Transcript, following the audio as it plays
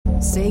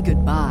Say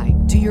goodbye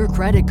to your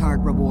credit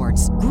card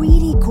rewards.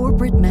 Greedy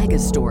corporate mega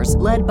stores,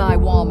 led by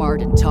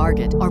Walmart and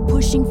Target, are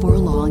pushing for a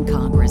law in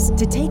Congress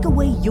to take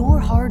away your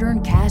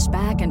hard-earned cash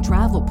back and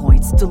travel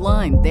points to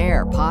line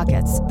their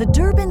pockets. The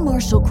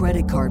Durbin-Marshall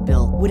credit card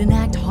bill would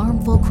enact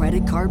harmful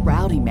credit card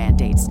routing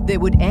mandates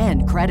that would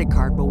end credit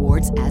card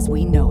rewards as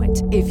we know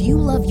it. If you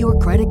love your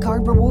credit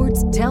card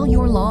rewards, tell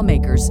your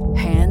lawmakers,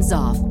 hands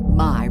off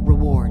my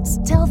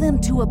rewards. Tell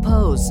them to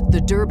oppose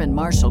the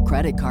Durbin-Marshall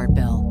credit card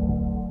bill.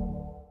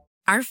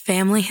 Our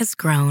family has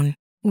grown.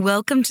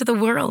 Welcome to the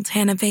world,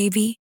 Hannah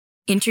baby.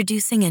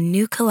 Introducing a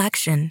new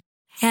collection,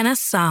 Hannah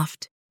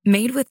Soft,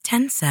 made with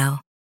Tencel.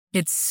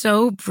 It's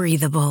so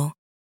breathable,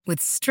 with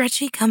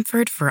stretchy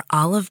comfort for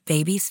all of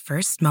baby's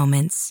first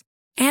moments.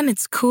 And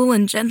it's cool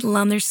and gentle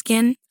on their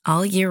skin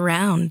all year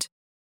round.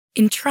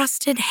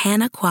 Entrusted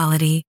Hannah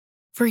quality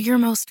for your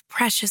most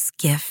precious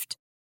gift.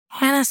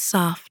 Hannah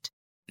Soft,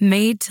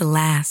 made to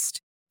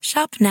last.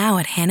 Shop now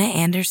at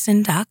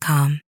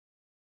hannahanderson.com.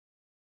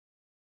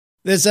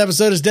 This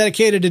episode is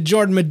dedicated to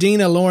Jordan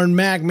Medina, Lauren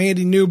Mack,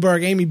 Mandy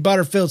Newberg, Amy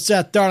Butterfield,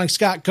 Seth Darling,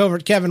 Scott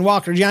Covert, Kevin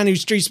Walker, Janu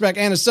Streetspeck,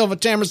 Anna Silva,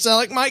 Tamara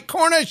Selleck, Mike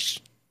Cornish.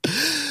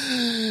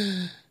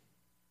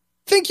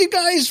 Thank you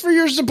guys for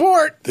your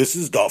support. This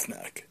is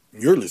Dovnak.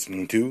 You're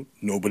listening to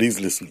Nobody's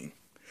Listening.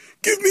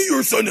 Give me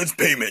your sentence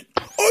payment.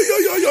 Oh, yeah,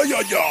 yeah, yeah,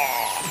 yeah,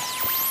 yeah.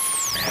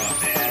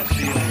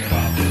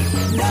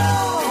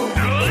 No.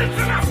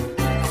 Listen up.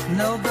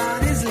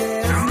 Nobody's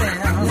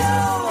listening.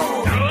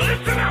 No.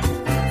 Listen up.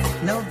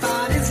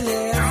 Nobody's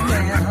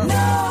listening.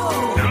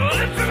 No.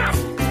 Listen up.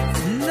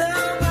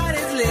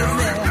 Nobody's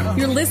listening.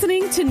 You're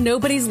listening to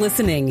Nobody's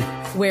Listening,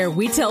 where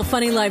we tell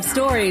funny life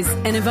stories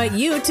and invite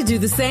you to do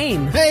the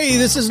same. Hey,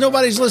 this is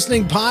Nobody's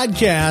Listening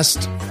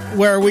podcast,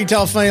 where we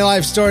tell funny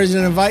life stories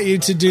and invite you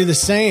to do the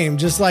same.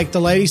 Just like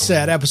the lady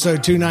said,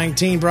 episode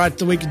 219, brought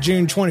the week of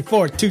June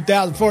 24th,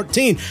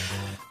 2014.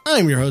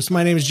 I'm your host.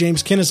 My name is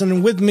James Kinnison,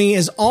 and with me,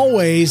 as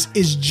always,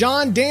 is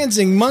John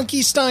Dancing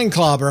Monkey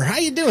Steinklauber. How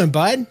you doing,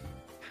 bud?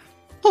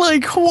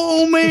 Like,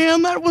 whoa,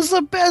 man, that was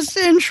the best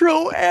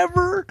intro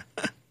ever.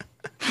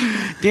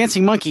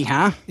 Dancing Monkey,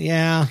 huh?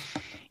 Yeah.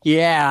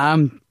 Yeah,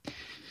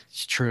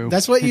 it's true.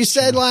 That's what you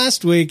said true.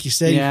 last week. You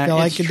said you feel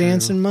like a true.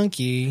 dancing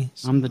monkey.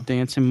 So I'm the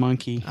dancing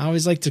monkey. I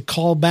always like to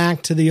call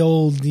back to the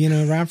old,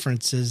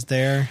 references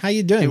there. How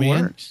you doing, It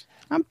man? works.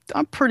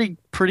 I'm pretty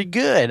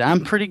good.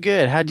 I'm pretty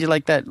good. How'd you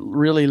like that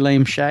really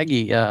lame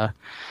Shaggy? Never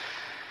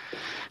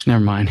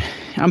mind.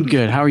 I'm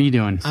good. How are you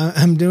doing?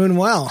 I'm doing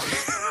well.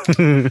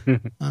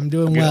 I'm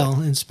doing well,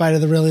 in spite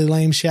of the really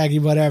lame Shaggy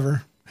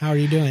whatever. How are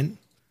you doing?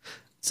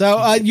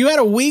 So you had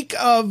a week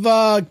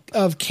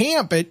of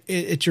camp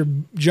at your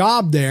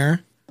job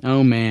there.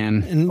 Oh,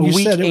 man. And a you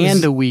week said it and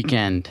was- a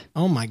weekend.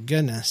 Oh, my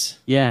goodness.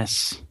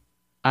 Yes.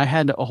 I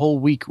had a whole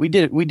week. We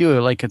do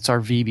it like it's our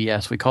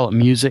VBS. We call it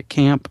music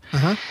camp.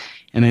 Uh-huh.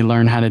 And they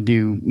learn how to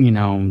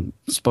do,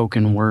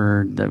 spoken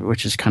word,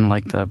 which is kind of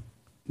like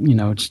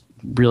it's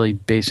really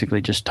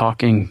basically just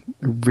talking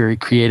very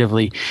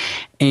creatively.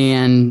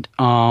 And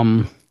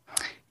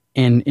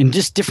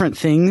just different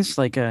things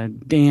like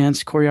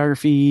dance,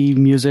 choreography,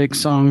 music,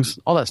 songs,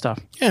 all that stuff.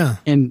 Yeah.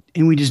 And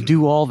we just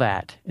do all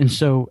that. And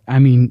so, I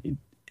mean,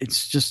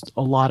 it's just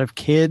a lot of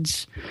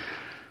kids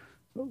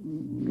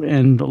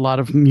and a lot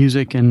of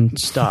music and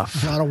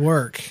stuff. A lot of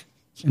work.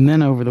 And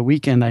then over the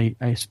weekend,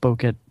 I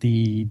spoke at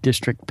the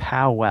district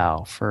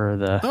powwow for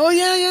the Oh,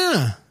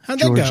 yeah. How'd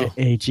that Georgia go?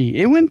 AG.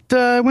 It went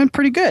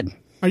pretty good.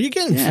 Are you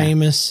getting Yeah.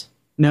 famous?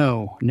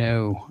 No.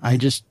 I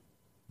just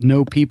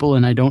know people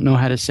and I don't know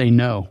how to say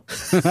no.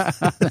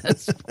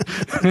 That's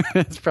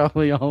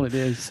probably all it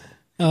is.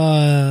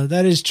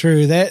 That is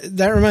true.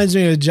 That reminds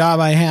me of a job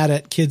I had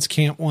at kids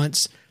camp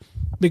once,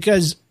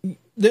 because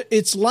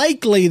it's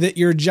likely that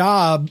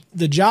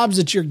the jobs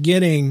that you're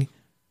getting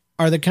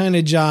are the kind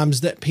of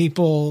jobs that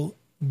people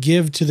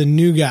give to the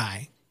new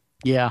guy.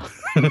 Yeah,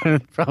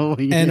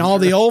 probably. And all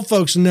the old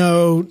folks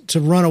know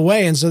to run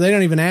away, and so they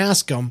don't even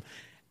ask them.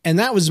 And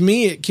that was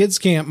me at kids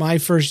camp my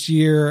first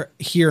year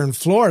here in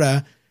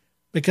Florida,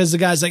 because the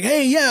guy's like,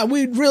 hey, yeah,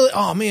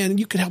 oh man,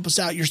 you could help us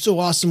out. You're so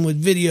awesome with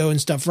video and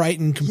stuff, right?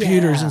 And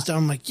computers and stuff.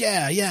 I'm like,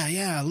 yeah.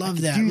 I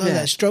love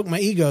that. Stroke my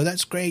ego.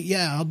 That's great.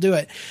 Yeah, I'll do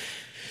it.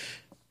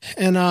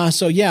 And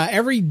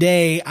every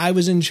day I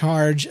was in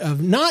charge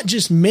of not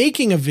just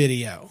making a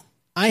video.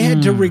 I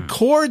had to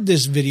record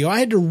this video. I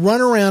had to run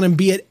around and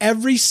be at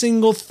every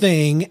single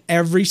thing,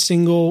 every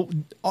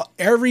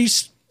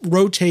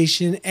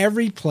rotation,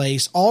 every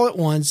place, all at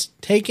once,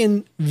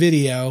 taking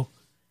video.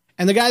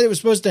 And the guy that was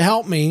supposed to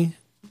help me,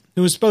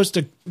 who was supposed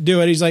to do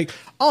it, he's like,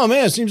 oh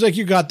man, it seems like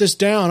you got this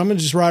down. I'm going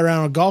to just ride around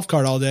on a golf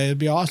cart all day. It'd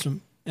be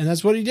awesome. And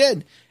that's what he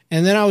did.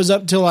 And then I was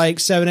up till like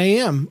 7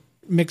 a.m.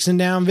 mixing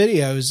down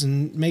videos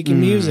and making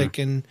music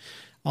and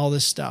all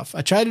this stuff.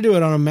 I tried to do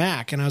it on a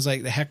Mac, and I was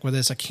like, the heck with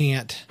this. I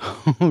can't.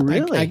 Oh,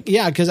 really?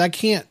 Because I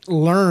can't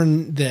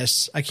learn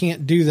this. I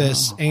can't do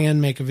this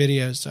and make a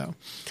video. So,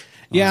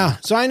 yeah.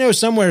 So I know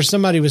somewhere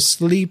somebody was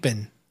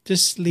sleeping,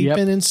 just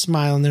sleeping and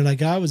smiling. They're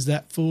like, I was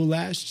that fool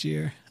last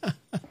year.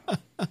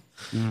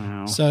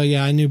 No. So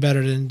yeah, I knew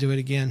better than to do it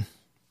again,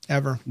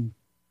 ever.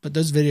 But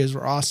those videos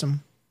were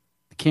awesome.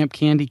 Camp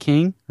Candy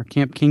King or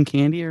Camp King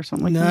Candy or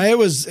something like No, that? it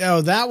was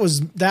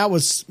that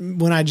was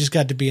when I just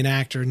got to be an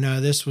actor.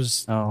 No, this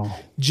was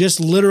just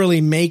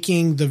literally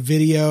making the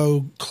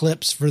video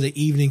clips for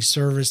the evening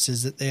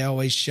services that they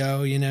always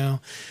show,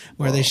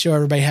 where they show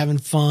everybody having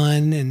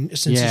fun, and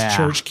since it's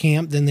church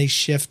camp, then they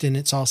shift and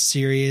it's all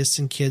serious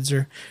and kids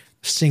are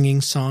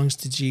singing songs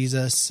to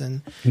Jesus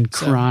and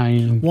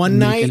crying. One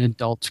making night,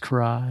 adults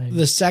cry.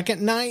 The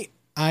second night,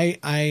 I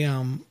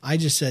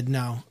just said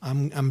no.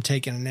 I'm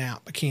taking a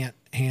nap. I can't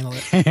handle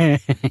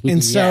it.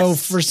 And so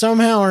for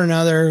somehow or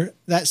another,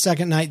 that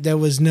second night there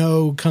was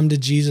no come to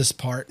Jesus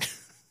part.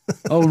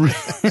 Oh,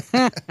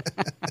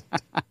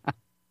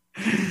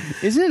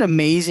 isn't it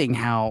amazing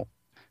how?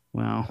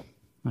 Well,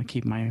 I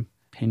keep my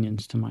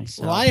opinions to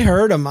myself. Well, I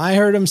heard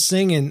him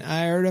singing.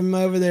 I heard him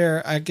over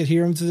there. I could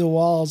hear him through the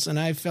walls, and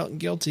I felt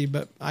guilty,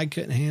 but I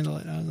couldn't handle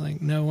it. I was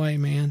like, no way,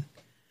 man.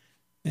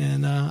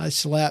 And I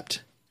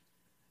slept.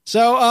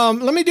 So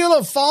let me do a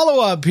little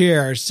follow up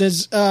here.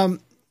 Since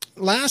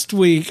last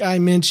week I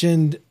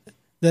mentioned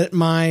that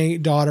my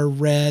daughter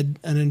read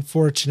an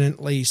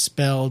unfortunately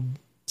spelled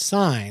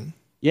sign.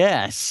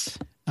 Yes.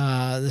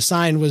 The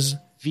sign was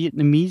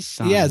Vietnamese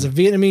sign. Yeah, it's a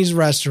Vietnamese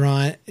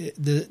restaurant.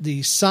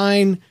 The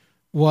sign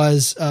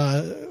was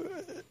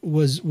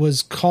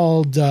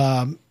called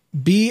BICHNGA.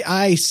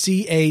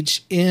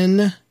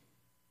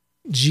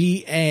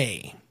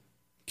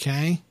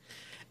 Okay.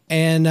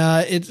 And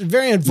it's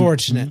very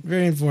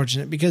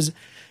unfortunate, because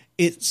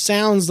it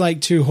sounds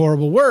like two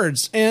horrible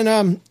words. And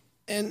I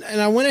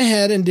went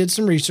ahead and did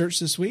some research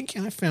this week,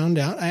 and I found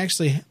out. I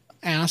actually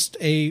asked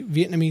a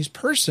Vietnamese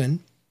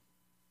person,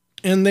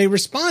 and they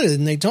responded,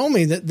 and they told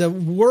me that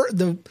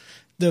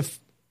the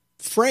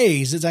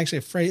phrase is actually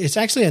a phrase. It's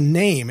actually a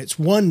name. It's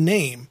one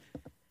name,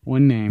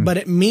 but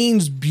it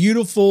means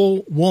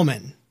beautiful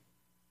woman.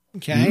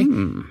 Okay,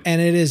 and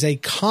it is a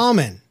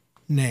common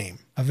name.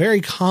 A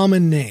very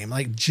common name,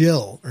 like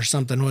Jill or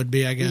something would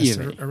be, I guess,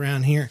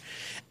 around here.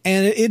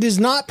 And it is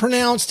not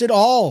pronounced at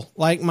all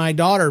like my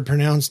daughter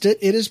pronounced it.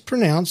 It is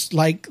pronounced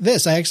like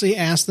this. I actually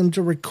asked them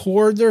to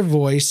record their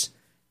voice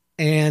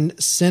and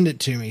send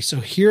it to me. So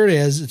here it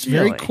is. It's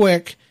very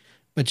quick,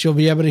 but you'll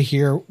be able to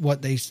hear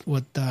what it's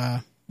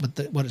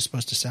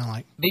supposed to sound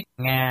like. Big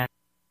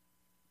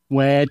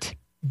wet.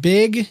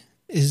 Big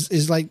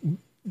is like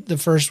the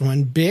first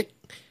one, big,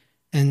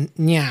 and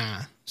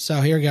nya.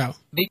 So here we go.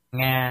 Big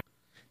nya.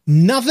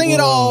 Nothing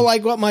at all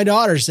like what my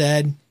daughter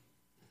said.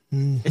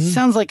 Mm-hmm. It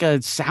sounds like a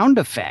sound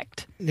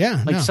effect.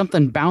 Yeah. Like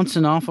something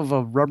bouncing off of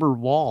a rubber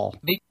wall.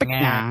 Big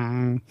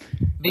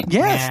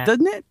yes,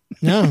 doesn't it?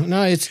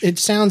 No, it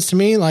sounds to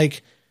me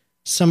like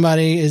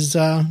somebody is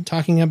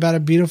talking about a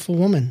beautiful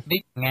woman.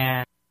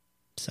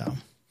 So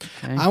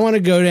I want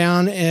to go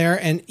down there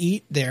and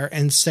eat there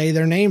and say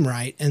their name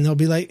right. And they'll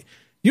be like,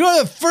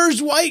 "You're the first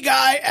white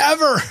guy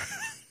ever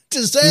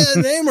to say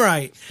that name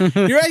right.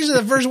 You're actually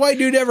the first white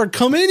dude to ever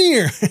come in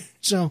here."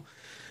 So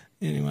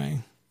anyway,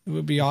 it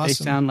would be awesome. They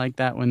sound like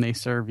that when they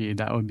serve you.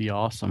 That would be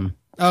awesome.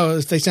 Oh,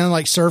 if they sound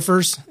like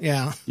surfers?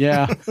 Yeah.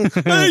 Yeah.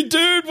 Hey,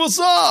 dude, what's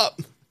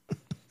up?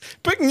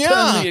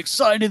 Totally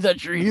excited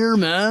that you're here,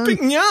 man.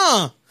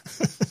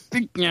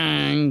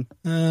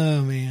 Oh,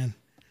 man.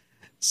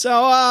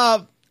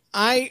 So,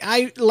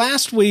 I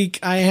last week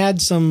I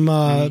had some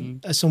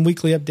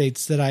weekly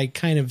updates that I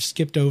kind of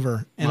skipped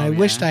over, and I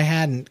wished I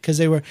hadn't,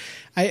 because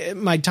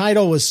my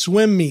title was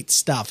swim meet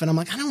stuff, and I'm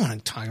like, I don't want to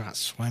talk about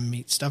swim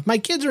meet stuff. My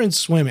kids are in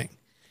swimming.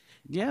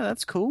 Yeah,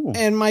 that's cool.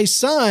 And my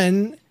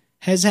son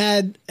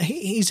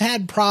he's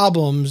had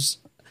problems.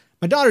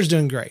 My daughter's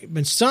doing great.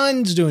 My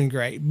son's doing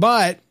great,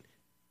 but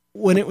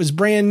when it was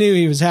brand new,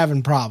 he was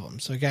having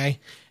problems. Okay,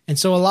 and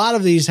so a lot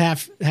of these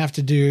have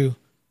to do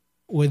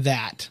with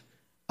that.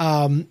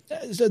 So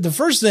the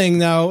first thing,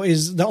 though,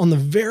 is on the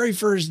very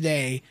first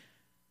day,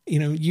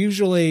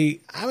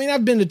 usually, I mean,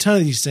 I've been to a ton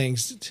of these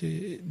things,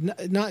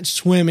 not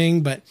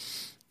swimming, but,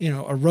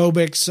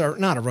 aerobics, or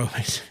not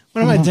aerobics.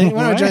 What am I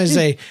trying to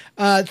say?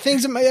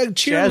 Things that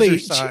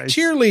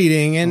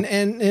cheerleading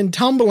and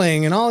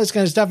tumbling and all this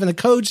kind of stuff. And the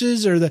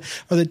coaches or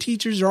the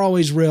teachers are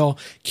always real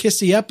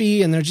kissy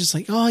uppy, and they're just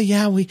like, "Oh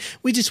yeah, we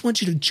just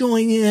want you to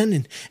join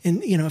in,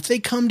 and if they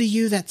come to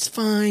you, that's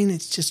fine.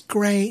 It's just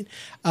great."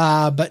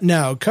 But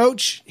no,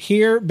 coach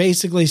here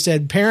basically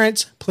said,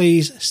 "Parents,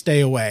 please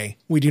stay away.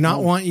 We do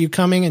not want you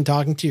coming and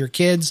talking to your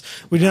kids.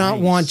 We do not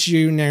want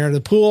you near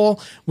the pool.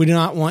 We do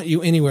not want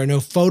you anywhere. No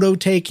photo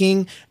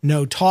taking,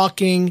 no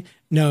talking,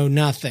 no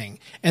nothing."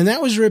 And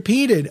that was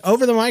repeated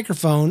over the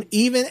microphone,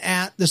 even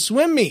at the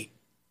swim meet.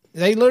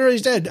 They literally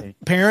said,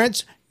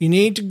 "Parents, you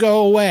need to go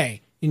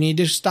away. You need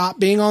to stop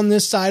being on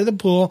this side of the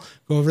pool.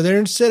 Go over there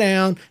and sit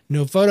down.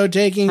 No photo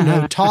taking,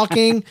 no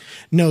talking,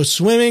 no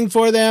swimming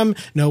for them,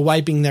 no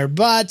wiping their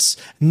butts,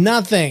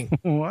 nothing."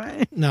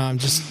 What? No,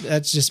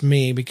 that's just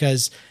me,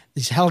 because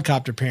these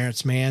helicopter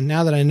parents, man,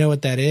 now that I know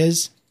what that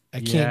is,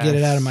 I can't get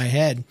it out of my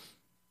head.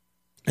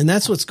 And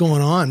that's what's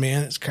going on,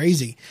 man. It's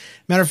crazy.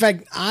 Matter of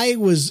fact, I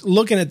was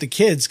looking at the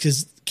kids,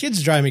 because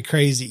kids drive me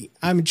crazy.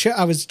 I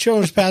was a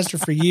children's pastor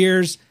for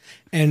years,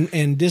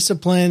 and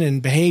discipline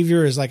and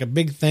behavior is like a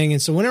big thing.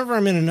 And so whenever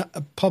I'm in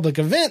a public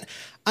event,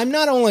 I'm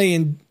not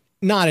only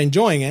not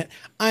enjoying it,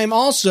 I'm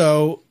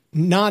also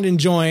not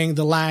enjoying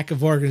the lack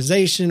of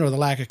organization or the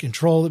lack of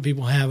control that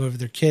people have over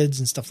their kids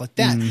and stuff like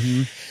that.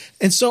 Mm-hmm.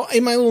 And so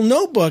in my little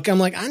notebook, I'm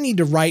like, I need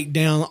to write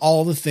down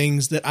all the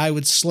things that I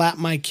would slap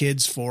my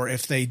kids for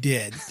if they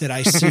did, that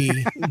I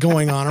see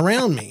going on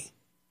around me.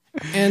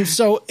 And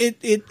so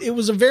it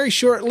was a very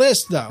short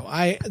list, though.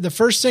 The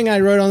first thing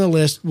I wrote on the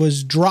list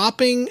was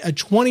dropping a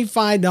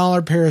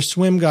 $25 pair of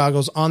swim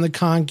goggles on the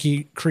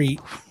concrete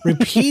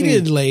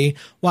repeatedly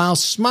while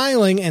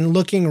smiling and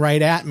looking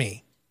right at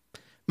me.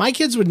 My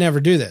kids would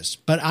never do this,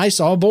 but I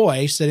saw a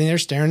boy sitting there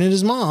staring at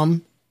his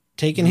mom,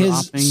 taking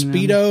his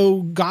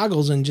Speedo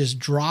goggles and just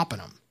dropping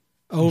them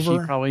over.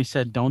 She probably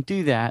said, "Don't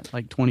do that,"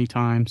 like 20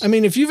 times. I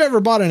mean, if you've ever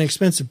bought an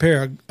expensive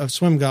pair of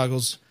swim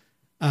goggles,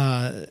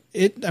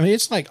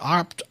 it's like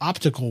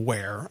optical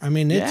wear. I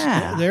mean,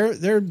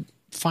 they're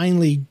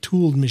finely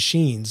tooled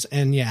machines,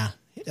 and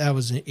that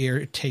was an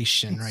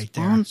irritation right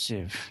there.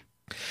 Expensive.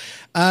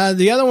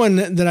 The other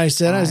one that I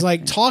said, I was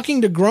like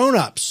talking to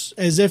grown-ups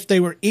as if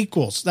they were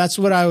equals. That's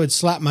what I would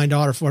slap my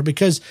daughter for,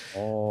 because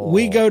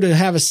we go to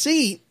have a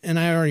seat, and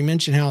I already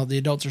mentioned how the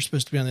adults are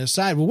supposed to be on the other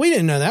side. Well, we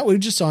didn't know that. We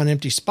just saw an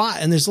empty spot,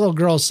 and this little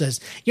girl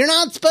says, "You're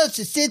not supposed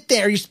to sit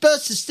there. You're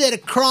supposed to sit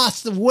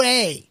across the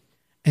way."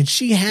 And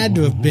she had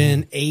to have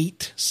been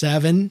 8,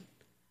 7,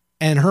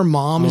 and her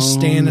mom is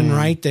standing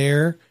right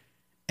there.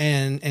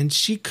 And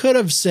she could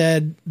have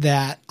said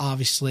that,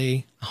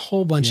 obviously, a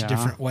whole bunch of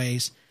different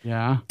ways.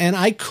 Yeah. And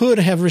I could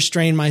have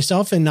restrained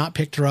myself and not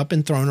picked her up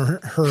and thrown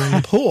her in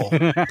the pool.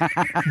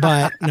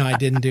 But no, I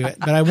didn't do it.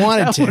 But I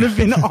wanted to. That would have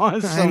been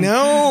awesome. I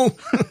know.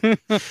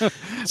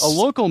 A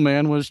local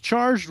man was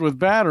charged with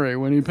battery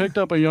when he picked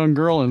up a young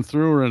girl and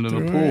threw her into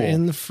the pool.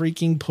 In the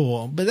freaking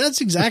pool. But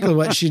that's exactly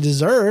what she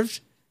deserved.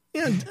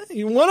 Yeah,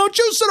 why don't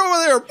you sit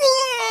over there?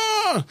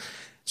 Ah!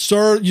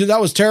 Sir, that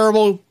was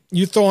terrible.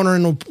 You throwing her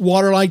in the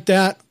water like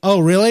that? Oh,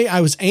 really?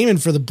 I was aiming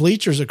for the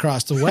bleachers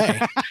across the way.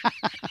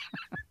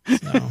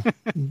 So,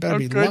 you better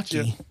be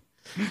lucky.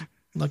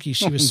 Lucky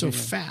she was so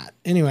fat.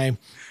 Anyway,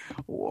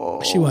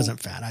 she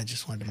wasn't fat. I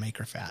just wanted to make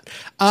her fat.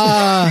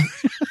 And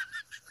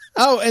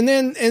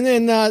then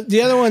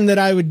the other one that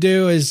I would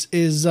do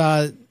is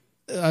I'd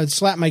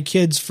slap my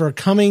kids for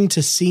coming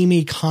to see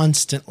me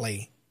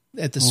constantly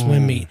at the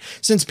swim meet.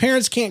 Since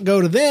parents can't go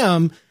to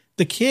them,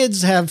 the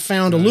kids have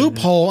found a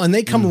loophole, and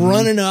they come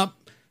running up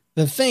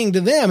the thing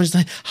to them. It's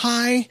like,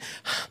 hi,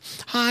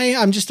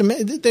 I'm just,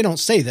 they don't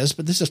say this,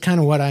 but this is kind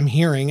of what I'm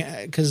hearing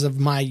because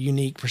of my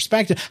unique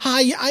perspective.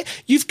 Hi,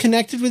 you've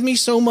connected with me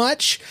so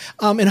much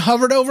and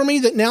hovered over me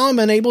that now I'm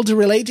unable to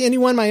relate to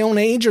anyone my own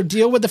age or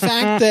deal with the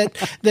fact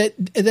that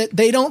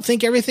they don't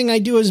think everything I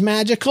do is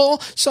magical.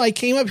 So I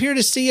came up here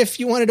to see if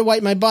you wanted to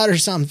wipe my butt or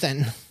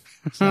something.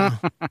 So,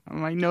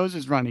 my nose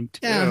is running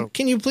too. Yeah.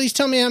 Can you please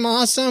tell me I'm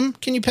awesome?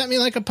 Can you pet me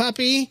like a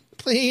puppy,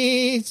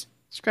 please?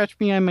 Scratch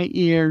me on my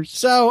ears.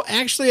 So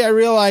actually, I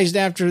realized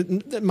after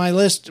my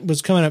list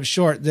was coming up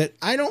short that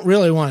I don't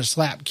really want to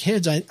slap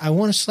kids. I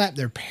want to slap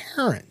their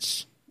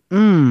parents.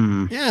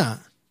 Yeah.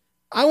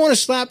 I want to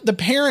slap the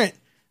parent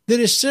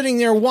that is sitting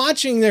there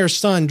watching their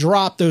son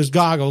drop those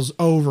goggles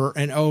over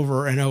and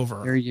over and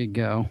over. There you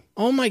go.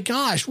 Oh my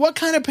gosh. What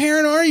kind of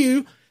parent are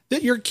you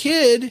that your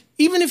kid,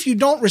 even if you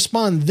don't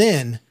respond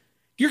then,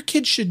 your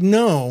kid should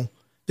know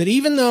that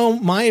even though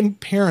my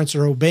parents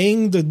are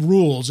obeying the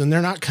rules and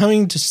they're not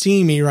coming to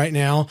see me right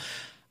now,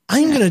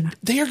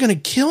 they are gonna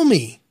kill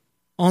me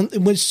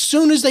as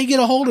soon as they get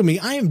a hold of me.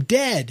 I am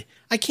dead.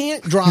 I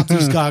can't drop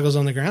these goggles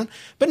on the ground.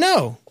 But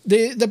no,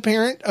 the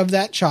parent of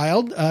that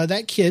child,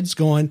 that kid's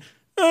going,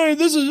 "Hey,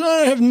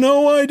 I have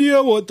no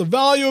idea what the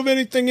value of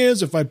anything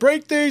is. If I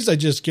break these, I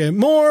just get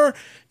more.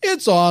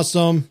 It's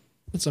awesome.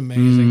 It's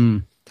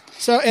amazing."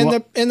 So, and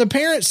the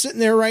parent sitting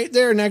there right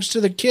there next to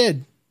the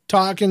kid,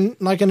 talking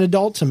like an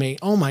adult to me.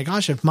 Oh my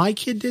gosh, if my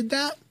kid did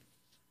that,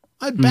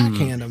 I'd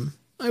backhand him.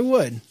 I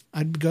would.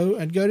 I'd go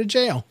to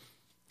jail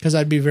because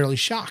I'd be really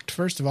shocked,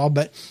 first of all.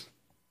 But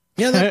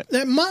yeah,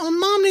 that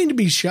mom needed to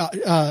be slapped.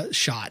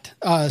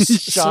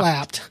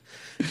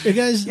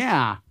 Because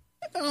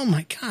oh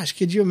my gosh,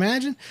 could you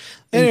imagine?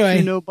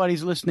 Anyway,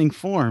 nobody's listening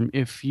form.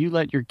 If you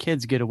let your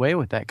kids get away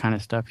with that kind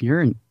of stuff, you're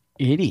an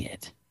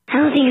idiot. I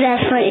don't think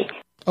that's funny.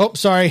 Oh,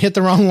 sorry, hit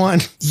the wrong one.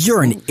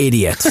 You're an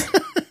idiot.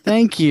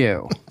 Thank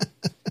you.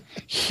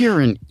 You're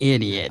an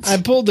idiot. I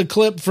pulled the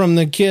clip from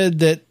the kid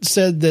that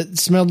said that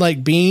smelled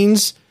like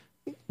beans.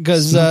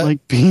 Because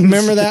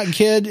remember that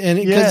kid? And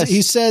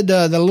he said,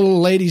 the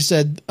little lady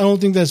said, "I don't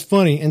think that's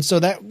funny." And so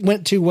that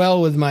went too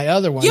well with my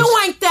other ones. You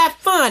ain't that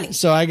funny.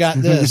 So I got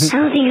this. I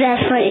don't think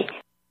that's funny.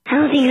 I I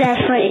don't think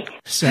that's funny.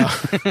 So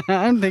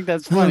I don't think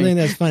that's I don't funny. think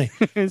that's funny.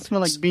 It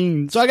smells like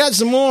beans. So I got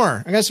some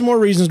more. I got some more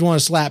reasons to want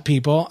to slap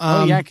people.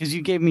 Oh yeah, because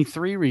you gave me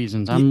 3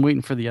 reasons. I'm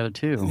waiting for the other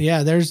 2.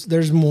 Yeah,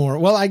 there's more.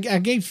 Well, I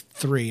gave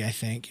 3, I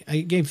think.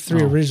 I gave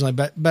 3 originally,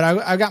 but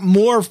I got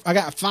more. I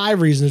got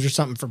 5 reasons or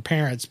something for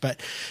parents.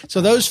 But so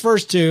those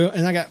first 2,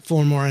 and I got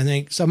 4 more, I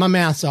think. So my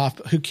math's off,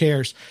 but who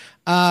cares?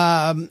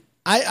 I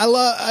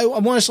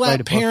want to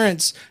slap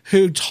parents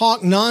who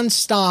talk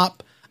nonstop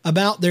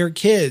about their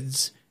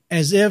kids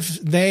as if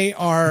they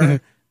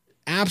are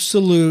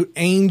absolute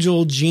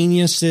angel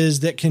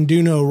geniuses that can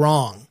do no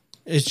wrong.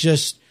 It's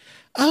just,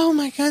 oh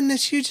my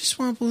goodness, you just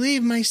won't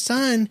believe my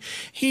son.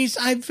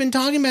 I've been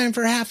talking about him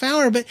for a half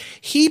hour, but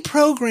he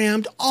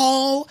programmed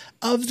all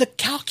of the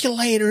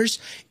calculators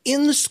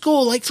in the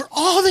school, like for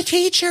all the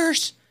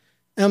teachers.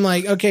 And I'm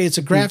like, okay, it's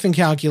a graphing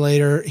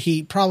calculator.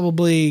 He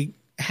probably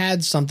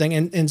had something.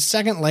 And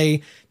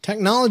secondly,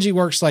 technology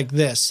works like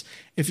this.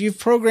 If you've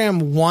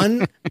programmed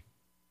one,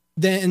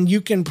 then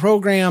you can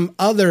program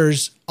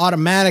others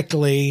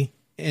automatically,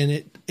 and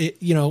it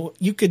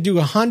you could do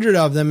 100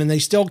 of them and they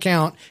still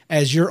count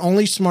as you're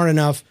only smart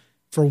enough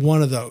for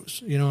one of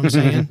those. You know what I'm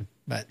saying?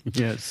 But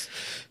yes.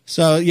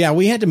 So yeah,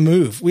 we had to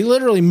move. We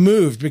literally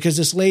moved because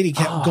this lady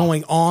kept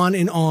going on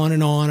and on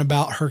and on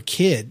about her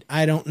kid.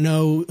 I don't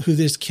know who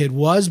this kid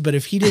was, but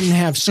if he didn't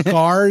have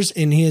scars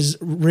in his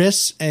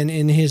wrists and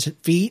in his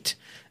feet,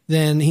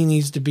 then he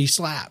needs to be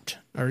slapped,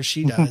 or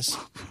she does.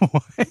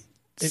 What?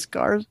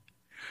 Scars?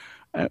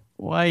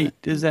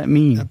 What does that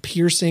mean? A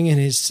piercing in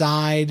his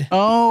side.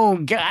 Oh,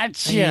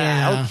 gotcha.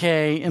 Yeah.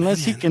 Okay.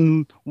 Unless he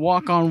can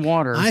walk on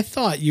water. I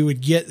thought you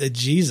would get the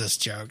Jesus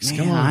jokes. Man,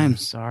 Come on. I'm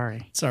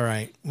sorry. It's all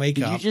right. Wake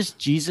Did up. you just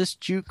Jesus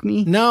juke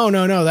me? No.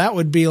 That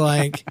would be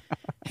like,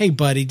 hey,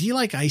 buddy, do you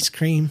like ice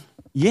cream?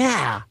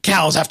 Yeah.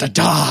 Cows have to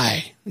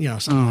die.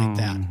 Something like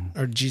that.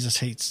 Or Jesus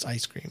hates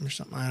ice cream or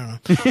something. I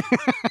don't know.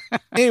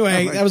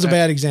 Anyway, that was a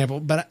bad example,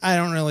 but I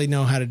don't really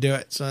know how to do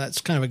it. So that's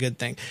kind of a good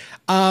thing.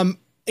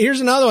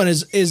 Here's another one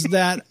is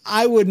that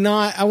I want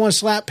to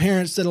slap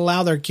parents that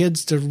allow their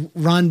kids to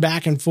run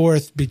back and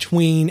forth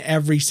between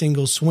every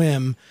single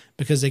swim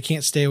because they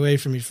can't stay away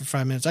from you for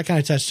 5 minutes. I kind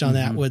of touched on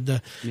that with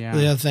the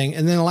other thing.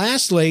 And then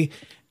lastly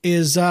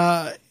is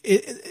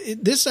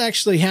this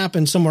actually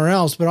happened somewhere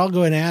else, but I'll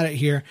go ahead and add it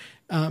here.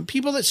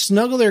 People that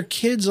snuggle their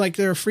kids like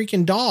they're a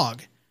freaking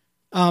dog.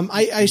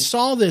 I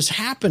saw this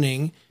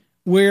happening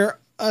where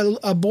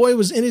a boy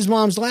was in his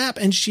mom's lap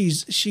and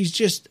she's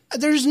just,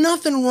 there's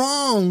nothing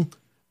wrong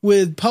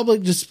with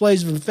public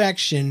displays of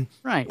affection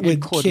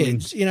with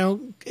kids,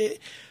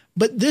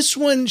 but this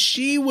one,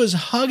 she was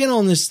hugging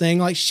on this thing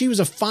like she was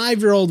a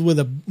 5-year-old with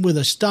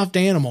a stuffed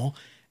animal,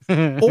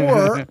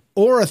 or a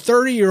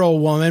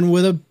 30-year-old woman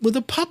with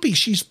a puppy.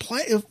 She's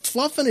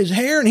fluffing his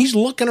hair and he's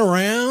looking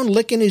around,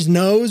 licking his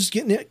nose,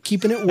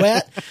 keeping it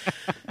wet.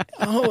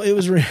 It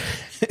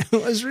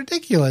was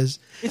ridiculous.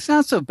 It's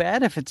not so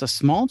bad if it's a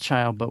small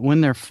child, but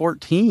when they're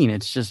 14,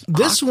 it's just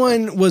this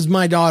one was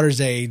my daughter's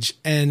age,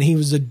 and he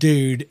was a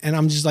dude, and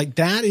I'm just like,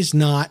 that is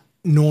not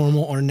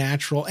normal or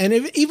natural. And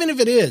even if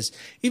it is,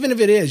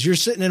 you're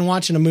sitting and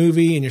watching a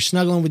movie and you're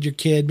snuggling with your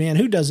kid, man,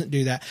 who doesn't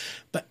do that?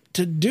 But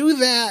to do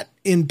that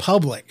in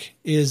public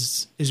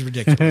is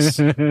ridiculous.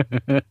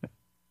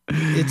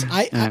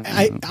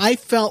 I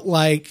felt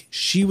like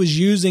she was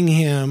using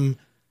him.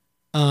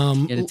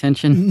 Get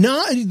attention?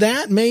 Not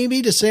that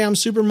maybe to say I'm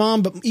super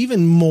mom, but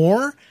even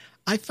more,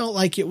 I felt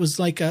like it was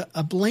like a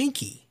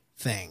blankie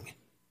thing.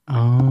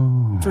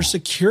 Oh. For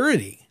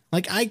security.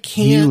 Like I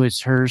can't. You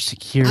as her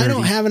security. I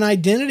don't have an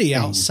identity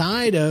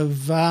outside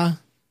of my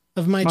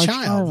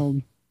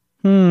child.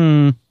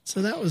 So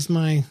that was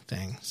my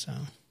thing. So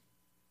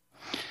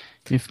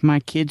if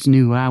my kids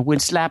knew, I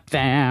would slap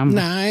them.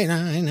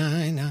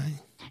 9.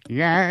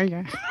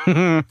 Yeah.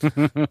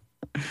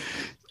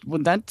 Well,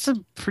 that's a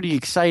pretty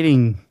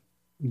exciting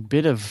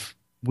bit of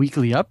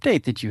weekly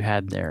update that you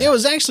had there. It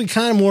was actually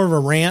kind of more of a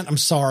rant. I'm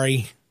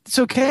sorry. It's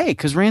okay,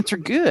 because rants are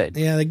good.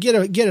 Yeah, they get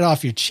it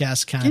off your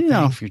chest kind of thing. Get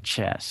it off your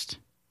chest.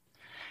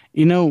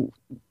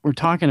 We're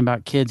talking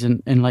about kids,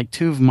 and like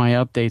 2 of my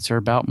updates are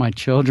about my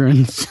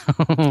children. So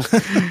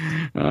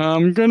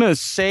I'm going to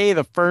say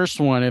the first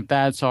one, if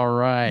that's all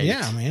right.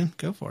 Yeah, man.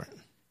 Go for it.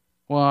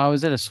 Well, I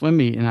was at a swim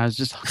meet, and I was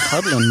just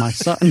cuddling my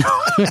son.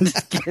 No, I'm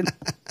just kidding.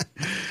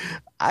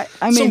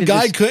 Some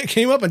guy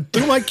came up and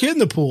threw my kid in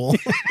the pool.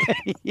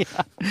 Yeah.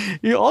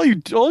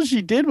 All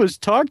she did was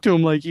talk to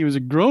him like he was a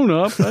grown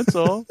up. That's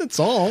all. That's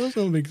all. That's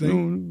no big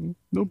thing.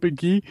 No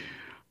biggie.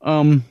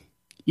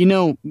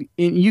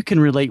 You can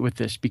relate with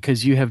this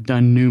because you have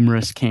done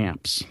numerous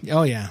camps.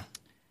 Oh yeah,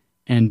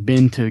 and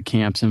been to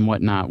camps and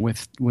whatnot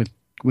with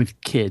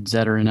kids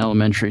that are in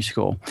elementary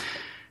school.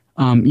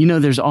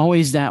 There's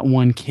always that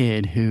one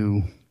kid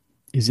who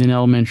is in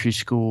elementary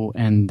school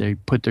and they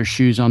put their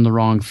shoes on the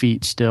wrong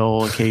feet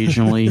still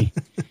occasionally.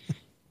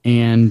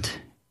 and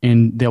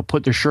they'll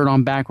put their shirt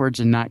on backwards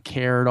and not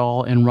care at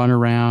all and run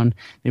around.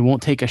 They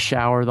won't take a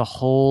shower the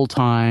whole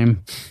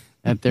time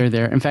that they're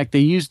there. In fact, they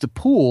use the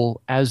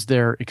pool as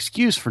their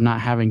excuse for not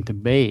having to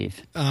bathe.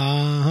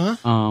 Uh-huh.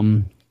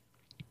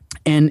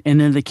 And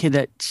then the kid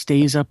that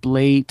stays up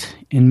late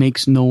and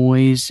makes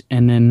noise,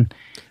 and then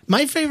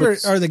My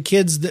favorite are the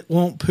kids that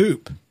won't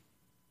poop.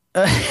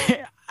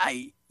 Yeah.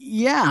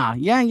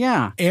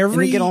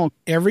 Every get all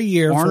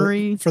year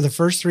ornery. for the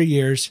first 3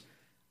 years,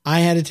 I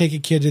had to take a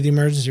kid to the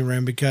emergency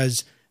room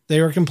because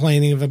they were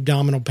complaining of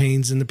abdominal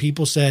pains, and the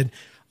people said,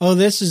 "Oh,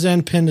 this is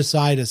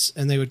appendicitis,"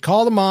 and they would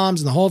call the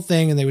moms and the whole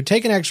thing, and they would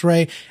take an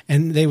X-ray,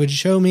 and they would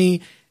show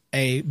me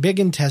a big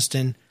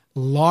intestine,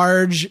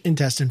 large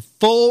intestine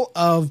full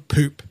of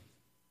poop.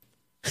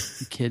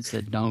 Kids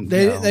that don't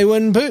They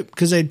wouldn't poop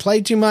because they'd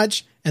play too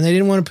much, and they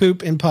didn't want to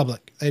poop in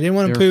public. They didn't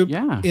want to poop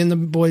in the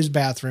boys'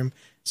 bathroom.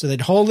 So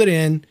they'd hold it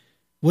in,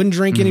 wouldn't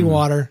drink any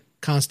water,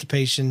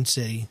 constipation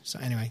city. So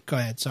anyway, go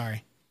ahead.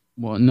 Sorry.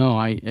 Well, no,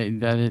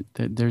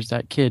 there's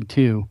that kid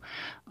too.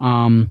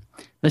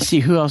 Let's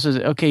see who else is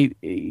it? Okay.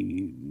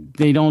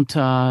 They don't,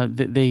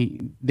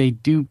 they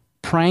do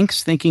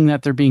pranks thinking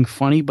that they're being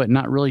funny, but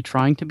not really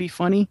trying to be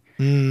funny.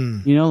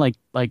 You know,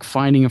 like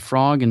finding a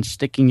frog and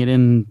sticking it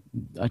in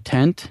a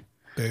tent.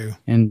 Boo.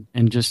 And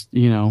just,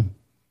 you know,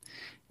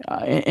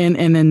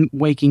 and then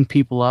waking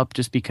people up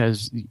just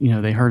because, you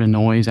know, they heard a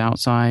noise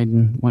outside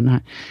and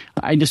whatnot.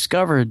 I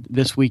discovered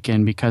this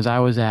weekend because I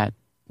was at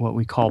what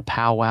we call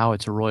powwow.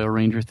 It's a Royal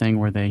Ranger thing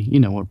where they, you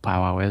know what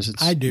powwow is.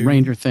 It's I do.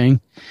 Ranger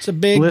thing. It's a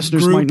big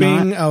Listeners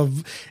grouping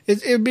of,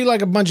 it'd be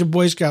like a bunch of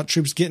Boy Scout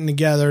troops getting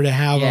together to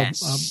have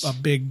a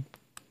big,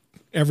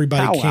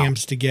 everybody Powwow.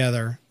 camps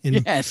together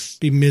and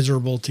be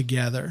miserable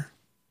together.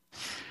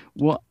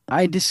 Well,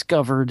 I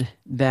discovered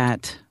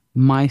that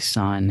my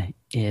son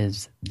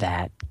is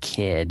that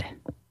kid.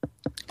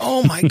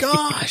 Oh my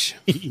gosh.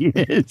 He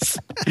is.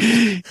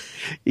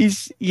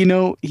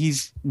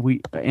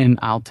 And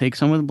I'll take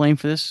some of the blame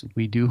for this.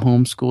 We do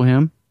homeschool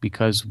him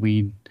because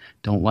we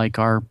don't like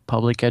our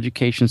public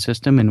education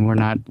system and we're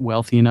not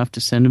wealthy enough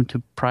to send him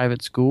to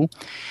private school.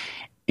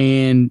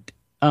 And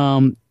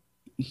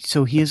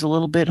so he is a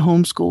little bit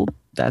homeschooled.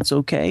 That's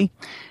okay.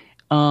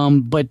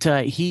 But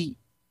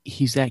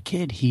he's that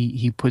kid.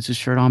 He puts his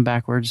shirt on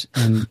backwards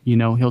and, you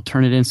know, he'll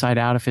turn it inside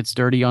out if it's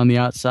dirty on the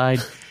outside.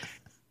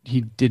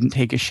 He didn't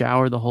take a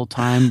shower the whole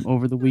time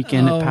over the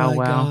weekend at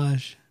powwow. My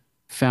gosh.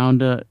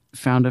 Found a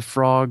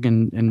frog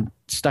and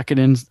stuck it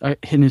in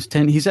his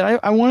tent. He said,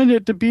 I wanted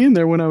it to be in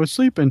there when I was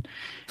sleeping.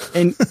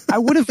 And I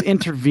would have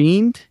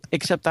intervened,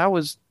 except I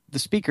was the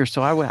speaker,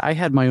 so I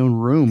had my own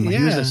room. Yeah.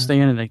 He was just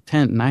staying in a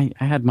tent, and I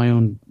had my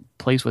own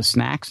place with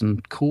snacks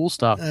and cool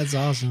stuff. That's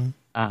awesome.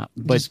 But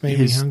Just made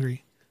me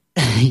hungry.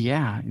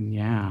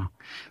 Yeah.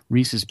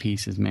 Reese's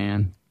Pieces,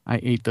 man.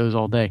 I ate those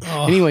all day.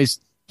 Oh. Anyways,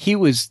 he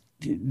was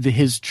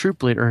his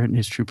commander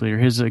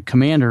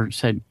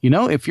said, you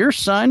know, if your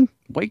son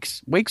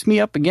wakes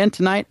me up again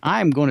tonight,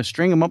 I'm going to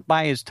string him up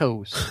by his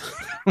toes.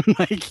 I'm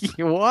like,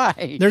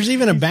 why? There's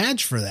even a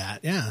badge for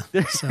that. Yeah.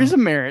 There's a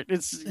merit.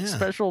 It's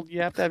special.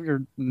 You have to have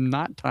your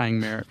knot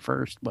tying merit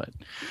first, but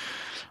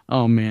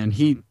oh man,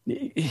 he's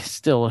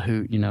still a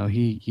hoot. You know,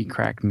 he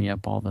cracked me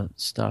up all the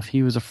stuff.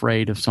 He was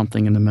afraid of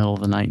something in the middle of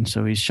the night, and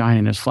so he's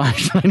shining his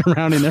flashlight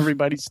around in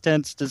everybody's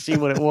tents to see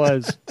what it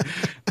was.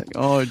 Like,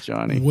 oh,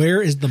 Johnny,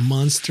 where is the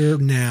monster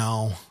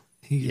now?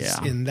 He's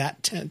in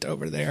that tent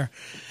over there.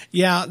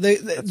 Yeah,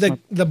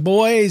 the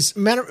boys.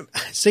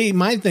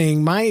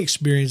 My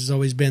experience has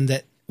always been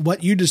that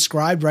what you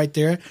described right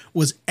there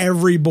was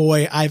every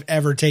boy I've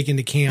ever taken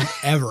to camp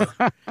ever.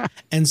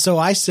 And so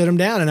I sit him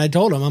down and I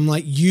told him, I'm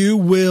like, you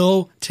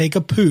will take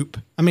a poop.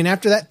 I mean,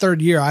 after that third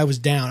year, I was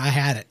down. I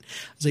had it. I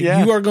was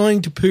like, you are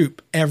going to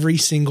poop every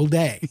single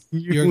day.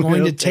 You're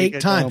going to take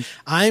time.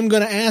 I'm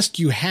going to ask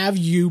you, have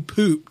you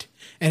pooped?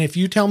 And if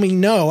you tell me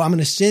no, I'm going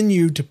to send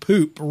you to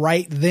poop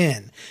right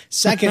then.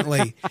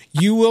 Secondly,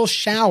 you will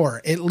shower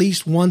at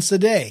least once a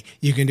day.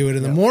 You can do it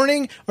in the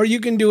morning or you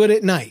can do it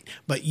at night,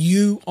 but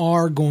you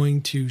are going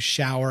to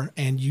shower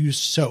and use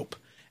soap.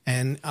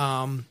 And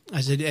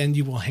I said, and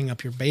you will hang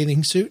up your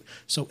bathing suit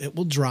so it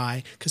will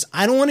dry, because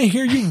I don't want to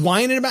hear you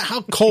whining about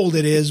how cold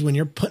it is when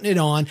you're putting it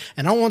on,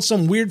 and I don't want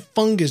some weird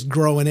fungus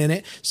growing in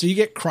it so you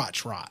get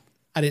crotch rot.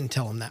 I didn't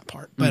tell them that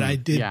part, but I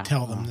did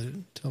tell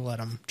them to let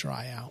them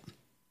dry out.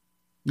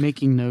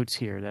 Making notes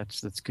here.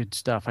 That's good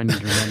stuff. I need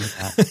to remember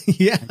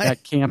that. I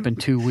got camp in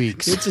 2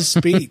 weeks. It's a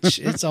speech.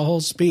 It's a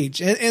whole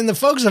speech. And the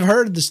folks have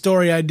heard the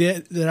story I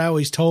did that I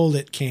always told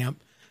at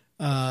camp.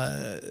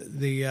 What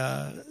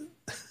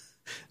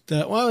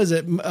was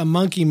it? A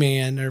Monkey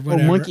Man or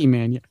whatever. Oh, Monkey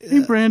Man. Yeah. Hey,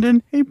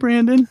 Brandon.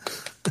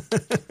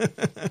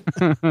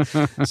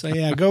 So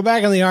yeah, go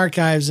back in the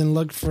archives and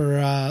look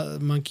for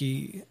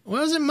Monkey.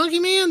 What was it? Monkey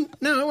Man?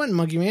 No, it wasn't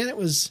Monkey Man.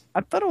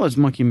 I thought it was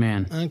Monkey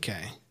Man.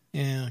 Okay.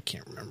 Yeah, I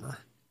can't remember.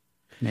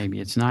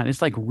 Maybe it's not.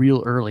 It's like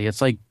real early. It's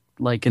like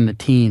in the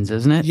teens,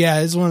 isn't it?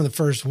 Yeah, it's one of the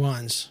first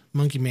ones.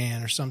 Monkey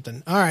Man or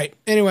something. All right.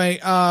 Anyway,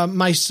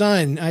 my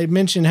son, I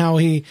mentioned how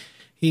he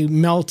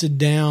melted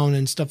down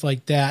and stuff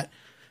like that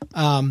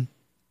at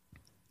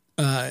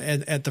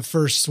the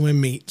first swim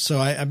meet. So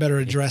I better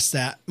address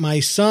that. My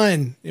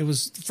son, it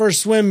was the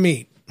first swim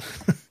meet.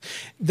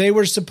 They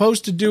were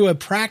supposed to do a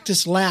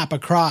practice lap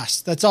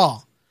across. That's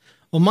all.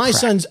 Well, my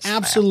son's practice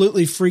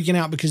absolutely freaking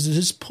out because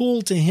this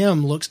pool to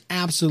him looks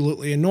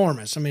absolutely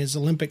enormous. I mean, it's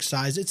Olympic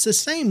size. It's the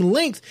same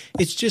length.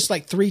 It's just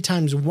like 3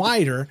 times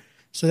wider,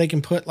 so they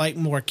can put like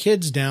more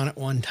kids down at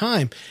one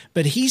time.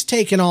 But he's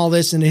taken all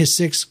this into his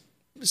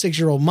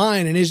six-year-old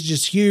mind, and it's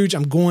just huge. I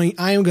am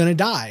going to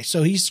die.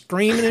 So he's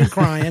screaming and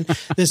crying.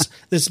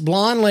 This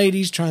blonde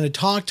lady's trying to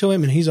talk to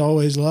him, and he's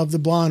always loved the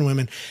blonde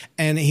women.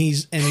 And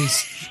he's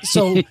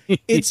so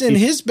it's in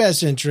his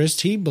best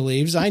interest, he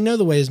believes. I know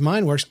the way his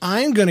mind works.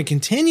 I'm going to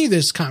continue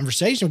this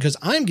conversation because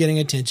I'm getting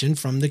attention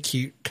from the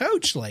cute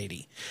coach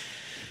lady.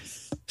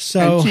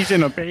 So And she's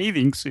in a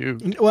bathing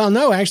suit. well,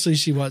 no, actually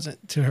she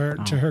wasn't, to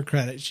her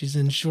credit. She's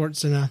in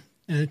shorts and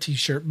a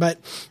t-shirt, but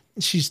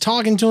she's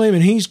talking to him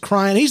and he's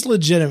crying. He's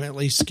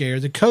legitimately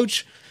scared. The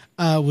coach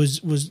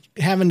was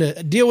having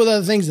to deal with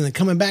other things, and then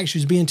coming back, she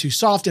was being too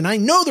soft. And I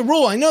know the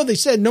rule. I know they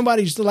said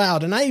nobody's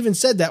allowed. And I even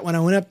said that when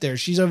I went up there.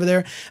 She's over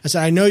there. I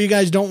said, I know you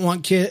guys don't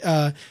want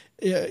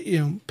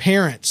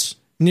parents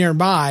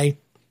nearby.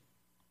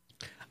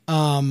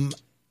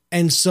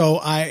 And so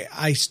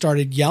I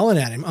started yelling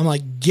at him. I'm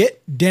like, get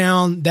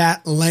down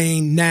that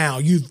lane now.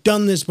 You've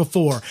done this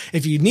before.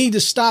 If you need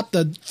to stop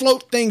the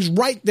float things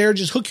right there,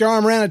 just hook your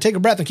arm around and take a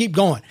breath and keep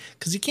going.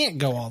 Because you can't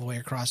go all the way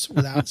across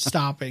without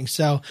stopping.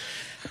 So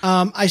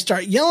I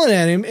start yelling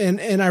at him,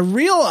 and I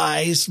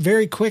realize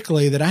very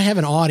quickly that I have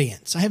an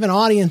audience. I have an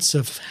audience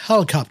of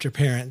helicopter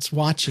parents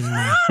watching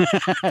me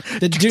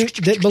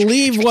that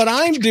believe what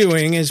I'm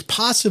doing is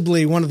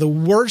possibly one of the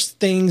worst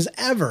things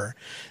ever.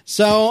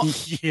 So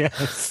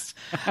Yes.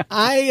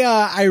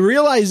 I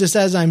realized this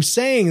as I'm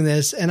saying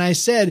this, and I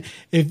said,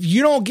 if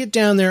you don't get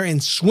down there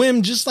and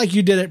swim just like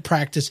you did at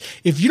practice,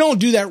 if you don't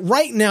do that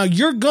right now,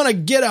 you're going to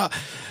get a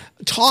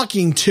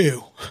talking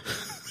to.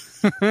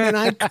 And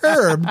I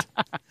curbed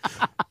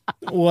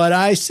what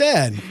I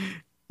said.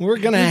 We're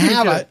going to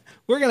have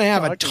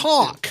a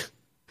talk,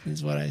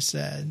 is what I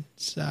said.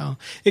 So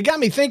it got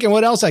me thinking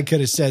what else I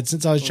could have said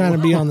since I was trying to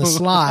be on the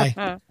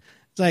sly.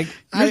 It's like,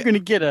 we're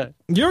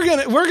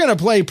going to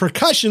play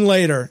percussion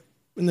later,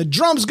 and the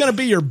drum's going to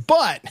be your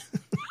butt.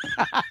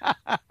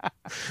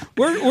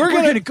 we're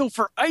going to go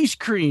for ice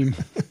cream.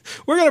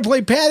 We're going to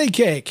play patty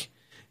cake,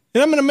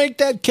 and I'm going to make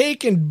that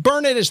cake and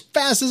burn it as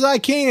fast as I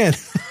can.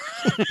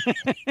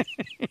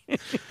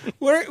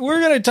 We're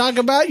going to talk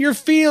about your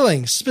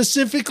feelings,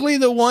 specifically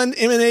the one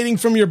emanating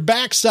from your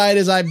backside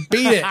as I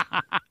beat it.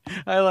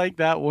 I like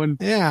that one.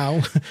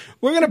 Yeah.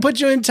 We're going to put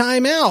you in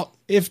timeout.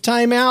 If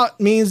timeout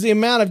means the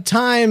amount of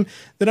time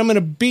that I'm going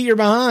to beat your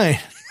behind.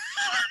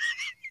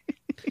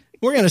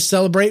 We're going to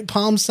celebrate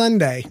Palm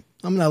Sunday.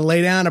 I'm going to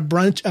lay down a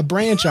branch,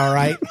 all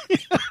right.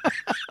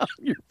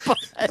 Your butt.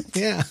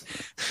 Yeah.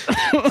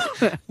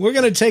 We're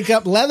going to take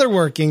up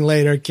leatherworking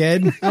later,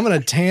 kid. I'm going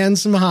to tan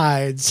some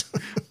hides.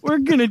 We're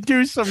going to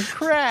do some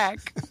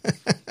crack.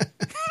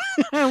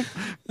 Wait.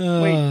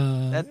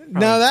 No,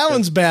 that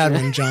one's a bad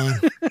one, John.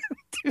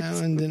 That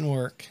one didn't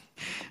work.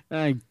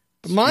 I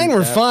Mine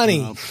were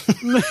funny.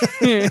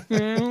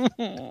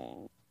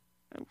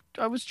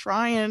 I was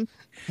trying.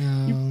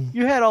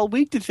 You had all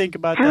week to think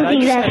about I that. don't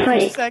think just that's had a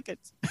few funny.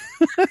 seconds.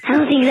 I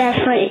don't think that's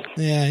funny.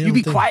 Yeah, You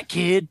be quiet,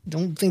 kid.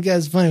 Don't think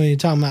that's funny when you're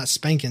talking about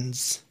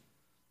spankings.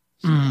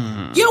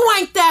 You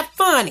ain't that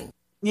funny.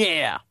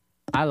 Yeah,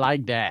 I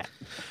like that.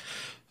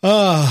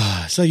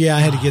 So yeah,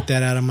 I had to get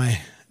that out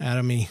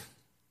of me.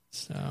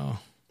 So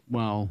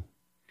Well,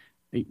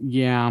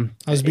 yeah.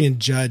 I was being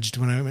judged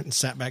when I went and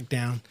sat back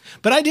down.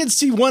 But I did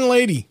see one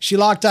lady. She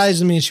locked eyes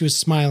with me and she was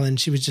smiling.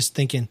 She was just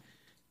thinking,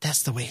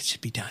 that's the way it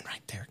should be done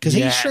right there. Because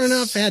he sure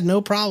enough had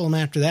no problem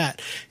after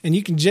that. And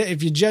you can,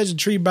 if you judge a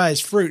tree by its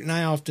fruit, and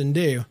I often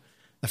do,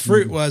 the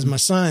fruit was my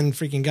son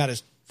freaking got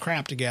his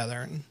crap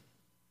together. And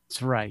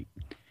That's right.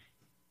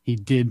 He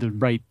did the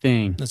right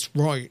thing. that's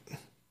right.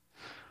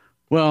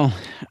 Well,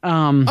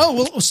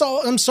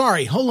 So I'm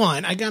sorry. Hold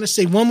on. I got to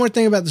say one more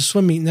thing about the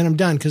swim meet, and then I'm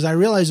done, because I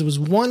realized there was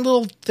one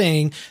little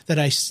thing that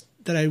I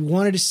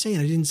wanted to say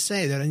and I didn't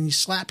say, that I need to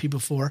slap people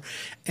for,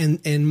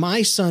 and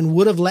my son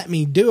would have let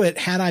me do it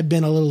had I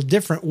been a little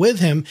different with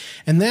him,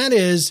 and that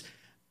is,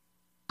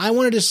 I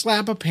wanted to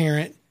slap a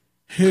parent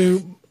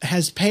who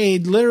has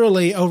paid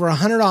literally over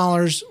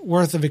 $100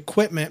 worth of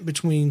equipment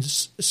between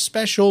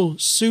special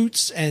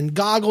suits and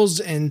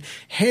goggles and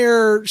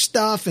hair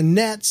stuff and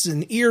nets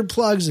and ear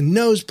plugs and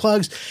nose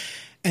plugs.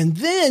 And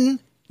then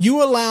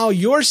you allow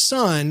your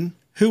son,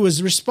 who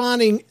was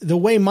responding the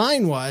way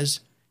mine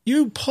was,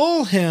 you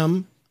pull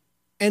him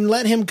and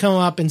let him come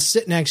up and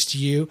sit next to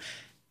you.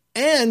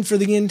 And for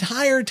the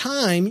entire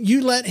time,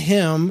 you let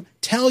him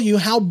tell you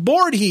how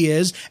bored he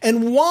is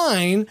and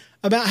whine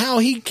about how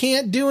he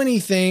can't do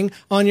anything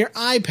on your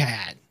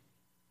iPad.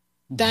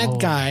 That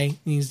guy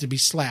needs to be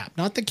slapped,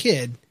 not the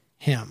kid,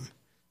 him.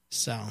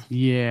 So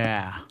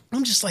yeah.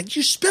 I'm just like,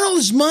 you spent all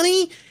this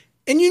money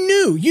and you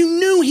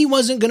knew he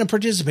wasn't going to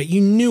participate.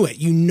 You knew it.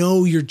 You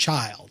know your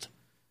child.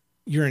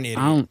 You're an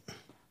idiot.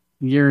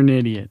 You're an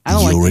idiot. I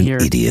don't like to hear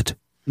idiot.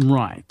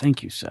 Right.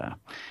 Thank you, sir.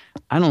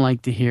 I don't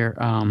like to hear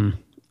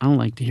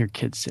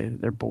kids say that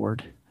they're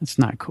bored. It's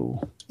not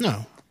cool.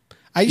 No.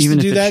 I used Even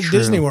to if do that it's at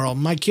Disney true. World.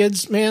 My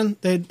kids, man,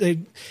 they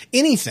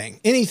anything.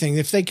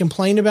 If they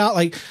complain about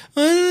like,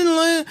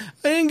 I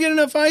didn't get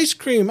enough ice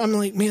cream. I'm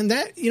like, man,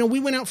 that, we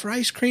went out for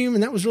ice cream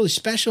and that was really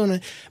special.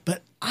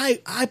 But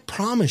I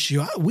promise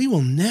you, we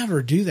will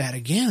never do that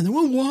again. They're,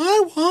 well,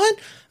 what?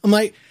 I'm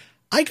like,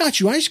 I got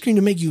you ice cream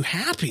to make you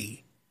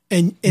happy.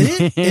 And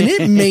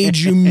it made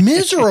you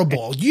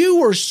miserable.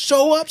 You were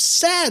so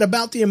upset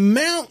about the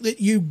amount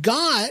that you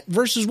got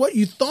versus what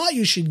you thought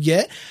you should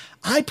get.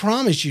 I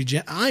promise you,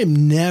 Jen,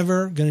 I'm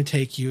never going to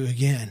take you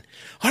again.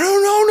 I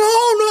don't know,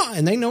 no.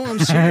 And they know I'm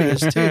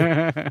serious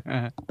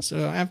too.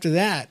 So after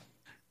that,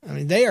 I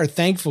mean, they are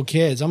thankful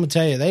kids. I'm going to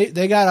tell you,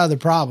 they got other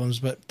problems,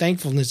 but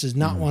thankfulness is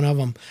not one of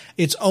them.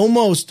 It's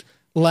almost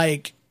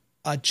like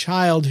a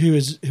child who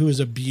is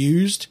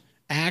abused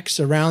acts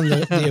around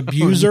the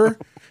abuser.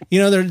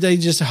 They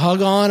just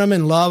hug on them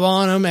and love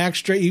on them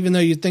extra, even though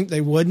you think they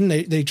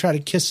wouldn't. They try to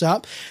kiss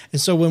up. And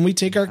so when we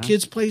take our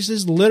kids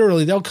places,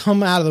 literally they'll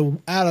come out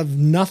of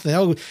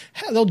nothing.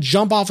 They'll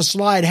jump off a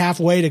slide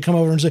halfway to come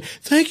over and say,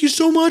 "Thank you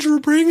so much for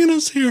bringing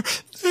us here.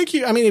 Thank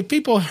you." I mean, if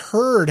people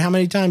heard how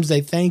many times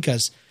they thank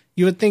us,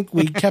 you would think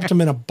we kept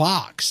them in a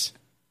box.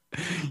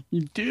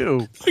 You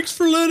do. Thanks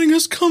for letting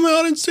us come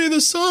out and see the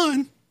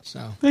sun.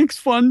 So Thanks,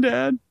 Fun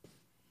Dad.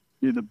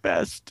 You're the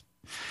best.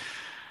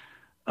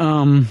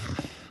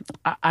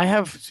 I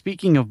have,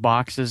 speaking of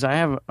boxes, I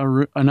have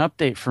an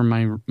update for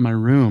my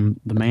room,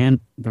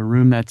 the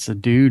room that's a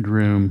dude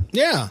room.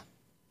 Yeah.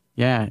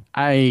 Yeah.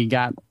 I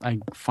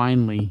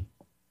finally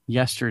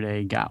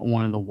yesterday got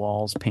one of the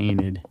walls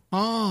painted.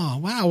 Oh,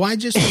 wow. Why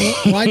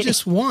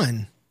just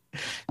one?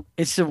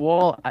 It's the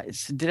wall.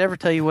 Did I ever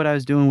tell you what I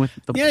was doing with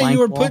the plank you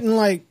were wall? putting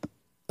like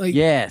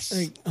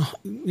yes.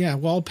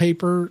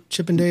 Wallpaper,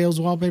 Chippendales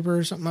wallpaper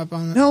or something up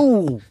on it.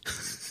 No.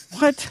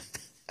 What?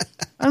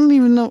 I don't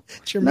even know.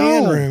 It's your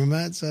man room.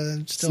 That's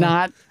still... It's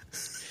not.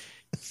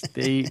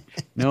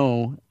 It's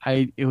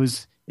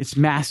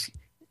mass.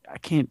 I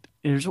can't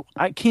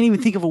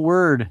even think of a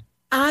word.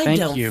 I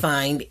don't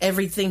find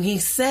everything he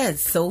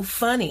says so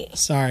funny.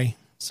 Sorry.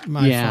 It's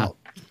my fault.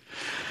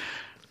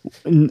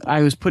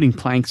 I was putting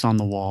planks on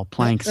the wall.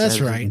 Planks. That's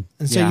right.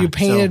 And so you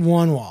painted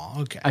one wall.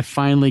 Okay. I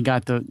finally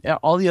got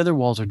all the other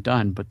walls are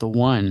done, but the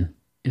one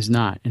is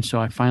not. And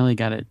so I finally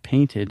got it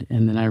painted,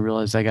 and then I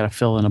realized I got to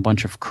fill in a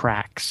bunch of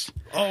cracks.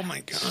 Oh my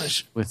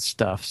gosh. With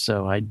stuff.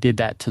 So I did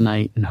that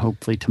tonight, and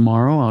hopefully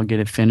tomorrow I'll get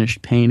it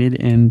finished,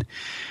 painted, and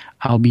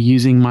I'll be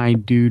using my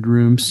dude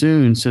room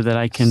soon so that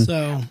I can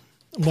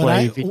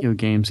play video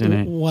games in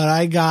it. What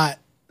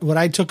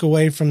I took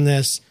away from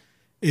this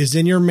is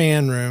in your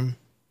man room,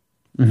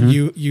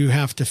 you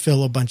have to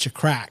fill a bunch of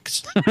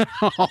cracks.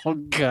 Oh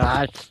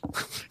gosh.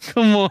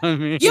 Come on,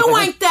 man. You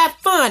ain't that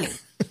funny.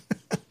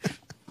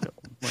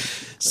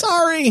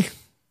 Sorry.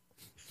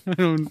 I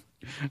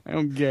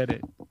don't get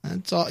it.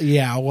 That's all.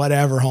 Yeah,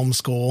 whatever,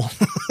 homeschool.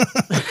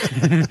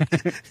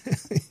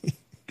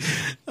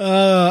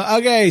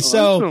 Okay,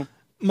 so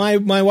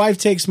my wife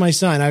takes my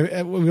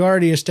son. We've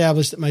already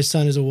established that my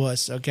son is a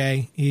wuss.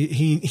 Okay,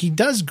 he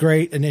does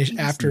great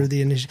after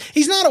the initial.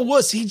 He's not a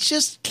wuss. He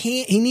just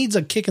can't. He needs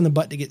a kick in the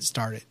butt to get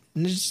started.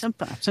 And some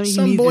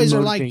boys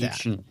are like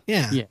that.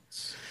 Yeah.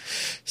 Yes.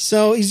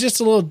 So he's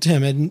just a little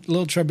timid, a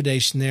little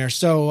trepidation there.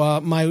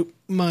 So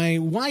my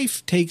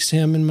wife takes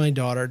him and my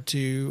daughter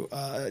to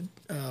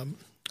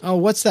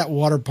what's that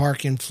water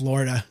park in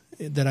Florida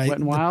that Wet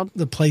n' Wild?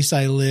 The place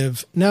I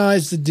live. No,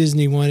 it's the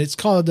Disney one. It's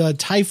called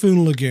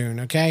Typhoon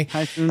Lagoon. Okay,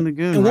 Typhoon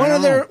Lagoon. And one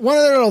of their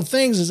little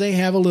things is they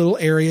have a little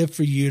area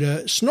for you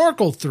to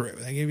snorkel through.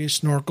 They give you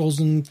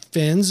snorkels and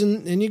fins,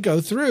 and you go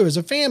through as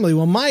a family.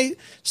 Well, my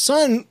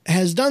son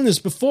has done this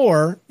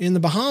before in the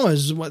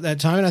Bahamas at that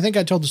time, and I think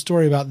I told the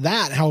story about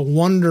that, how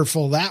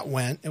wonderful that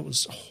went. It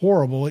was a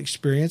horrible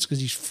experience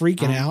because he's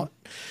freaking out.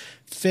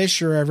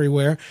 Fish are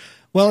everywhere.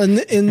 Well,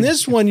 in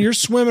this one, you're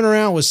swimming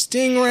around with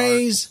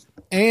stingrays.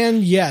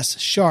 And yes,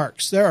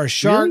 sharks. There are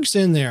sharks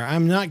in there.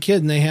 I'm not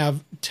kidding. They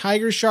have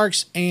tiger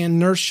sharks and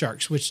nurse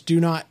sharks, which do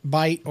not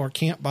bite or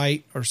can't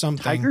bite or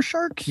something. Tiger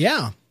sharks?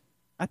 Yeah.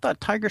 I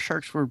thought tiger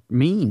sharks were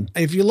mean.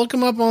 If you look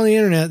them up on the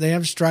internet, they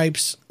have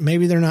stripes.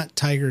 Maybe they're not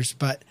tigers,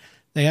 but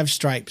they have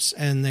stripes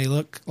and they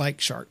look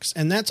like sharks.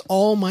 And that's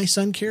all my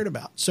son cared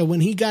about. So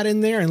when he got in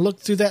there and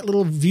looked through that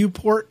little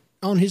viewport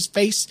on his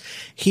face,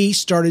 he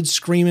started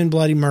screaming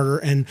bloody murder,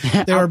 and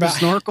they were about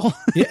snorkel.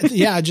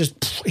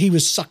 He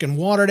was sucking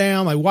water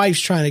down. My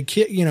wife's trying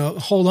to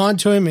hold on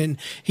to him, and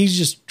he's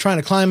just trying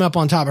to climb up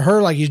on top of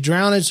her like he's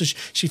drowning. So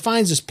she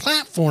finds this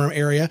platform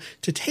area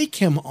to take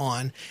him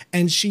on,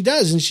 and she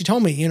does. And she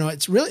told me,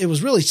 it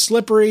was really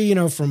slippery,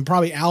 from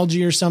probably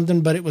algae or something,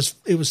 but it was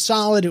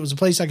solid. It was a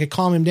place I could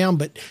calm him down.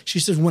 But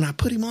she says when I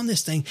put him on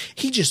this thing,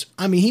 he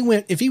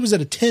went. If he was at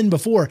a 10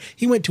 before,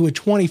 he went to a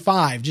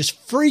 25,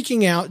 just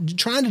freaking out,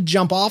 trying to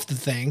jump off the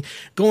thing,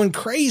 going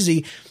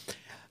crazy.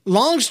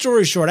 Long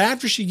story short,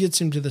 after she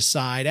gets him to the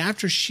side,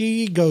 after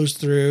she goes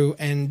through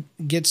and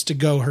gets to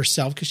go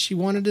herself because she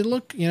wanted to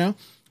look,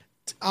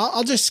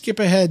 I'll just skip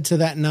ahead to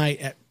that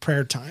night at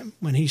prayer time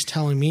when he's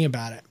telling me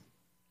about it.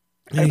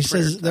 And he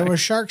says there were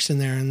sharks in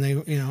there, and they,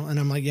 and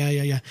I'm like,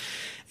 yeah.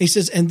 He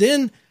says, and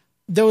then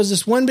there was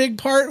this one big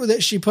part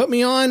that she put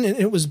me on, and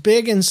it was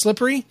big and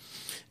slippery,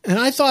 and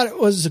I thought it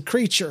was a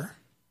creature.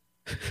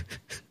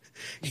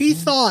 He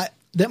thought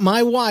that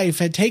my wife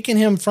had taken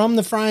him from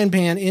the frying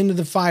pan into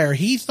the fire.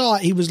 He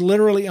thought he was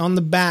literally on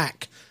the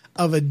back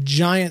of a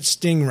giant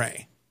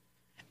stingray,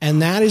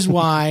 and that is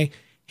why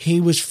he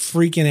was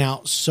freaking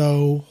out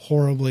so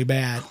horribly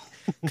bad.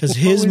 Because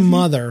his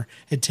mother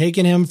had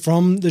taken him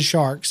from the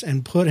sharks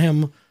and put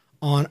him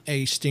on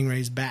a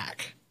stingray's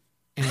back.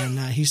 And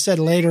he said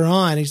later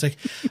on, he's like,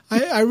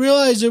 I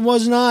realized it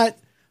was not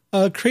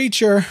a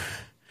creature.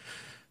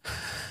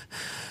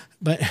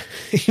 But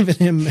even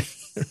him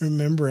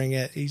remembering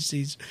it,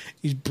 he's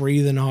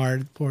breathing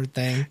hard, poor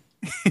thing.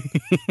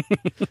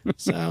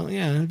 So,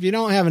 yeah, if you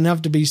don't have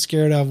enough to be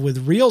scared of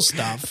with real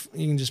stuff,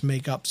 you can just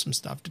make up some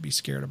stuff to be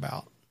scared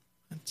about.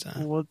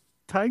 Well,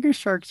 tiger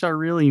sharks are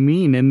really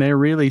mean, and they're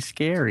really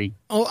scary.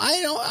 Oh, I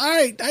don't. All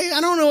right,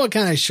 I don't know what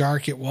kind of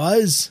shark it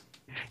was.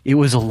 It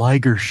was a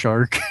liger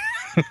shark.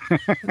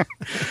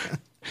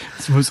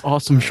 It's the most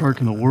awesome shark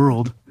in the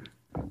world.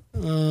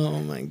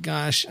 Oh my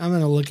gosh, I'm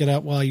gonna look it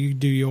up while you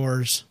do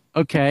yours.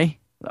 Okay,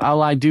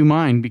 I do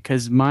mine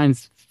because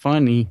mine's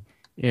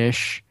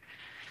funny-ish,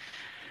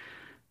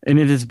 and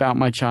it is about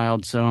my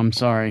child. So I'm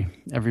sorry,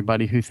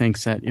 everybody who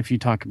thinks that if you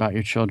talk about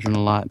your children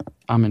a lot,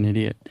 I'm an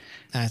idiot.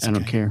 I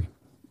don't care.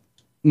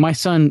 My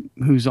son,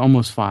 who's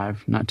almost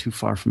 5, not too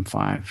far from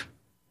 5.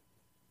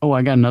 Oh,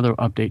 I got another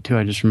update too.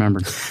 I just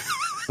remembered,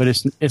 but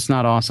it's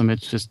not awesome.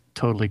 It's just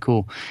totally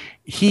cool.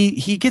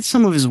 He gets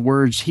some of his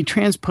words. He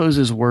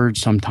transposes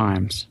words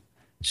sometimes.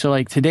 So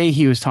like today,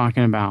 he was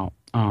talking about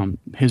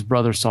his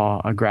brother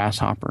saw a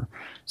grasshopper,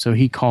 so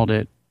he called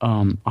it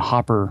a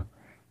hopper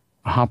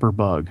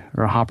bug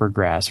or a hopper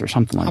grass or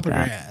something like that.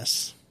 Hopper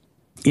grass.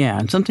 Yeah,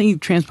 and something he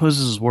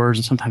transposes his words,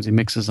 and sometimes he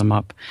mixes them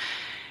up.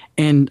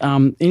 And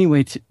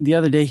anyway, the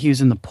other day he was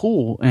in the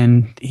pool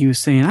and he was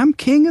saying, I'm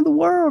king of the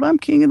world. I'm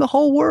king of the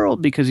whole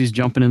world, because he's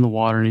jumping in the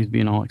water and he's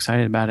being all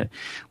excited about it.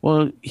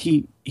 Well,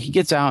 he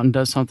gets out and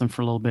does something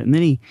for a little bit, and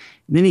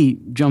then he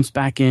jumps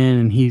back in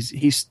and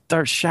he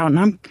starts shouting,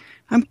 I'm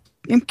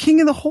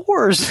king of the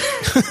whores.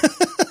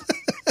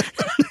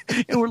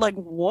 And we're like,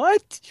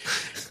 what?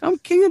 I'm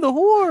king of the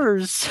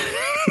whores.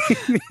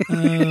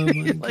 Oh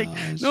my like,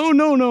 gosh. No,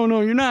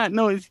 you're not.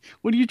 No,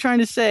 what are you trying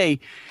to say?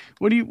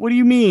 What do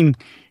you mean?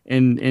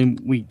 And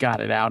we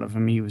got it out of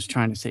him. He was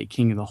trying to say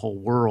king of the whole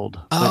world.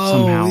 But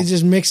somehow, he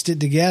just mixed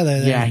it together.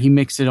 There. Yeah, he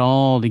mixed it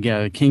all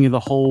together. King of the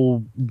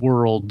whole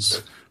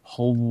worlds,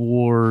 whole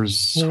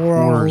wars.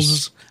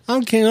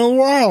 I'm king of the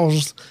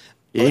worlds.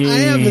 Yeah.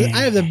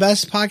 I have the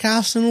best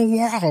podcast in the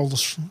world.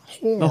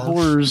 The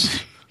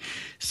whores.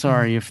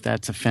 Sorry if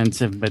that's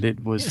offensive, but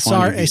it was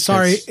funny.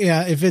 Sorry.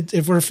 Yeah,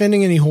 if we're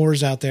offending any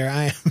whores out there,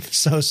 I am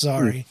so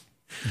sorry.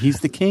 He's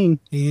the king.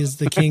 He is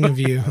the king of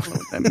you. I don't know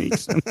what that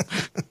makes him.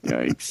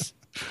 Yikes.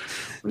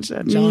 What does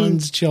that mean?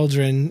 John's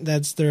children,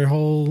 that's their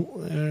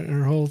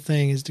whole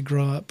thing is to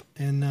grow up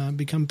and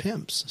become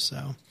pimps.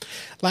 So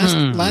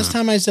last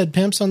time I said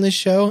pimps on this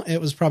show,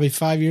 it was probably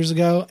 5 years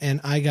ago,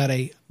 and I got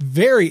a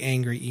very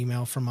angry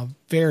email from a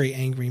very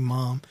angry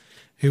mom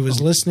who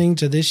was listening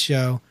to this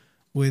show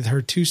with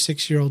her 2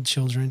 6-year-old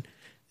children,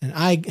 and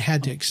I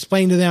had to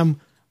explain to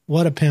them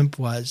what a pimp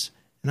was,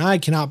 and I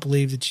cannot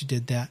believe that she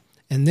did that.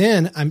 And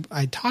then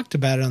I talked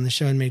about it on the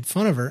show and made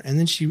fun of her, and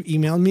then she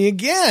emailed me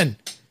again.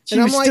 She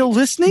was still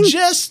listening?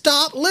 Just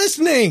stop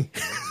listening.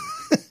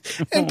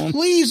 And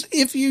please,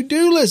 if you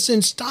do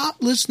listen, stop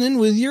listening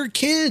with your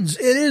kids.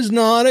 It is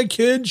not a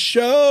kid's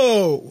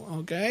show.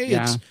 Okay?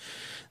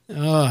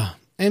 Yeah.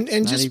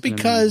 And just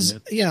because,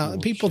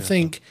 people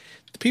think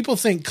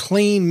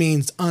clean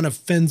means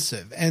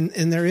unoffensive,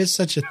 and there is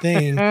such a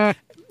thing. I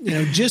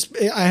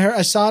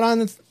saw it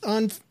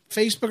on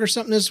Facebook or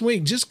something this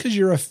week. Just because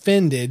you're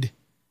offended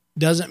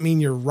doesn't mean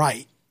you're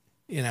right,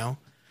 and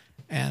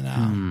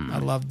I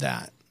love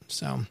that.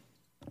 So,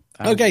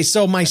 okay,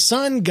 so my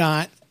son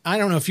got, I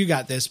don't know if you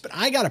got this, but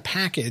I got a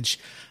package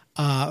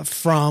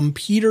from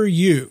Peter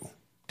Yu.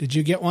 Did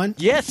you get one?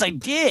 Yes, I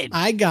did.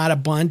 I got a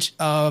bunch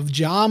of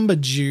Jamba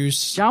Juice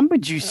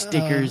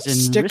stickers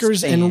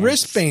and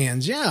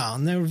wristbands. Yeah,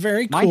 and they were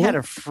very cool. Mine had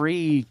a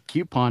free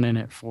coupon in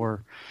it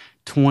for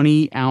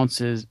 20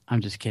 ounces.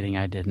 I'm just kidding.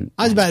 I didn't.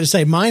 I was about to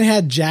say mine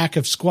had Jack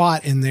of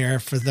Squat in there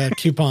for the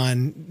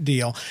coupon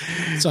deal.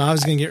 So I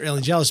was going to get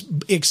really jealous,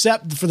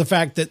 except for the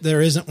fact that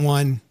there isn't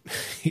one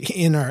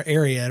in our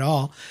area at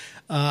all.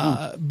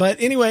 But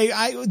anyway,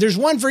 there's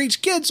one for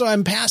each kid, so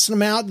I'm passing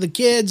them out to the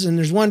kids, and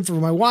there's one for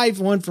my wife,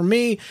 one for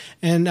me,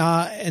 and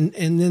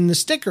then the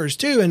stickers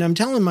too. And I'm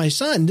telling my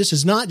son, this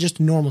is not just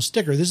a normal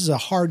sticker. This is a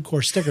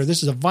hardcore sticker.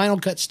 This is a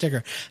vinyl cut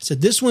sticker. I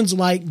said, this one's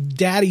like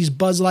Daddy's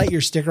Buzz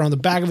Lightyear sticker on the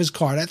back of his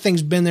car. That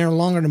thing's been there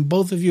longer than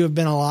both of you have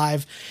been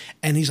alive.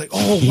 And he's like,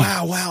 oh,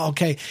 wow,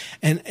 okay.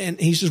 And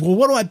he says, well,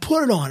 what do I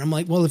put it on? I'm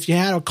like, well, if you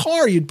had a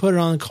car, you'd put it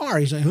on the car.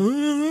 He's like,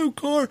 oh,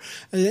 car.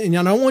 And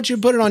I don't want you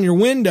to put it on your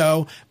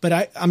window, but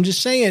I'm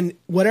just saying,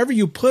 whatever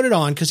you put it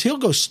on, because he'll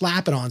go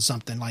slap it on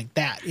something like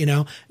that, you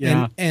know?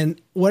 Yeah.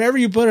 And whatever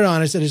you put it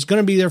on, I said, it's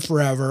going to be there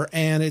forever,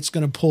 and it's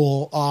going to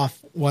pull off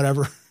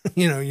whatever,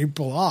 you know, you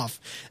pull off.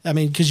 I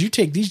mean, because you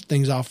take these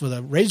things off with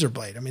a razor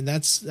blade. I mean,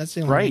 that's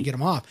the only way to get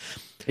them off.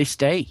 They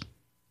stay.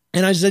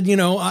 And I said, you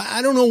know,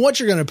 I don't know what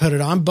you're going to put it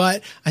on,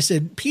 but I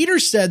said, Peter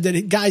said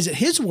that guys at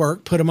his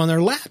work put them on their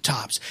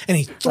laptops, and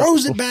he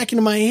throws it back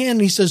into my hand.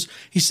 And he says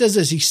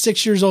this, he's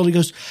 6 years old. He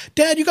goes,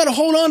 Dad, you got to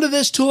hold on to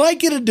this till I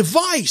get a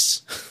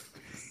device.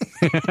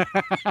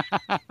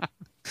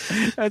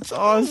 That's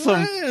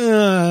awesome.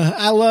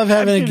 I love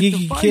having a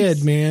geeky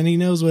kid, man. He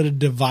knows what a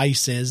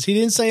device is. He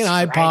didn't say an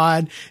iPod.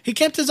 Right. He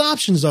kept his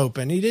options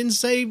open. He didn't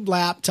say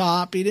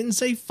laptop. He didn't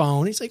say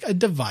phone. He's like, a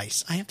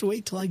device. I have to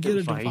wait till I get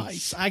a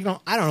device. I don't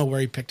know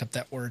where he picked up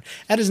that word.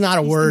 That is not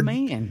a word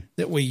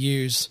that we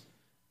use,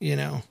 you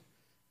know,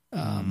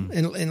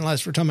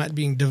 unless we're talking about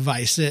being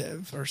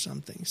divisive or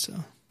something. So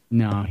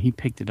no, he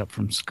picked it up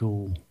from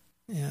school.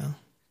 Yeah.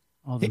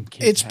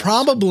 It's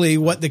probably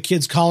what the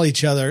kids call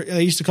each other.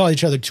 They used to call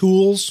each other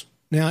tools.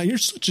 Now, you're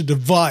such a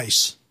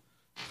device.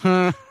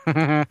 Yeah.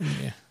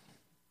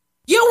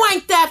 You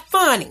ain't that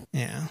funny.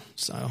 Yeah,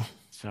 so.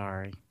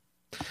 Sorry.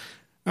 All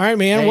right,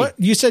 man. Hey, what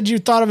you said you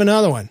thought of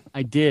another one.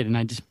 I did, and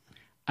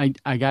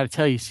I got to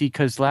tell you, see,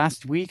 because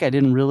last week I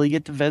didn't really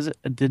get to visit.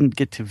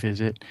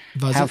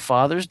 Have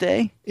Father's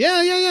Day.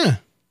 Yeah.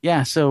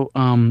 Yeah, so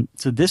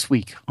this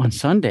week on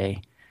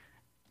Sunday,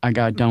 I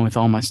got done with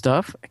all my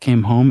stuff. I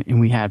came home and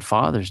we had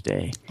Father's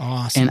Day.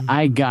 Awesome. And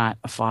I got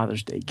a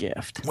Father's Day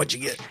gift. What'd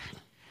you get?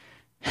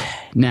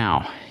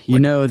 Now, you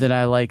know that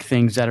I like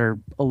things that are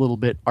a little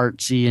bit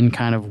artsy and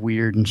kind of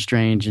weird and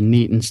strange and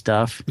neat and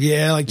stuff.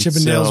 Yeah, like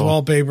Chippendales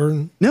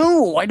wallpaper.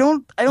 No, I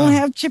don't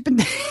have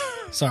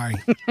Chippendales. Sorry.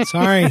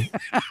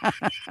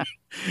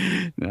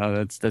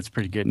 No, that's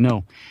pretty good.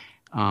 No.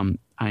 But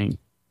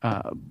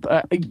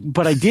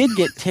I did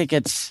get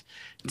tickets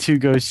to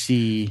go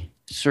see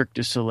Cirque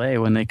du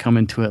Soleil when they come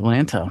into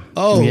Atlanta.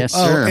 Oh, yes,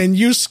 sir. And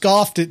you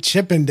scoffed at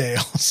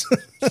Chippendales.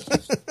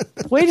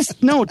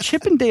 No,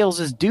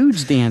 Chippendales is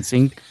dudes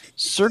dancing.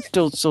 Cirque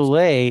du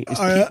Soleil is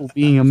people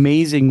being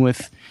amazing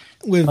with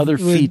other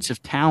feats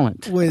of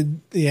talent.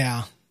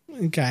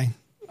 Okay.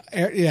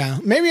 Yeah.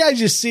 Maybe I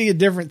just see a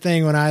different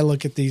thing when I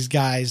look at these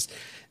guys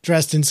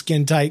dressed in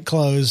skin tight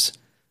clothes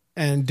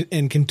and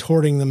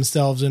contorting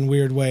themselves in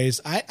weird ways.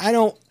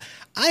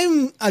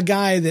 I'm a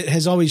guy that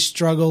has always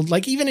struggled,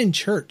 like even in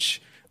church,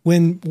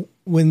 when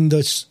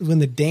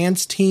the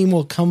dance team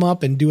will come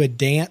up and do a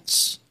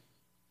dance.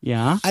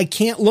 Yeah. I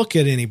can't look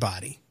at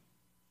anybody.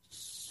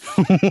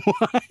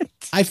 What?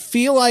 I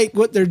feel like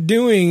what they're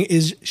doing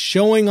is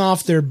showing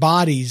off their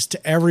bodies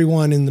to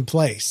everyone in the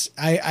place.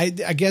 I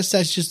guess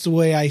that's just the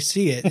way I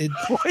see it.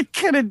 What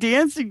kind of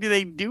dancing do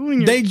they do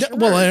in your church?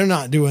 Well, they're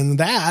not doing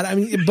that. I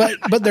mean,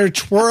 but they're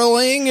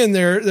twirling and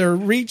they're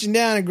reaching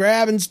down and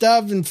grabbing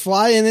stuff and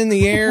flying in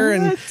the air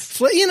and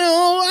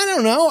I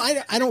don't know.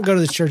 I don't go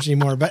to this church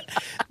anymore, but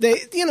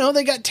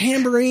they got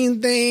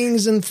tambourine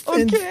things and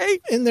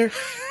they're.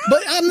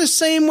 But I'm the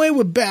same way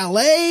with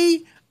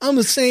ballet. I'm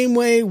the same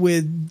way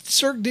with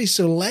Cirque du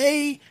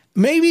Soleil.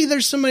 Maybe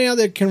there's somebody out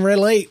there that can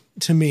relate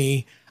to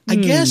me. I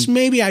guess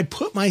maybe I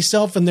put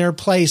myself in their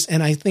place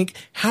and I think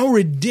how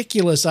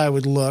ridiculous I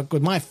would look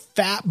with my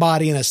fat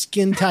body in a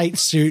skin tight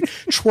suit,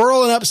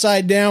 twirling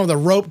upside down with a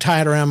rope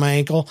tied around my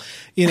ankle,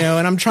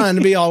 and I'm trying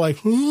to be all like,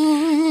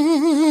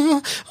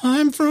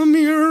 I'm from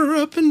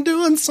Europe and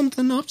doing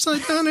something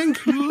upside down and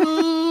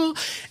cool.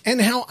 And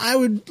how I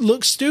would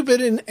look stupid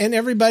and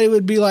everybody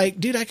would be like,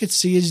 dude, I could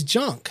see his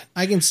junk.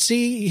 I can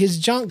see his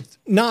junk,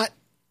 not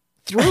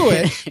through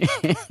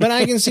it, but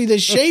I can see the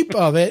shape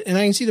of it and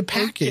I can see the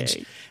package.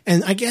 Okay.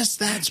 And I guess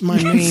that's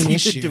my main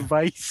issue.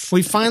 Device.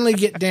 We finally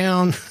get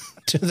down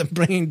to the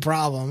brain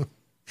problem.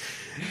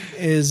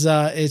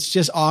 It's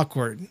just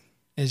awkward.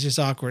 It's just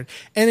awkward.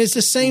 And it's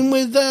the same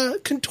with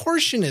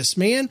contortionists,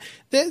 man.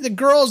 The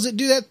girls that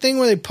do that thing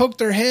where they poke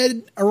their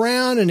head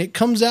around and it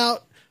comes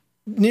out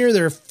near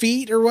their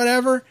feet or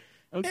whatever.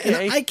 Okay.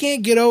 And I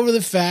can't get over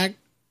the fact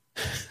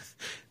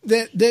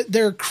that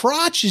their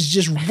crotch is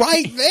just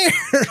right there.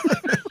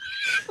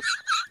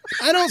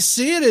 I don't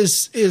see it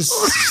as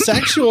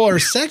sexual or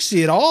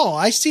sexy at all.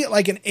 I see it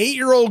like an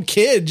 8-year-old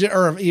kid,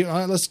 or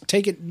let's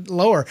take it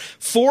lower,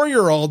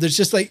 4-year-old. That's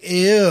just like,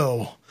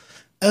 ew.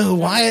 Oh,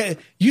 why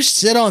you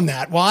sit on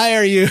that? Why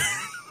are you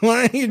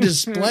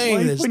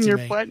displaying this to me? Putting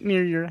your butt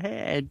near your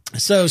head.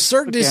 So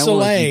Cirque du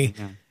Soleil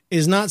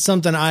is not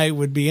something I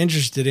would be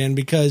interested in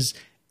because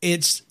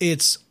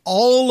it's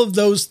all of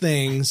those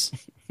things,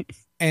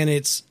 and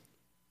it's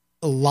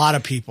a lot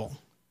of people,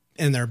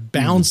 and they're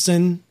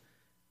bouncing.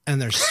 And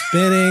they're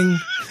spinning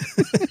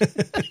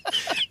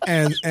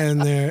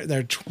and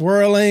they're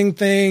twirling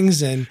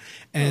things and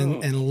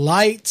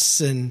lights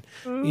and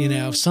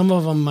some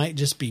of them might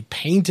just be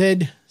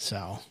painted.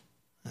 So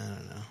I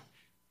don't know.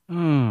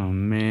 Oh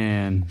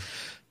man.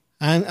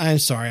 I'm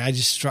sorry.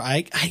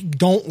 I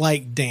don't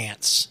like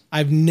dance.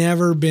 I've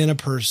never been a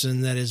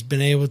person that has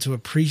been able to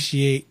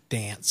appreciate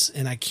dance,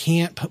 and I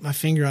can't put my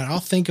finger on it. I'll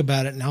think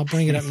about it, and I'll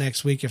bring it up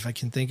next week if I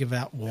can think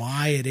about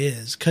why it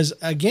is. Because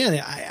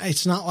again,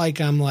 it's not like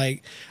I'm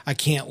like I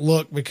can't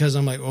look because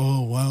I'm like,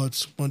 oh wow,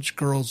 it's a bunch of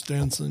girls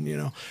dancing, you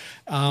know.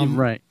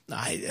 Right.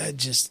 I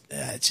just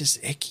it's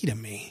just icky to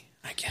me,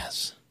 I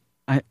guess.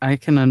 I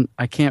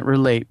can't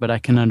relate, but I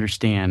can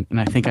understand, and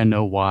I think I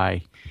know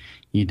why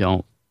you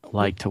don't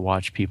like to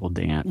watch people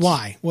dance.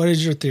 Why? What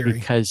is your theory?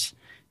 Because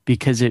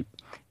it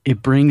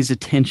brings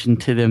attention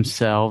to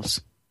themselves,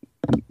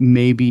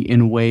 maybe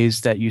in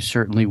ways that you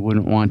certainly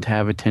wouldn't want to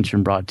have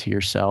attention brought to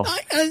yourself.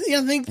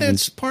 I think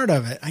that's part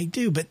of it. I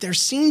do, but there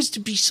seems to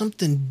be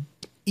something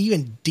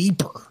even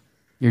deeper.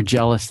 You're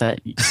jealous that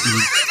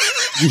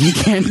you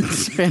can't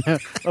spin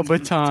a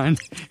baton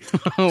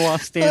while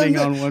standing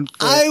on one foot.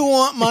 I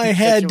want my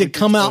head to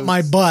come out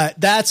my butt.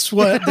 That's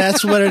what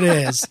it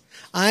is.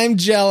 I'm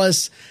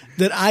jealous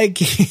that I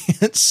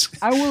can't.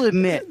 I will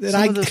admit that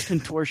some of those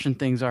contortion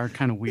things are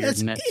kind of weird.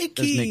 That's and that icky.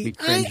 does make me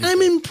cringe.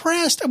 I'm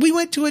impressed. We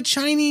went to a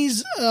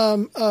Chinese,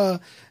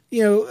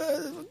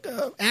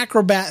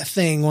 acrobat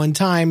thing one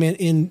time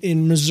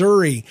in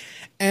Missouri,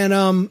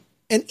 and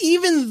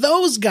even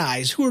those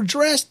guys who were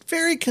dressed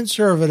very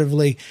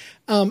conservatively,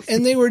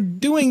 and they were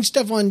doing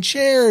stuff on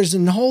chairs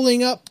and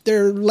holding up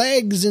their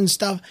legs and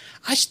stuff.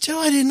 I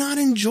did not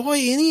enjoy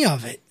any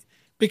of it,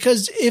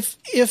 because if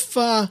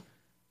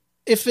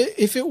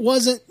it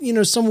wasn't,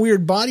 some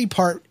weird body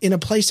part in a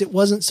place it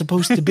wasn't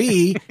supposed to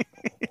be,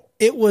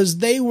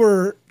 they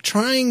were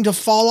trying to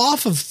fall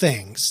off of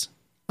things.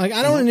 Like,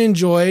 I don't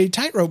enjoy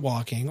tightrope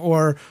walking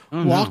or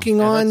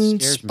walking on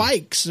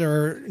spikes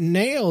or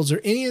nails or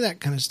any of that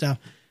kind of stuff,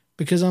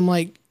 because I'm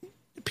like,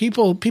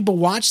 people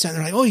watch that and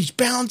they're like, oh, he's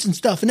balancing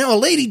stuff. And now a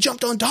lady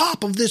jumped on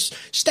top of this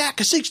stack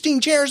of 16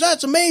 chairs.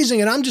 That's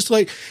amazing. And I'm just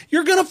like,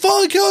 you're going to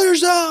fall and kill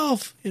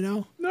yourself,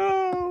 No.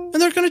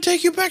 And they're going to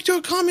take you back to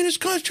a communist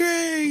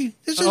country.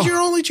 This is your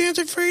only chance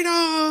at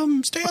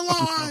freedom. Stay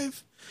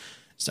alive.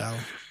 So.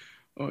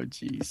 Oh,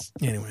 jeez.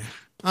 Anyway,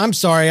 I'm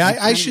sorry.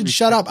 I should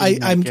shut up.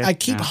 I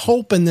keep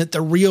hoping that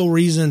the real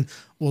reason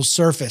will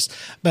surface.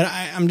 But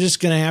I'm just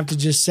going to have to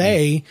just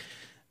say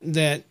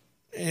that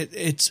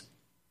it's,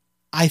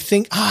 I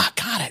think, I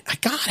got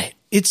it.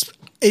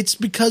 It's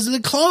because of the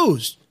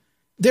clothes.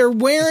 They're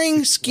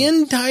wearing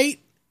skin tight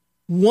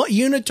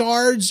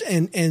unitards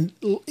and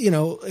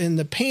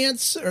the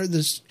pants or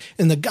this,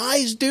 and the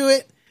guys do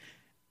it.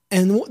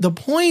 And the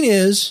point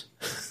is,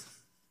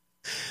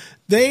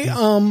 they,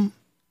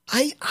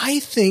 I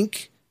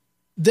think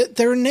that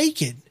they're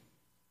naked.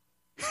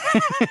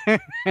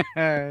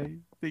 I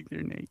think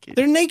they're naked.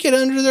 They're naked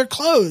under their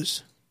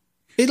clothes.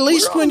 At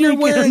least when you're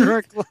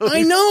wearing,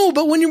 I know,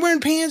 but when you're wearing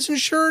pants and a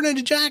shirt and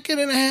a jacket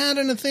and a hat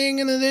and a thing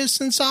and a this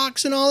and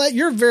socks and all that,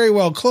 you're very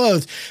well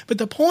clothed. But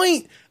the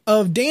point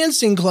of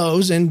dancing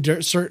clothes and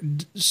Cirque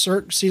du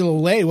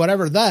Soleil,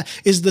 whatever that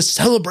is, the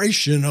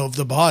celebration of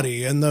the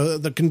body and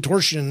the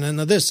contortion and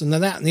the this and the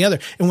that and the other.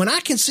 And when I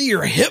can see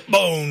your hip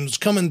bones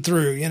coming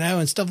through,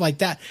 and stuff like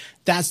that,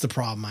 that's the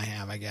problem I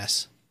have, I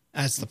guess.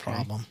 That's the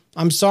problem.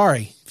 I'm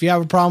sorry. If you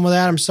have a problem with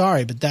that, I'm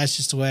sorry, but that's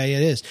just the way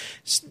it is.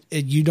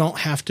 You don't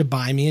have to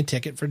buy me a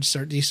ticket for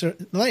Cirque du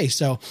Soleil,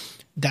 so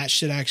that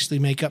should actually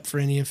make up for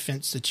any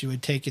offense that you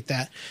would take at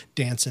that,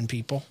 dancing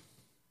people.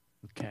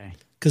 Okay.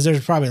 Because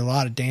there's probably a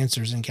lot of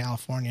dancers in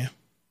California.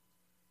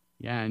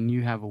 Yeah, and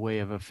you have a way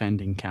of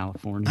offending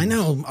California. I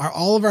know.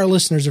 All of our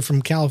listeners are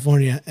from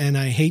California, and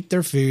I hate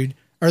their food,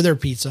 or their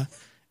pizza,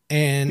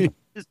 and...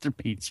 Just their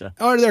pizza.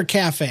 Or their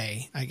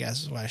cafe, I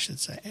guess is what I should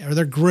say. Or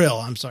their grill.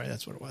 I'm sorry,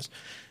 that's what it was.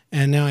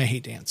 And now I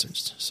hate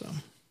dancers, so.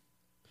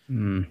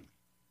 Yeah.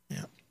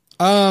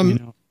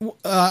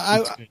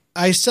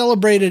 I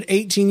celebrated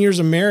 18 years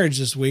of marriage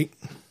this week.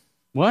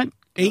 What?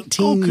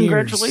 18 years.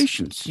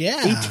 Congratulations.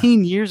 Yeah.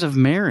 18 years of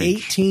marriage.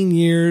 18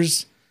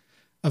 years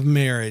of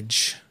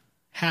marriage.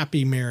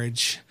 Happy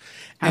marriage.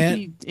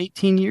 Happy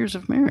 18 years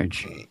of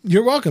marriage.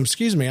 You're welcome.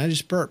 Excuse me. I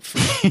just burped.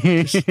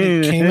 It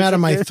came out of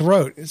my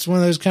throat. It's one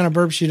of those kind of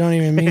burps you don't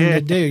even mean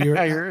to do.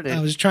 I heard it.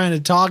 I was trying to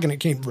talk and it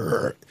came.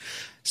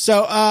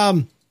 So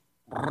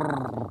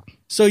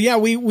yeah,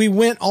 we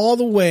went all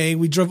the way.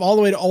 We drove all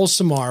the way to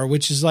Ulsamar,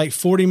 which is like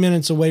 40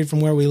 minutes away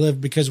from where we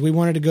live, because we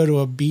wanted to go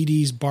to a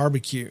BD's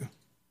barbecue.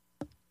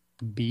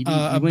 A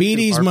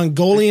BD's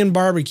Mongolian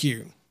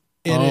barbecue.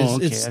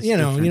 It's you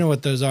know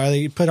what those are.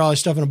 They put all their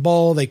stuff in a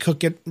bowl, they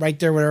cook it right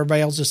there with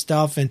everybody else's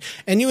stuff, and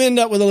you end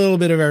up with a little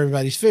bit of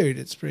everybody's food.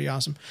 It's pretty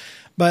awesome.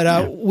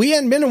 But we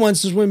hadn't been to one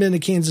since we've been to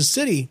Kansas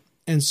City,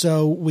 and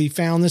so we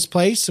found this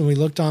place and we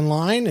looked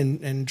online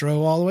and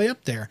drove all the way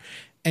up there.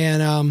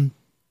 And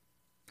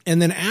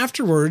then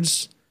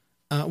afterwards,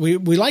 we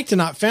liked to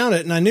not found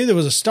it, and I knew there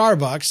was a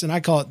Starbucks, and I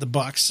call it the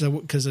Bucks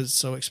because it's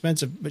so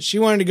expensive. But she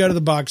wanted to go to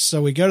the Bucks,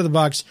 so we go to the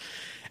Bucks.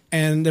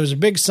 And there was a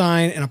big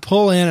sign, and I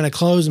pull in, and I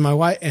close, and my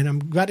wife, and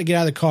I'm about to get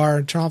out of the car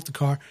and turn off the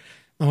car.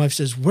 My wife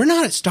says, "We're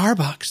not at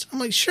Starbucks." I'm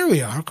like, "Sure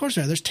we are. Of course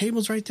we are. There's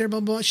tables right there,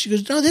 blah, blah, blah." She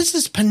goes, "No, this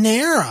is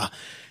Panera."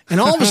 And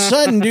all of a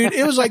sudden, dude,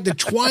 it was like the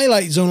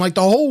Twilight Zone. Like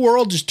the whole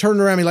world just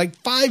turned around me. Like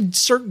 5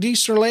 Cirque du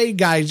Soleil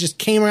guys just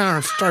came around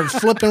and started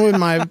flipping with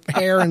my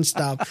hair and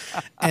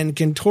stuff and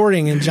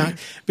contorting and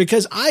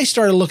because I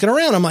started looking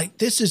around. I'm like,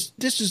 this is,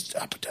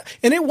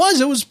 and it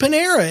was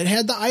Panera. It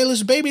had the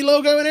Eyeless Baby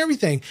logo and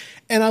everything.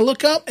 And I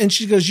look up and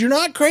she goes, "You're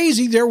not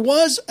crazy. There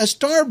was a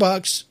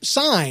Starbucks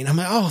sign." I'm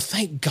like, oh,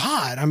 thank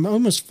God. I'm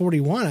almost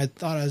 41. I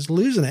thought I was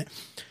losing it.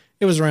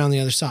 It was around the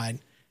other side.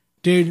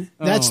 Dude,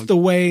 that's the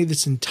way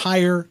this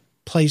entire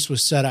place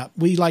was set up.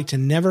 We like to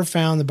never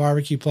found the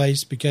barbecue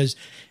place because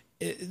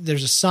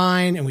there's a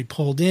sign and we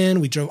pulled in,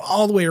 we drove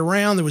all the way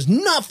around. There was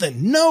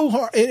nothing,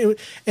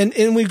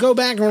 and we go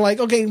back and we're like,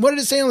 okay, what did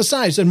it say on the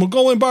sign? It said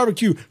Mongolian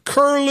barbecue,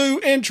 Curlew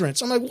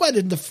entrance. I'm like, what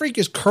did the freak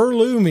is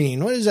Curlew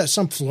mean? What is that?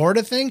 Some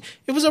Florida thing?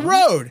 It was a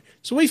road.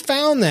 So we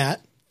found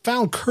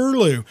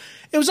Curlew.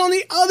 It was on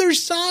the other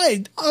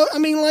side. I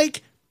mean,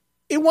 like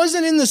it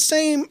wasn't in the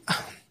same, I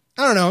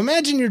don't know.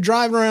 Imagine you're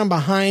driving around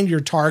behind your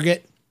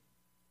Target,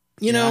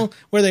 you know,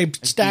 where they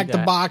stack the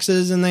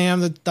boxes and they have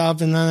the stuff.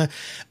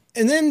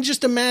 And then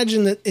just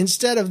imagine that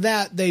instead of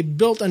that, they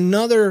built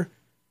another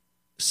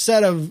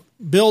set of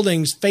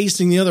buildings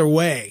facing the other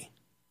way.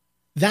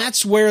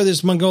 That's where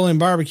this Mongolian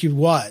barbecue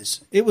was.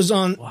 It was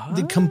on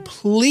the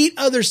complete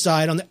other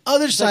side, on the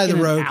other side of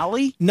the road.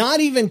 Alley? Not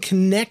even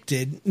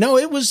connected. No,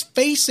 it was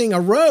facing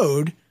a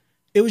road.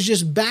 It was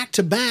just back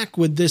to back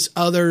with this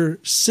other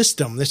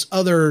system, this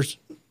other,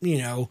 you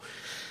know,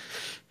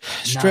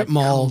 strip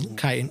mall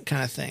kind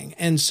of thing.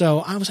 And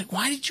so I was like,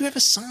 why did you have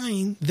a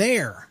sign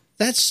there?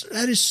 That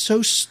is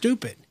so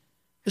stupid.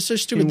 It's so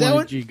stupid. Why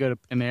would you go to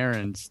Panera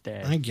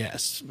instead? I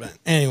guess. But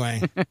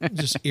anyway,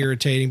 just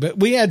irritating. But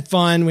we had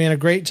fun. We had a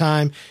great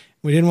time.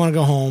 We didn't want to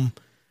go home.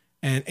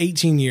 And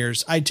 18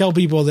 years. I tell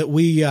people that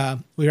we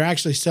were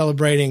actually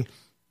celebrating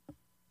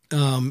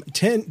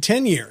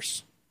 10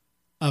 years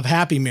of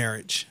happy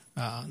marriage.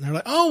 And they're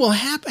like, oh, well,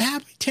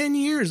 happy 10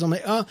 years. I'm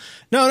like,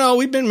 no,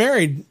 we've been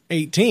married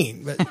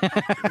 18, but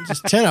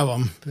just 10 of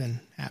them have been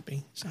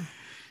happy. So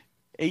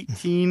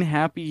 18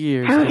 happy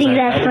years. I don't think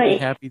that's funny.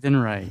 Happy than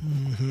right.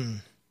 Mm-hmm.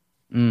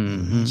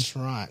 Mm-hmm. That's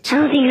right. I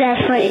don't think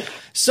that's funny.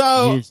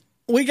 So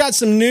we got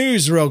some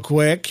news real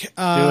quick.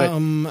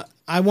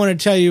 I want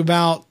to tell you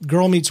about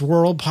Girl Meets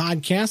World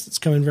podcast. It's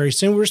coming very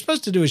soon. We were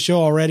supposed to do a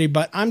show already,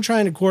 but I'm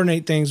trying to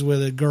coordinate things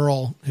with a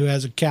girl who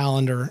has a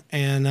calendar,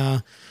 and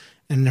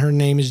her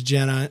name is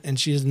Jenna, and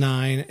she is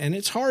 9, and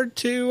it's hard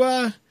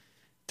to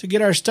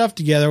get our stuff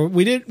together.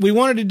 We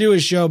wanted to do a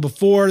show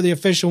before the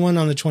official one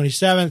on the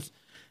 27th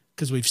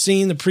because we've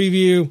seen the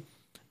preview,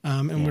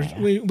 and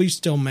we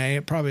still may.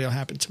 It probably will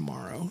happen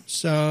tomorrow.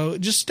 So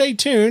just stay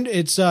tuned.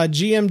 It's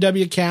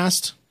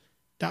gmwcast.com.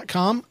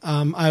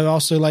 I would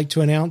also like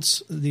to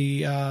announce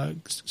the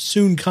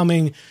soon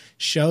coming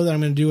show that I'm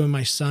going to do with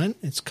my son.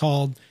 It's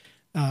called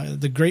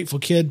the Grateful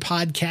Kid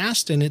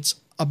Podcast, and it's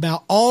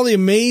about all the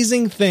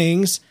amazing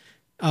things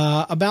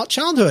about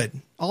childhood,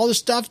 all the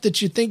stuff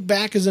that you think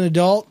back as an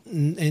adult,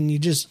 and you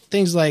just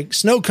things like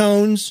snow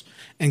cones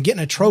and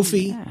getting a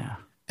trophy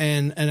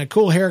and a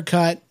cool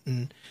haircut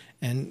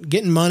and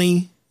getting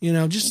money, you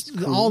know, just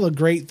cool. All the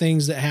great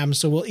things that happen.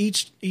 So we'll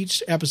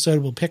each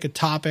episode we'll pick a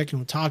topic and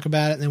we'll talk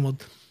about it, and then we'll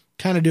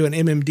kind of do an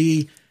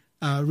MMD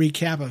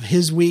recap of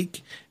his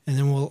week, and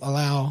then we'll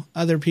allow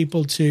other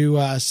people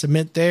to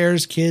submit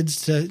theirs,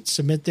 kids to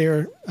submit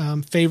their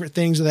favorite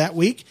things of that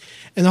week.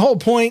 And the whole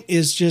point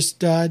is just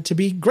to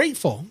be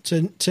grateful,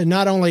 to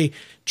not only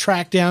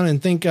track down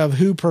and think of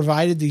who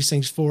provided these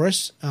things for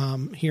us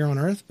here on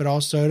earth, but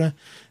also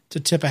to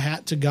tip a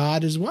hat to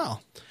God as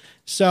well.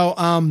 So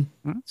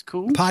that's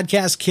cool.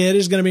 Podcast Kid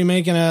is going to be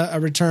making a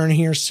return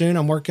here soon.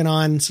 I'm working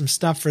on some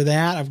stuff for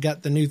that. I've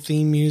got the new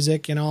theme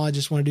music and all. I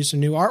just want to do some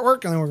new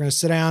artwork, and then we're going to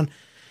sit down,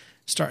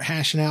 start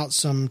hashing out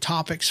some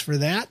topics for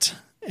that.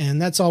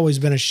 And that's always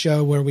been a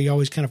show where we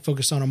always kind of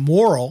focus on a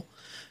moral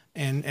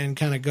and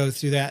kind of go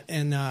through that.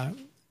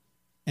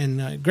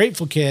 And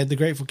Grateful Kid, the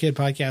Grateful Kid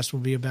podcast will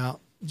be about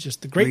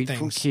just the great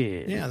Grateful things.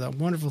 Kid. Yeah, the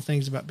wonderful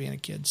things about being a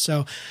kid.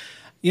 So,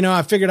 you know,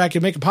 I figured I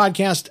could make a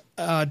podcast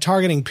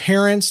targeting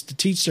parents to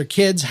teach their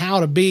kids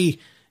how to be,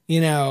 you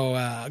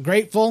know,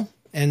 grateful,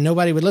 and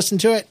nobody would listen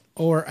to it.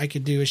 Or I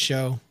could do a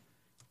show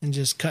and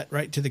just cut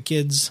right to the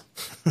kids.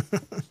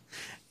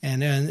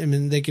 And I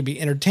mean, they could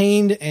be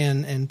entertained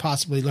and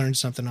possibly learn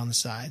something on the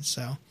side.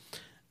 So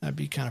that'd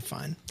be kind of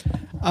fun.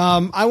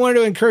 I wanted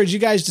to encourage you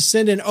guys to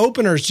send in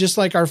openers, just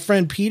like our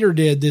friend Peter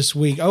did this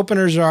week.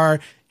 Openers are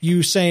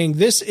you saying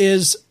this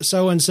is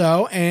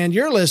so-and-so, and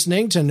you're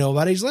listening to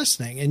Nobody's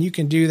Listening. And you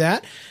can do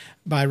that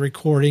by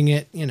recording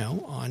it, you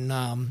know,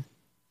 on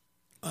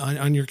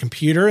your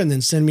computer, and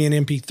then send me an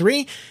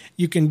MP3.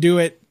 You can do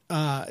it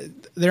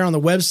there on the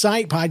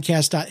website,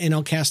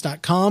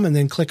 podcast.nlcast.com, and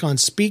then click on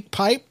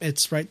SpeakPipe.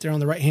 It's right there on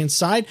the right-hand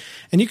side.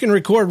 And you can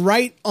record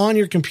right on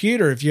your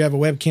computer if you have a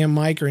webcam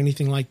mic or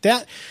anything like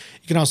that.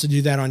 You can also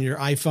do that on your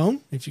iPhone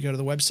if you go to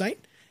the website.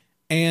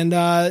 And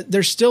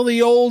there's still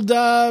the old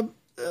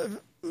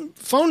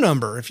phone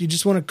number if you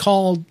just want to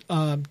call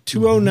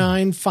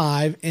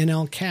 2095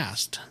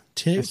 NLCast,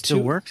 It still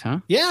works, huh?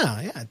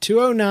 Yeah.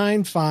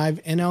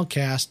 2095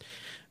 NLCast,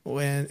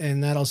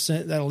 and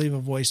that'll leave a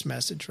voice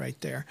message right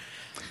there.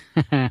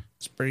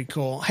 It's pretty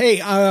cool. Hey,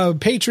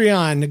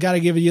 Patreon, I got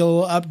to give you a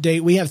little update.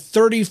 We have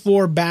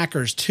 34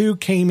 backers. 2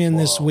 came in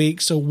this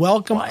week. So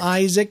welcome,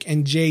 Isaac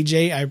and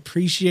JJ. I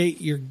appreciate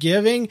your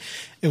giving.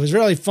 It was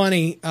really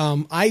funny.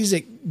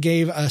 Isaac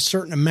gave a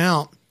certain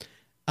amount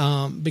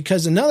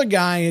because another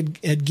guy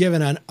had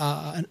given an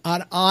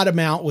odd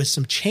amount with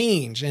some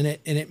change, and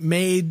it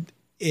made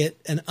it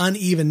an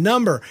uneven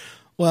number.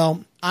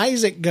 Well,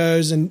 Isaac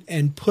goes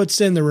and puts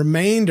in the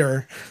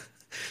remainder.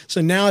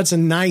 So now it's a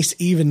nice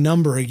even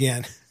number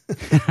again.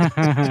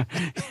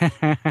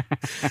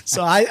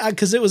 So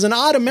because it was an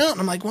odd amount, and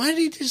I'm like, why did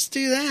he just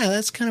do that?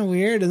 That's kind of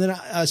weird. And then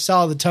I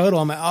saw the total.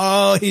 I'm like,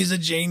 oh, he's a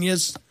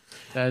genius.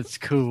 That's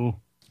cool.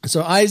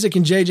 So Isaac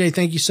and JJ,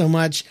 thank you so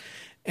much.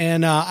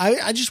 And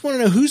I just want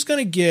to know who's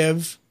going to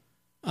give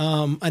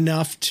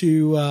enough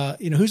to,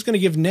 who's going to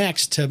give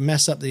next to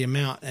mess up the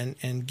amount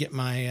and get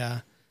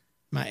my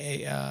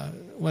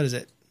what is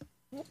it?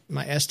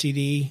 My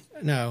STD?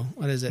 No,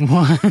 what is it?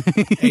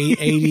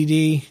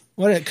 ADD?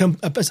 What?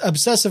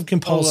 Obsessive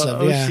compulsive.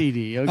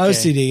 OCD. Yeah. Okay.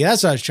 OCD.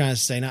 That's what I was trying to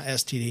say, not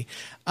STD.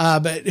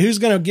 But who's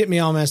going to get me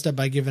all messed up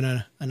by giving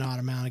an odd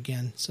amount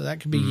again? So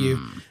that could be you.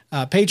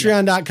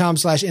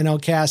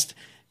 Patreon.com/NLCast.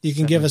 You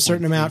can give a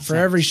certain amount for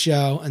every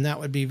show, and that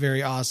would be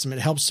very awesome. It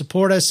helps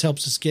support us,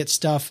 helps us get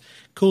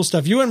cool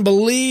stuff. You wouldn't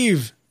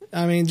believe.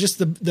 I mean, just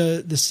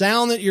the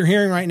sound that you're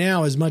hearing right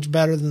now is much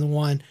better than the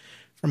one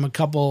from a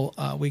couple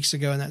weeks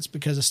ago, and that's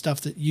because of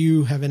stuff that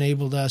you have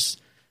enabled us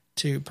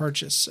to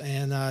purchase.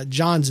 And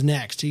John's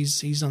next.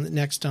 He's on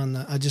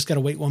the. I just got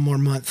to wait one more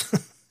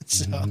month.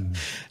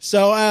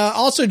 So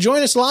also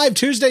join us live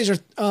Tuesdays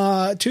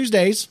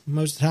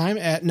most of the time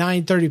at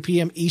 9:30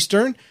 p.m.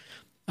 Eastern.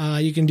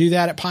 You can do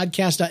that at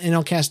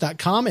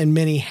podcast.nlcast.com, and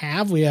many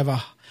have. We have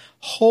a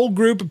whole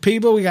group of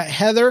people. We got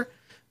Heather,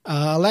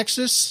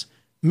 Alexis,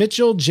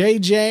 Mitchell,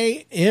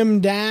 JJ, M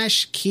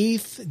Dash,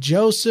 Keith,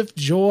 Joseph,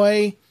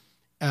 Joy,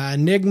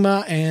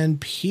 Enigma, and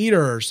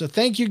Peter. So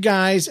thank you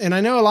guys. And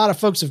I know a lot of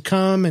folks have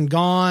come and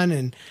gone,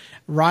 and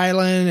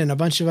Rylan and a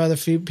bunch of other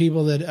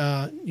people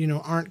that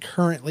aren't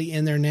currently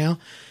in there now.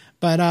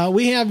 But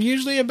we have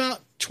usually about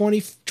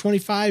 20,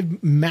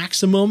 25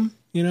 maximum,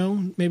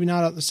 maybe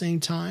not at the same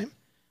time.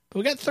 But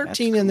we got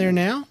 13 in there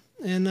now,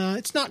 and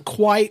it's not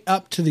quite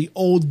up to the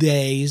old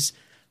days,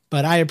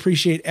 but I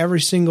appreciate every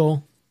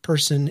single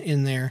person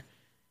in there,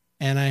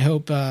 and I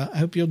hope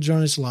you'll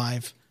join us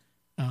live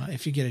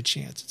if you get a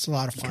chance. It's a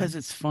lot of fun. Because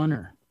it's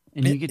funner,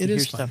 and you get to hear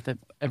stuff that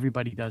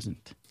everybody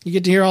doesn't. You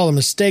get to hear all the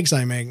mistakes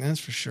I make, that's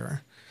for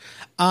sure.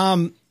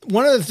 One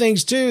of the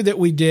things, too, that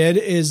we did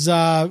is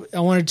I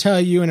want to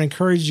tell you and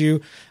encourage you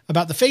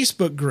about the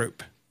Facebook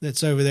group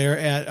that's over there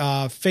at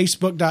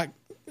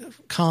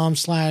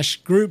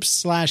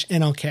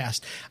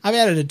facebook.com/groups/NLCast. I've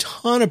added a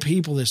ton of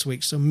people this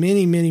week, so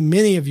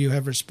many of you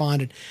have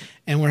responded,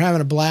 and we're having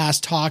a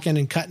blast talking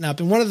and cutting up.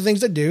 And one of the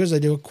things I do is I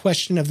do a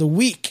question of the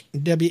week,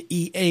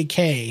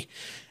 WEAK,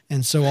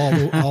 and so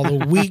all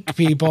the weak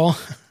people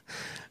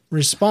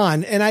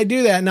respond. And I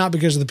do that not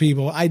because of the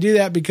people. I do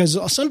that because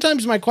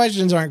sometimes my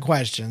questions aren't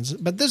questions,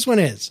 but this one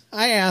is.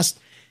 I asked,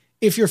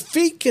 if your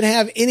feet could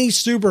have any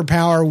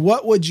superpower,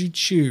 what would you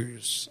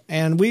choose?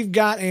 And we've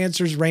got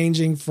answers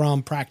ranging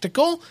from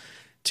practical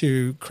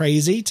to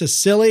crazy to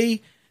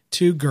silly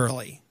to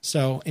girly.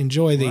 So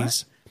enjoy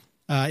these.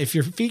 If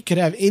your feet could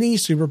have any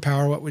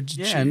superpower, what would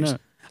you choose? No.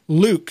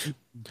 Luke.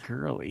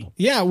 Girly.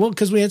 Yeah, well,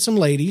 because we had some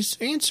ladies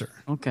answer.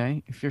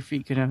 Okay. If your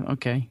feet could have,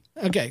 okay.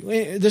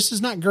 Okay. This is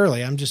not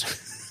girly. I'm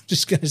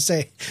just going to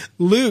say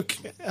Luke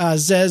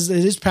says that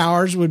his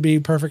powers would be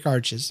perfect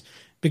arches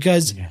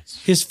because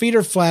his feet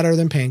are flatter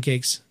than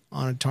pancakes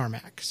on a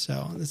tarmac.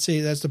 So let's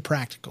see. That's the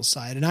practical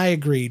side. And I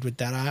agreed with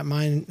that.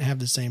 Mine have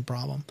the same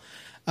problem.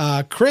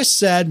 Chris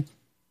said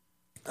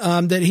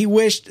that he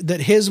wished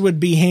that his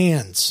would be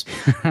hands.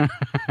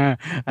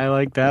 I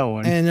like that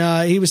one.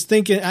 And he was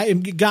thinking,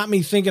 it got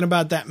me thinking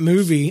about that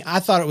movie. I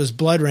thought it was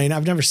Blood Rain.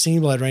 I've never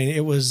seen Blood Rain.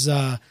 It was,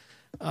 I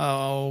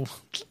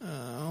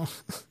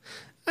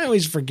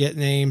always forget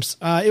names.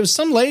 It was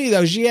some lady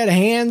though. She had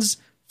hands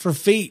for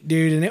feet,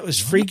 dude. And it was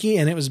freaky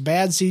and it was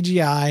bad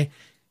CGI.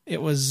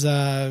 It was,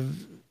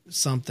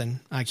 something.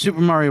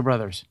 Super Mario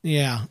Brothers.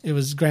 Yeah. It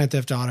was Grand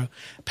Theft Auto.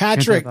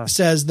 Patrick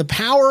says the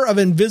power of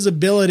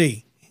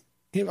invisibility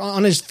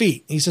on his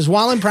feet. He says,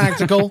 while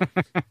impractical,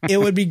 it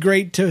would be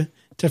great to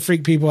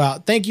freak people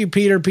out. Thank you,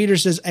 Peter. Peter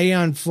says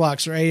Aeon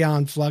Flux or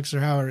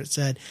however it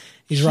said.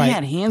 He's right. He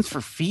had hands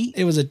for feet?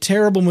 It was a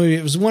terrible movie.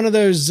 It was one of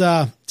those,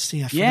 I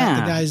forgot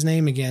the guy's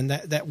name again.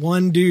 That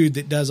one dude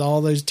that does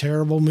all those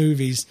terrible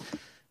movies.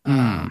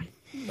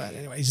 But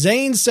anyway,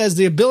 Zane says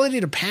the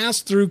ability to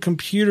pass through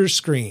computer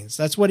screens.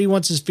 That's what he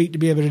wants his feet to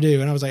be able to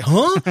do. And I was like,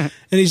 huh? And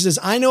he says,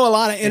 I know a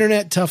lot of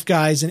internet tough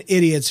guys and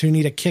idiots who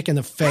need a kick in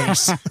the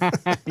face.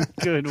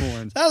 Good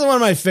one. That was one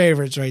of my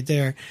favorites right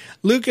there.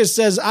 Lucas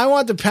says, I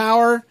want the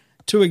power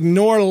to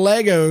ignore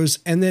Legos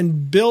and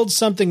then build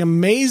something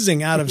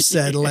amazing out of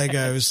said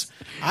Legos.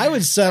 I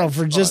would settle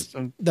for just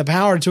the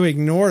power to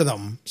ignore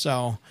them.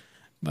 So,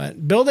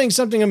 but building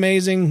something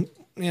amazing,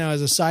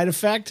 as a side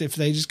effect, if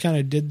they just kind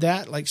of did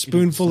that, like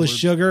spoonful of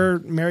sugar,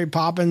 Mary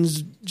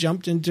Poppins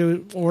jumped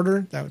into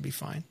order, that would be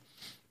fine.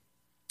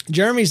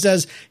 Jeremy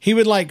says he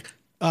would like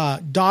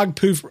dog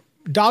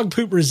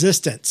poop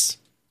resistance.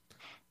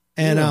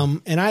 And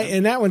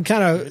and that one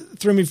kind of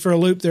threw me for a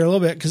loop there a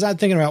little bit, because I'm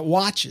thinking about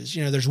watches.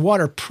 There's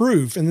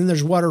waterproof and then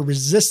there's water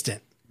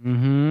resistant.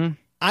 Mm-hmm.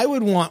 I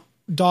would want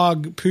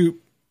dog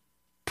poop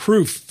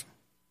proof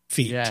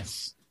feet.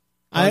 Yes.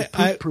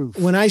 Proof.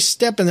 When I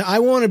step in there, I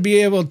want to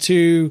be able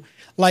to,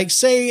 like,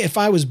 say if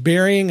I was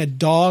burying a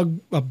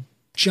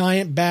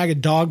giant bag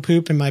of dog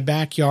poop in my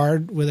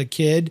backyard with a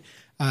kid,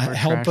 a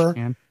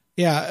helper,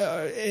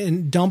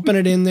 and dumping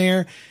it in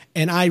there,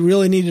 and I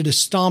really needed to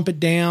stomp it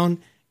down.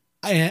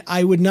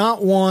 I would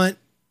not want,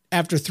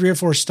 after 3 or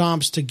 4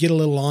 stomps, to get a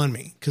little on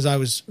me because I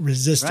was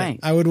resistant. Right.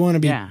 I would want to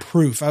be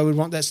proof. I would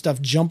want that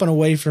stuff jumping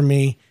away from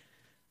me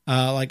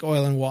like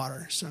oil and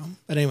water. So,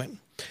 but anyway,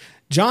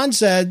 John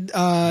said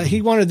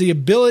he wanted the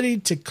ability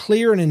to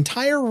clear an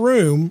entire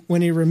room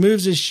when he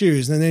removes his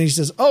shoes. And then he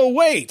says, "Oh,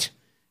 wait,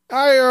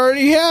 I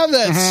already have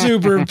that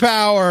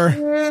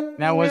superpower."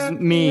 That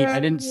wasn't me.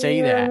 I didn't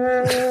say that.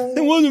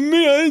 It wasn't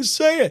me. I didn't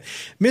say it.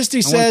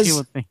 Misty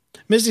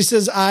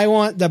says, I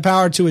want the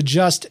power to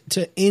adjust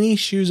to any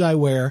shoes I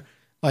wear,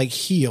 like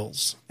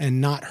heels, and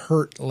not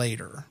hurt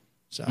later.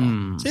 So,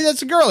 see,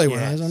 that's a girly one.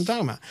 That's what I'm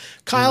talking about.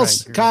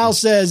 Kyle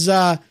says,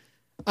 I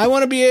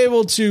want to be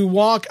able to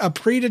walk I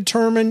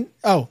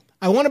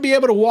want to be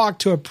able to walk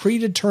to a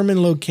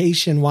predetermined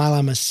location while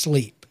I'm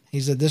asleep. He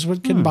said this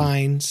would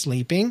combine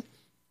sleeping,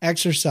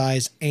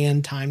 exercise,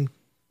 and time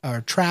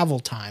or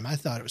travel time. I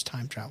thought it was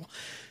time travel.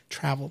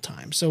 Travel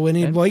time. So when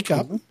he'd wake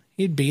up,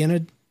 he'd be in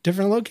a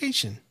different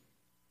location.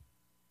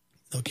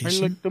 I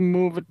like to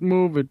move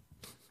it.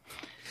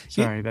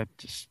 Sorry, that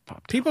just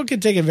popped. People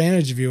could take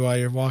advantage of you while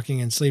you're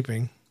walking and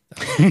sleeping.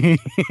 They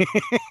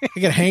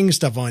could hang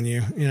stuff on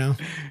you,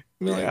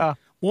 Like,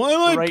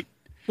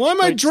 why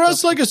am I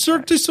dressed like a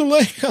Cirque du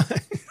Soleil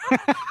guy?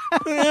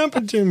 What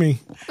happened to me?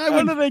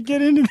 How did I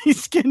get into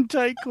these skin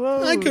tight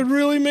clothes? I could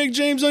really make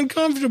James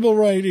uncomfortable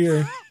right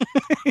here.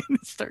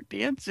 Start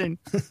dancing.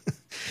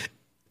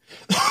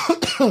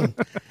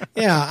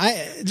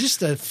 Just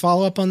to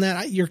follow up on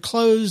that, your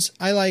clothes,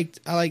 I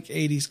like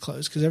 80s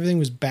clothes because everything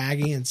was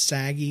baggy and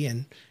saggy,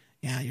 and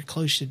your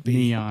clothes should be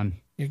neon.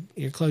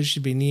 Your clothes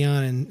should be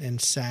neon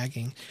and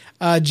sagging.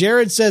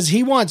 Jared says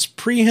he wants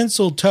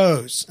prehensile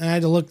toes, and I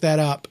had to look that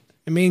up.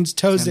 It means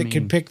toes that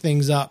could pick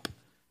things up,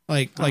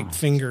 like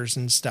fingers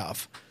and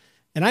stuff.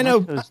 And I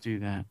know toes do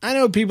that. I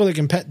know people that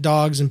can pet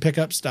dogs and pick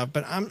up stuff,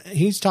 but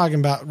he's talking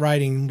about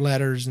writing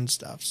letters and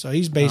stuff. So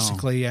he's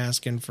basically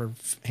asking for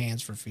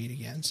hands for feet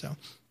again. So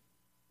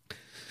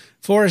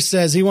Forrest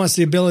says he wants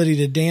the ability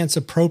to dance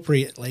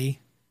appropriately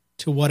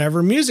to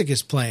whatever music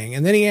is playing.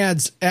 And then he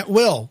adds, at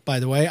will, by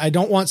the way, I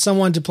don't want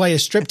someone to play a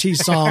striptease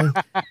song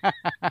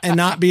and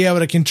not be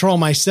able to control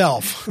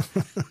myself.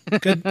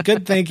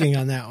 Good thinking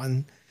on that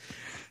one.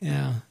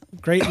 Yeah.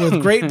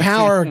 With great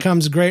power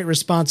comes great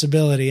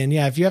responsibility. And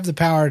if you have the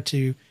power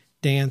to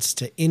dance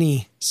to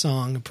any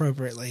song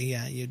appropriately,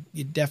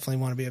 you definitely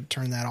want to be able to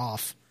turn that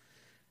off.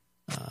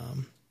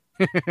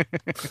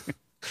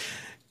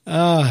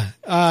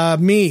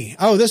 Me.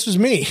 Oh, this was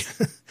me.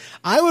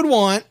 I would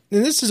want,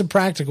 and this is a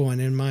practical one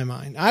in my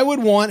mind, I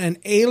would want an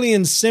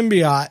alien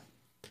symbiote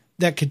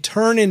that could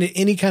turn into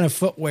any kind of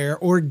footwear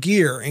or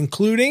gear,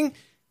 including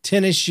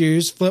tennis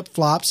shoes,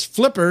 flip-flops,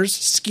 flippers,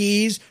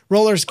 skis,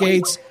 roller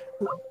skates.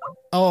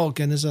 Oh,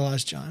 goodness, I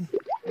lost John.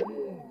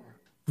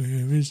 Where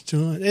is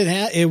John?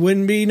 It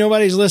wouldn't be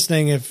nobody's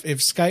listening if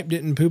Skype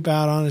didn't poop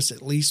out on us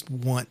at least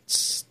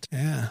once.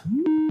 Yeah.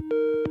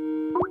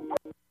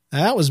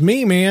 That was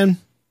me, man.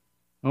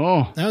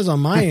 Oh. That was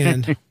on my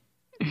end.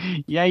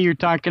 Yeah, you're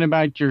talking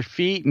about your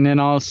feet, and then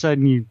all of a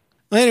sudden you...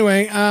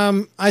 Anyway,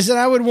 I said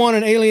I would want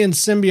an alien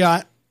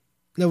symbiote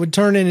that would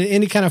turn into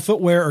any kind of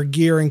footwear or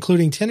gear,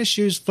 including tennis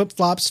shoes,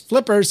 flip-flops,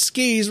 flippers,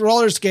 skis,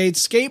 roller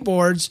skates,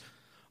 skateboards,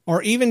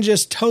 or even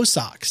just toe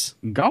socks.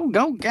 Go,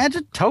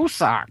 gadget toe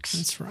socks.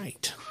 That's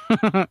right.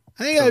 I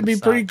think that would be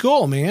pretty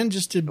cool, man.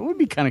 Just to it would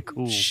be kind of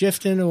cool.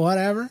 Shift into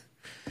whatever.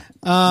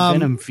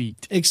 Venom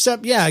feet.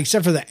 Except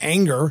for the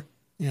anger,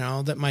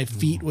 that my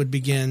feet would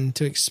begin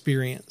to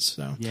experience.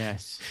 So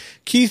yes.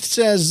 Keith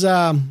says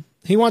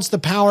he wants the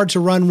power to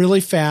run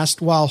really fast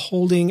while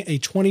holding a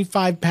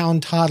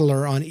 25-pound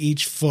toddler on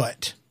each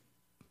foot.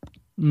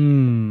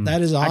 That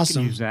is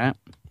awesome. I could use that.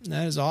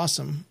 That is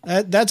awesome.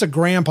 That's a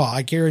grandpa,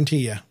 I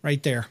guarantee you,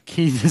 right there.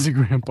 Keith is a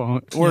grandpa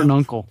or an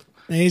uncle.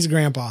 He's a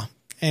grandpa.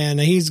 And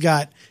he's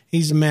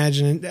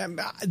imagining.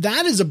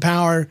 That is a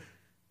power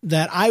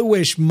that I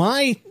wish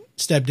my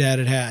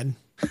stepdad had.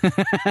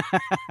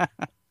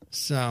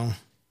 So.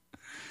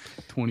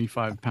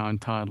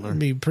 25-pound toddler. That'd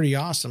be pretty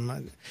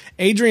awesome.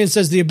 Adrian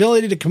says the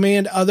ability to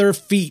command other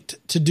feet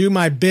to do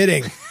my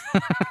bidding.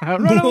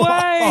 Run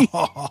away!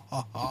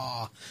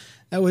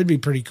 That would be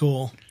pretty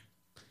cool.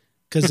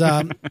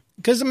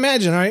 Because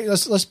imagine, all right,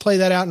 let's play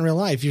that out in real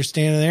life. You're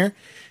standing there,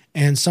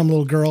 and some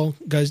little girl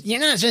goes,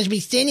 "You're not supposed to be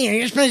sitting here.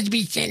 You're supposed to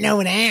be sitting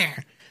over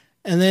there."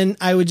 And then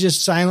I would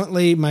just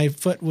silently, my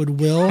foot would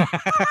will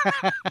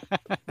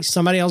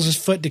somebody else's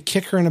foot to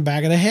kick her in the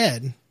back of the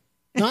head.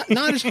 Not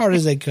as hard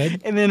as they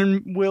could. And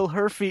then will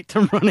her feet to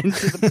run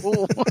into the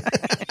pool.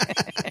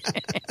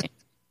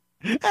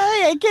 Hey,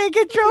 I can't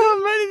control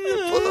him running into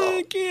the pool.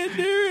 I can't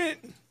do it.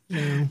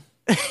 Yeah.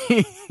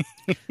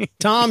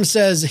 Tom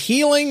says,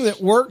 healing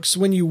that works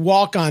when you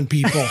walk on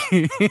people.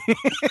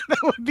 That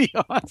would be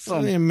awesome.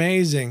 That'd be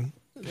amazing.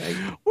 Like,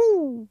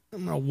 I'm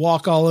going to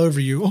walk all over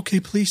you. Okay,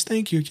 please.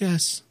 Thank you.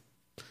 Yes.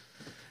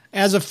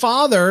 As a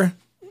father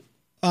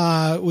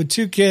with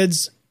 2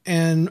 kids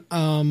and, wait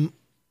a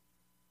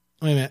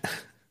minute.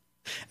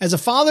 As a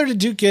father to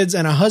 2 kids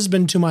and a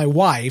husband to my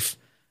wife,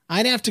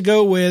 I'd have to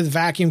go with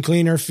vacuum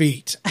cleaner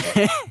feet.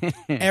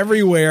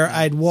 Everywhere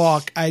I'd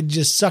walk, I'd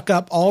just suck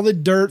up all the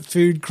dirt,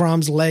 food,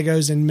 crumbs,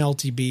 Legos, and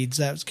melty beads.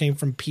 That came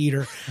from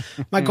Peter.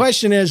 My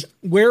question is,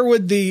 where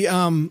would the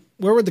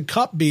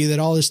cup be that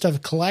all this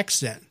stuff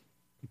collects in?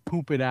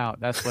 Poop it out.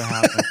 That's what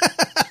happened.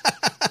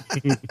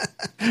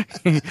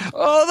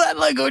 Oh, that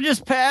Lego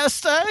just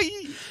passed.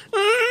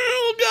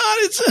 Oh God,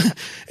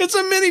 it's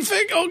a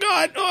minifig. Oh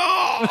God.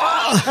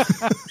 Oh.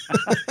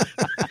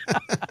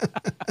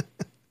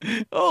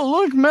 Oh,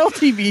 look,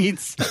 melty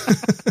beads.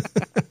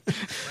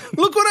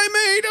 Look what I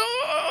made.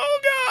 Oh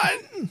God.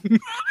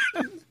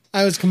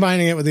 I was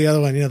combining it with the other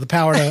one, the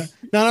power to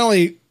not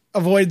only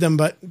avoid them,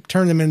 but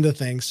turn them into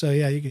things. So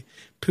yeah, you could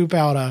poop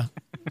out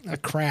a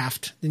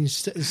craft, then you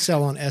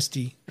sell on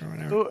Etsy or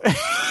whatever.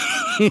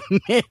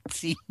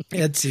 Etsy,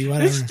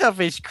 whatever. This stuff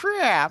is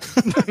crap.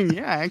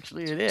 Yeah,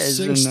 actually it is.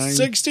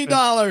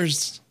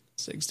 $60.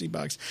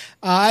 $60.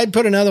 I'd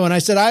put another one. I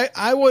said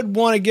I would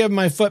want to give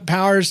my foot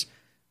powers.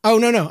 Oh,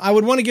 no. I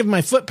would want to give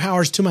my foot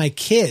powers to my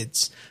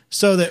kids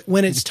so that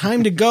when it's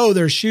time to go,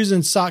 their shoes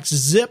and socks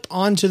zip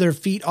onto their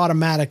feet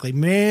automatically.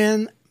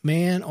 Man,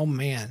 oh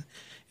man.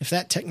 If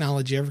that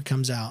technology ever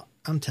comes out,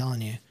 I'm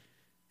telling you,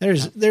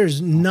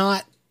 there's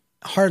not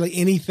hardly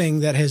anything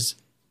that has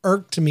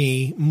irked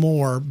me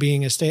more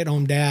being a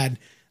stay-at-home dad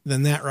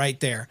than that right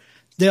there.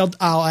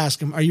 I'll ask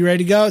them, are you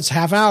ready to go? It's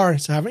half hour.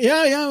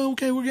 Yeah,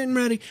 okay, we're getting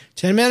ready.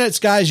 10 minutes,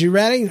 guys, you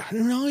ready?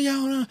 No, yeah,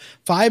 no.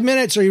 5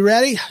 minutes, are you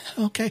ready?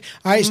 Okay.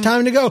 All right, it's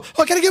time to go.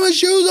 Oh, I got to get my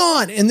shoes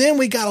on. And then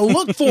we got to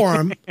look for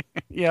them.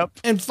 Yep.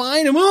 And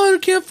find them. Oh, I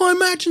can't find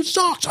matching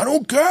socks. I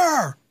don't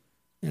care.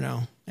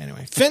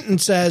 Anyway. Fenton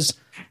says,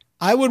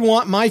 I would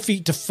want my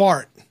feet to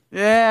fart.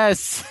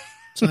 Yes.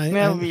 So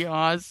that would be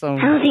awesome.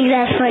 I don't think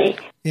that's funny.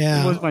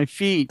 Yeah. It was my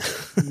feet,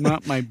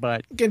 not my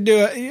butt. You can do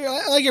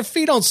it. Like your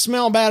feet don't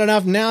smell bad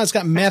enough. Now it's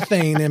got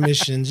methane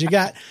emissions. You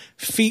got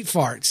feet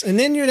farts. And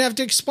then you'd have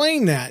to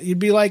explain that. You'd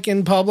be like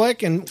in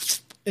public and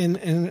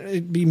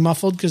it'd be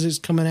muffled because it's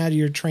coming out of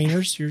your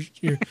trainers, your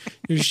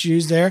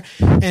shoes there.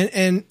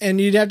 And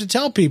you'd have to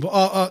tell people,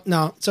 oh,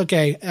 no, it's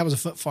okay. That was a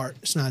foot fart.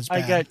 It's not as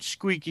bad. I got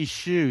squeaky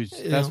shoes.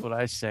 That's what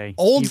I say.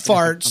 Old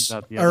farts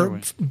or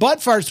butt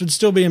farts would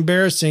still be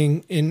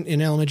embarrassing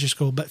in elementary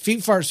school, but feet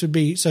farts would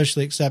be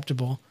socially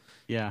acceptable.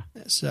 Yeah.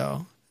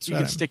 So you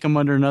could stick them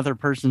under another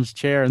person's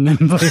chair and then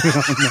blame it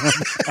on them.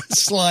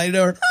 Slide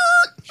over.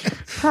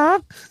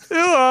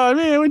 Oh,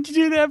 man, what'd you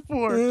do that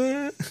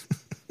for?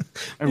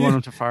 I want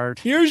them to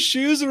fart. Your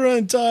shoes are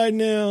untied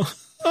now.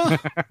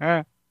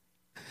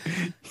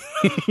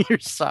 Your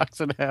socks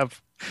would have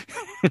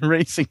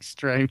racing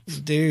stripes.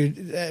 Dude,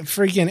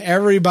 freaking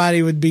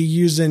everybody would be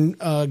using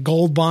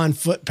Gold Bond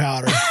foot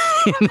powder.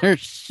 And their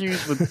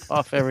shoes would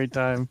puff every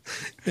time.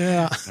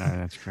 Yeah. Oh,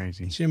 that's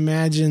crazy. Can you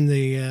imagine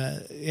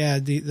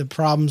the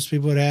problems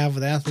people would have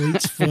with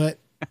athlete's foot?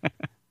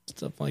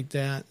 Stuff like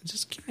that.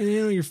 Just can't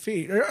handle your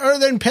feet. Or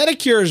then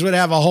pedicures would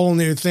have a whole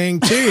new thing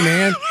too,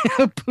 man.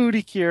 A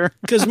pedicure.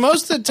 Because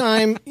most of the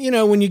time,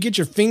 when you get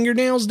your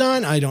fingernails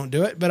done, I don't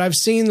do it, but I've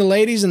seen the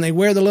ladies and they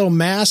wear the little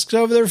masks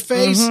over their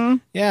face. Mm-hmm.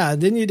 Yeah,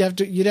 then you'd have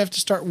to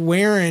start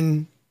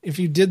wearing, if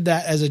you did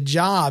that as a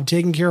job,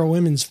 taking care of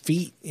women's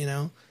feet.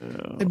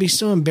 It'd be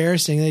so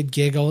embarrassing. They'd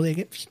giggle. They'd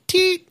get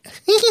teet.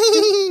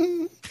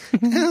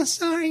 Oh,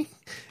 sorry.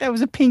 That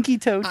was a pinky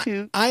toe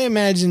too. I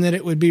imagine that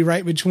it would be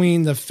right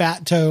between the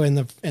fat toe and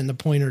the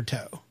pointer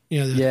toe.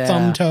 The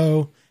thumb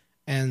toe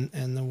and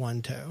the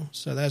one toe.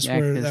 So that's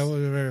where that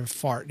would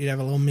fart. You'd have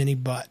a little mini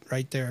butt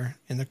right there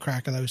in the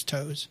crack of those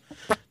toes.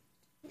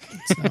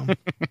 So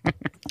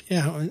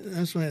yeah,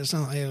 that's what it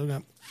sounds like. It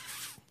would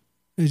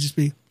just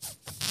be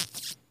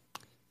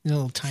a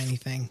little tiny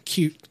thing,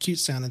 cute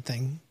sounding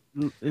thing.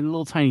 A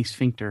little tiny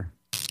sphincter.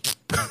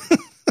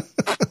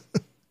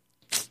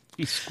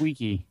 Be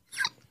squeaky.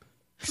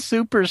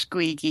 Super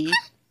squeaky.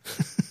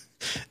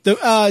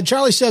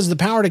 Charlie says the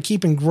power to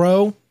keep and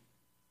grow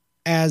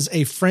as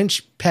a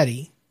French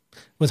petty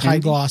with high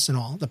gloss and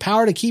all. The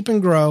power to keep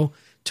and grow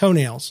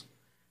toenails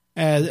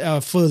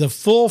for the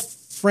full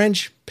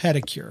French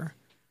pedicure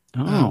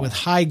with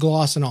high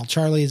gloss and all.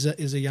 Charlie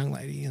is a young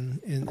lady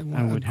and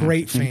a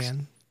great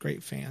fan.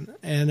 great fan.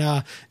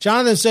 And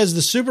Jonathan says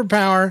the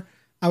superpower,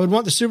 I would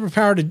want the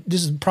superpower to,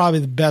 this is probably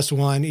the best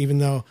one, even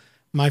though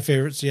my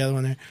favorite's the other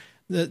one there.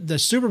 The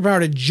superpower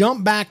to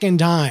jump back in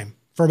time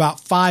for about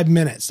 5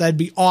 minutes. That'd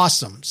be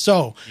awesome.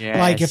 So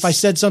like if I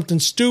said something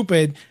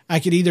stupid, I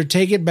could either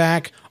take it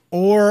back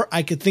or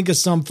I could think of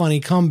some funny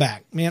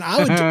comeback. Man,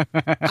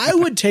 I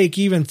would take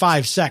even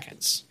 5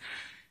 seconds.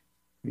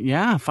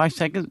 Yeah, 5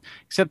 seconds.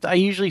 Except I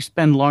usually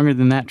spend longer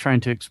than that trying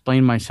to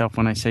explain myself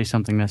when I say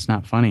something that's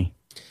not funny.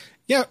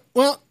 Yeah,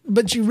 well,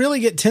 but you really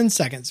get 10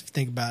 seconds if you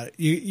think about it.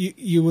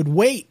 You would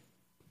wait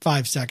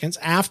 5 seconds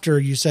after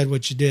you said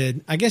what you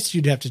did. I guess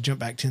you'd have to jump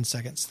back 10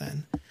 seconds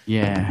then.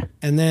 Yeah.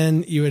 And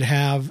then you'd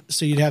have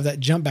that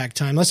jump back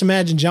time. Let's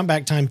imagine jump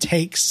back time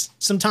takes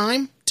some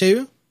time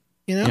too,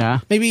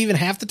 maybe even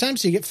half the time.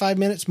 So you get 5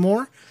 minutes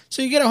more.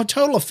 So you get a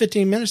total of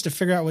 15 minutes to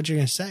figure out what you're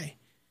going to say.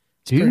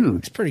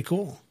 It's pretty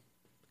cool.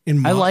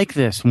 I like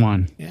this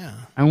one. Yeah.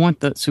 I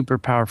want the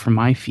superpower for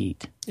my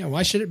feet. Yeah.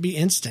 Why should it be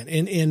instant? That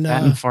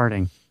and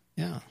farting.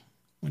 Yeah.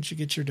 Once you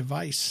get your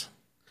device.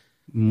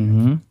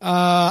 Mm-hmm.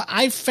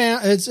 I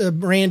found it's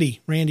Randy.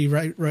 Randy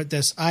wrote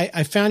this.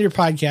 I found your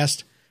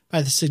podcast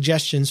by the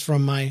suggestions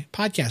from my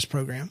podcast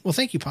program. Well,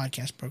 thank you,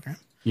 podcast program.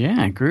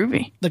 Yeah,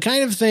 groovy. The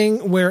kind of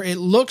thing where it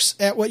looks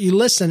at what you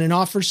listen and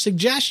offers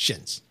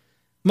suggestions.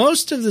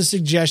 Most of the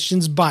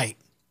suggestions bite,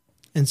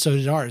 and so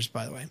did ours,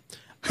 by the way.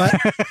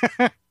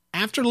 But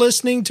after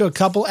listening to a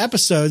couple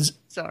episodes,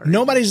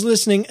 Nobody's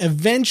Listening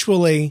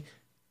eventually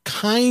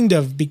kind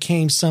of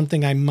became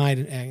something I might.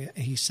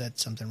 He said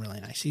something really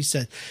nice. He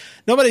said,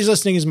 Nobody's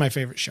Listening is my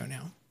favorite show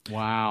now.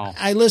 Wow.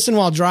 I listen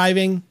while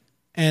driving,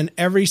 and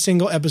every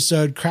single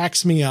episode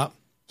cracks me up.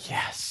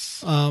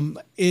 Yes.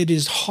 It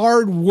is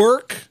hard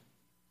work,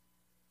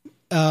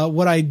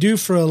 what I do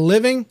for a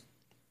living,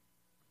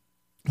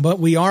 but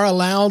we are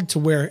allowed to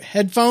wear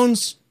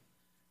headphones.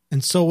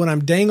 And so when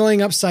I'm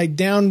dangling upside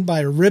down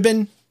by a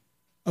ribbon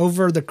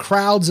over the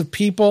crowds of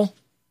people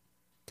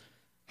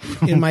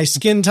in my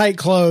skin tight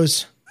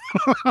clothes,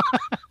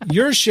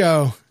 your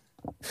show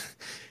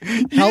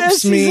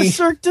helps me. He's a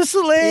Cirque du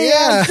Soleil.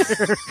 Yeah.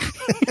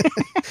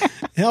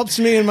 Helps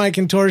me in my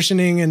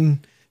contortioning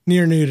and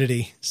near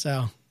nudity.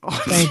 So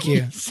thank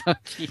you.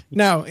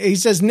 No, he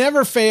says,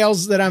 never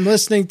fails that I'm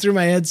listening through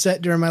my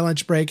headset during my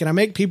lunch break and I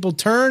make people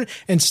turn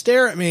and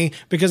stare at me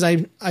because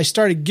I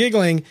started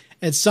giggling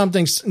at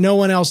something no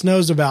one else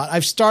knows about.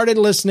 I've started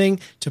listening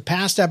to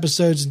past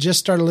episodes and just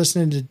started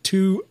listening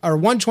to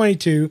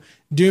 122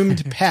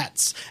 Doomed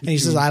Pets. And he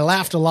says, I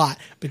laughed a lot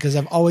because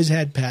I've always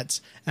had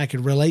pets. And I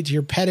could relate to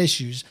your pet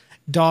issues.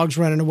 Dogs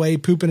running away,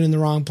 pooping in the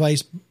wrong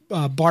place,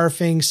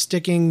 barfing,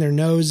 sticking their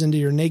nose into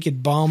your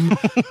naked bum.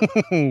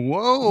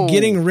 Whoa.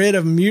 Getting rid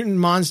of mutant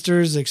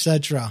monsters,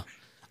 etc.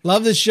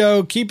 Love the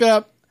show. Keep it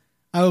up.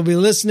 I will be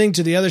listening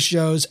to the other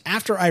shows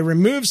after I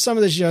remove some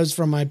of the shows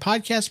from my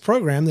podcast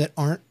program that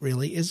aren't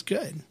really as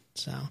good.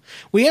 So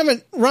we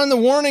haven't run the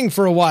warning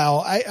for a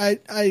while.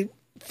 I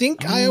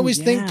always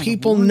think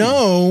people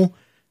know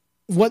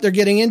what they're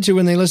getting into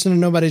when they listen to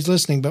Nobody's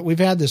Listening, but we've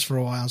had this for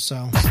a while.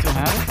 So Still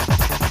have it?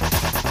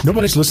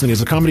 Nobody's Listening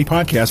is a comedy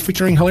podcast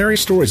featuring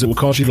hilarious stories that will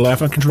cause you to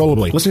laugh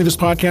uncontrollably. Listening to this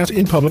podcast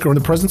in public or in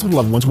the presence of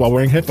loved ones while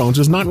wearing headphones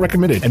is not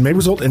recommended and may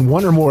result in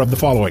one or more of the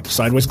following: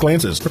 sideways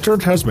glances,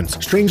 perturbed husbands,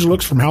 strange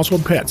looks from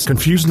household pets,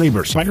 confused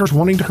neighbors, bikers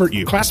wanting to hurt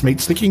you,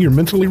 classmates thinking you're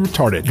mentally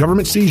retarded,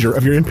 government seizure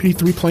of your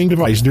MP3 playing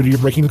device due to your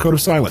breaking the code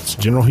of silence,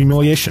 general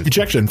humiliation,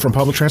 ejection from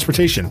public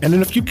transportation, and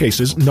in a few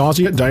cases,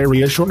 nausea,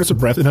 diarrhea, shortness of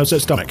breath, and upset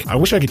stomach. I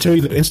wish I could tell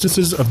you that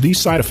instances of these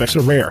side effects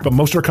are rare, but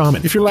most are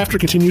common. If your laughter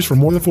continues for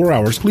more than 4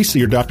 hours, please see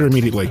your doctor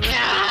immediately. I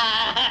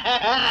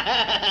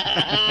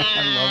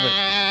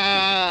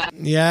love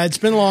it. yeah, it's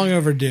been long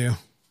overdue.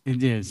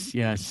 It is,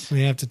 yes.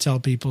 We have to tell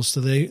people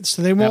so they won't.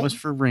 That was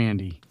for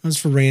Randy. That was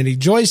for Randy.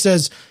 Joy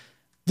says,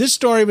 this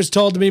story was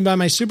told to me by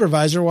my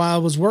supervisor while I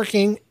was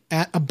working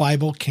at a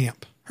Bible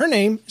camp. Her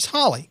name is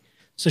Holly.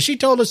 So she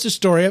told us the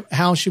story of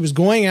how she was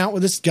going out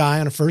with this guy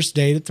on a first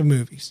date at the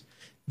movies.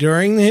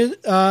 During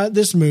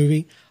this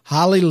movie,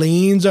 Holly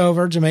leans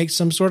over to make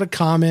some sort of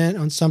comment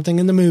on something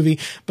in the movie.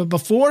 But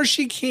before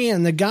she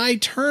can, the guy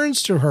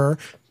turns to her,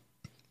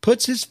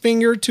 puts his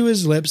finger to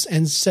his lips,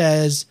 and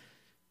says,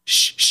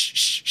 shh, shh,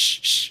 shh,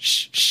 shh,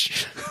 shh,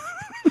 shh.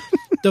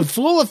 The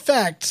full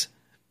effect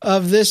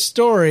of this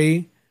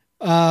story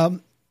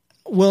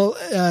will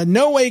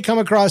no way come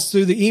across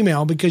through the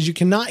email because you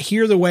cannot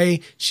hear the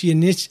way she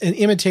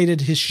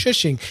imitated his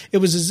shushing. It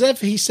was as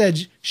if he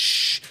said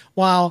shh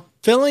while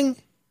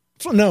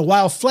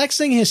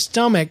flexing his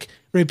stomach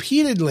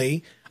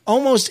repeatedly,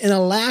 almost in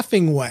a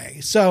laughing way.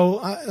 So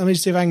let me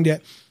see if I can do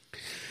it.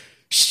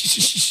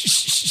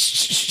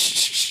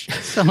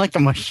 Sound like a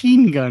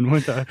machine gun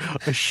with a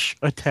shh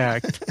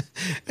attack.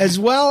 As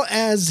well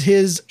as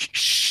his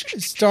shh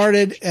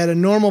started at a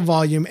normal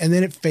volume and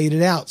then it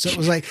faded out. So it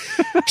was like,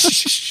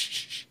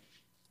 shh.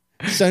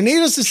 So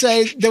needless to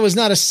say, there was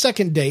not a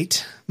second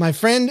date. My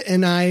friend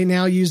and I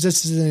now use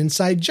this as an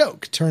inside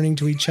joke, turning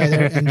to each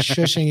other and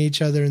shushing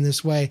each other in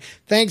this way.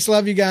 Thanks.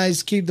 Love you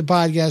guys. Keep the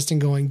podcasting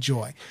going.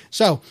 Joy.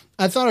 So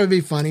I thought it would be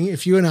funny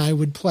if you and I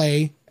would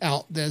play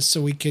out this so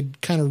we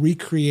could kind of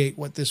recreate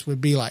what this would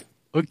be like.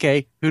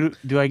 Okay. Who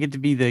do I get to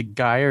be, the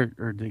guy or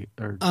do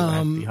I have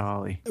to be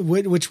Holly?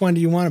 Which one do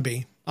you want to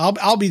be?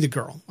 I'll be the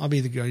girl. I'll be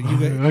the girl. You go,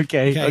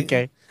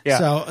 okay.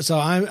 Yeah. So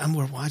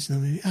we're watching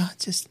the movie. I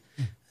just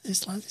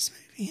love this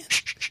movie.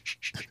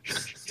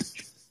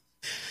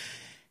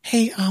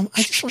 Hey, I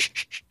just want.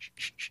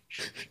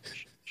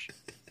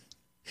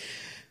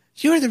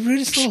 You're the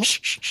rudest little.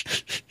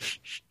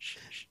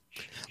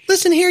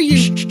 Listen here,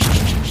 you.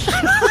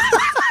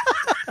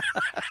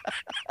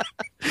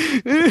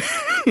 I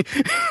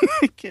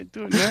can't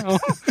do it now.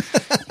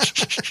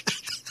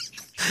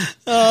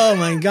 Oh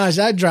my gosh,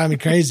 that'd drive me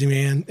crazy,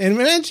 man. And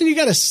imagine you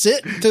got to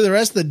sit through the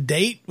rest of the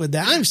date with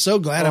that. I'm so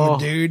glad I'm a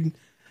dude.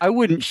 I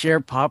wouldn't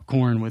share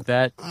popcorn with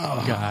that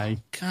guy.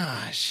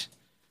 Gosh.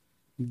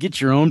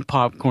 Get your own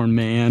popcorn,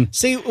 man.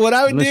 See, what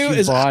I would do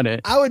is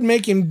I would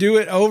make him do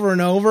it over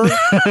and over.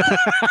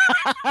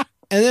 And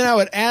then I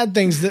would add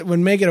things that would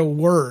make it a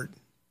word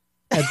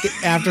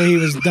after he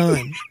was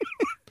done.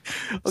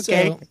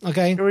 Okay. So,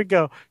 okay. Here we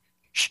go.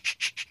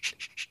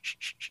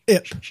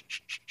 Ip.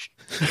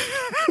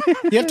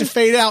 You have to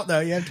fade out, though.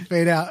 You have to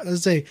fade out.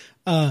 Let's see.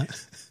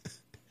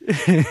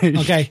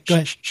 Okay, go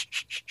ahead.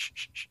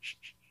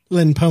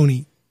 Lynn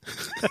Pony.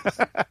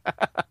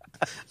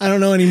 I don't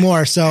know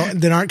anymore, so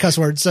that aren't cuss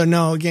words. So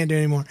no, I can't do it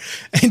anymore.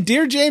 And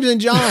dear James and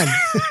John,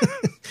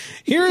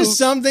 here is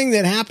something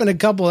that happened a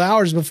couple of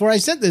hours before I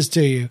sent this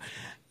to you.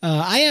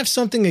 I have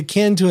something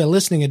akin to a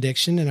listening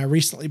addiction, and I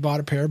recently bought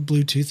a pair of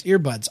Bluetooth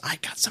earbuds. I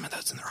got some of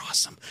those, and they're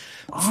awesome.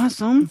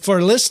 Awesome.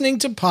 For listening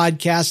to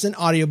podcasts and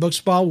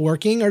audiobooks while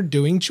working or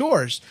doing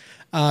chores.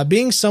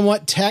 Being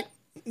somewhat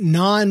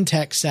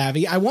non-tech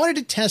savvy, I wanted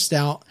to test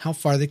out how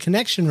far the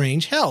connection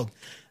range held.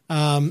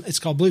 It's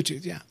called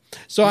Bluetooth, yeah.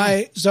 So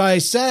I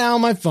sat out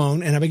on my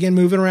phone and I began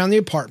moving around the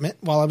apartment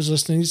while I was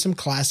listening to some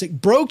classic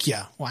Broke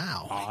Ya.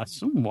 Wow.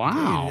 Awesome.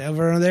 Wow. Dude,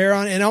 over there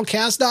on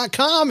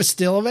NLCast.com. It's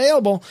still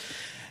available.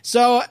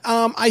 So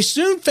I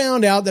soon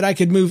found out that I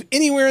could move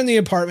anywhere in the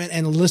apartment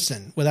and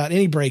listen without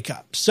any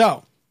breakup.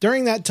 So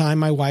during that time,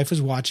 my wife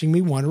was watching me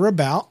wander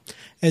about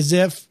as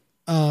if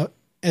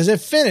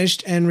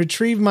finished and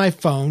retrieved my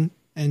phone.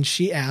 And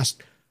she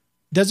asked,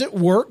 "Does it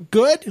work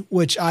good?"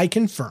 Which I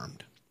confirmed.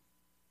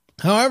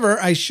 However,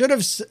 I should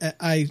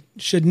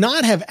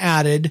not have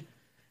added.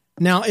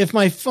 Now, if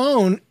my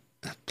phone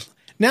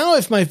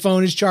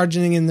is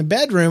charging in the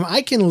bedroom,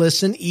 I can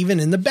listen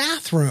even in the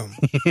bathroom.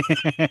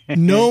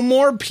 No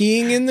more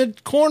peeing in the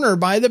corner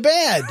by the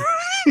bed.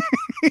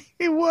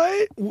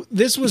 What?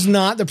 This was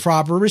not the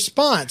proper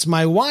response.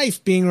 My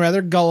wife, being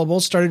rather gullible,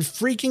 started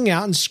freaking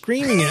out and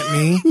screaming at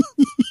me.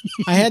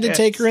 I had to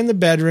take her in the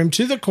bedroom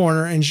to the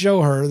corner and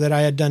show her that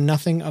I had done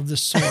nothing of the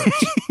sort.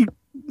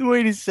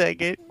 Wait a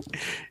second.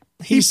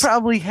 He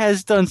probably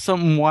has done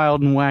something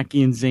wild and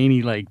wacky and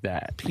zany like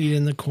that. Peed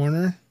in the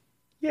corner?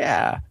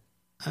 Yeah.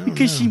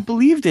 Because she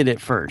believed it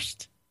at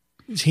first.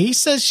 He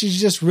says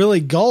she's just really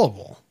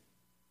gullible.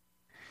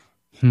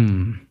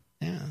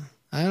 Yeah.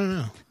 I don't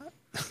know.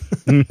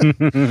 You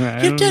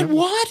did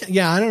what?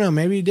 Yeah, I don't know.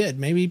 Maybe he did.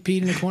 Maybe he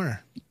peed in the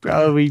corner.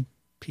 Probably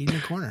peed in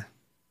the corner.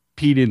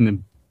 Peed in the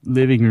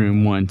living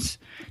room once.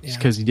 Just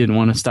because he didn't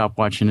want to stop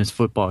watching his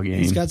football game.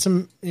 He's got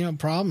some,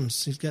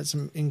 problems. He's got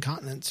some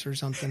incontinence or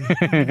something.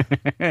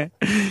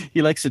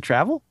 He likes to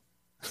travel?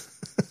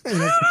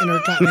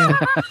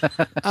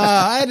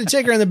 I had to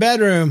take her in the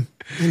bedroom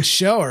and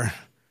show her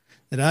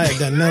that I had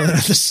done nothing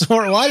of the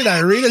sort. Why did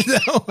I read it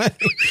that way?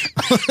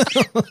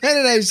 Why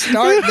did I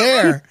start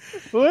there?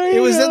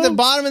 It was at the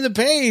bottom of the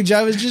page.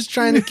 I was just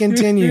trying to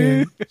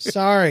continue.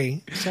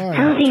 Sorry. I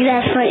don't think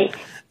that's funny.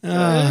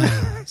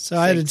 So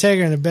I had to take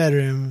her in the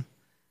bedroom.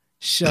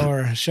 Show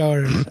her.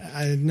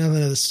 I had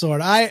nothing of the sort.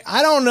 I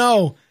don't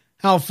know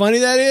how funny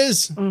that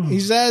is,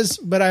 he says,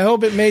 but I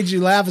hope it made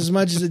you laugh as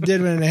much as it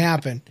did when it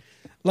happened.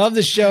 Love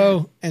the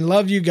show and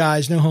love you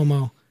guys. No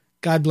homo.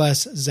 God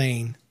bless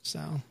Zane.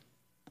 So,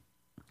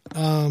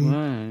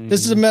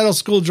 this is a middle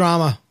school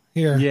drama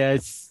here.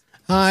 Yes.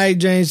 Hi,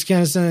 James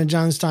Kennison and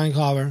John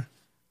Steinklaver.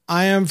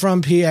 I am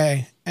from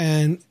PA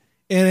and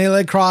in a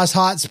lacrosse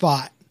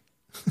hotspot,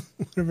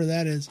 whatever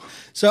that is.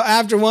 So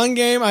after one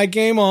game, I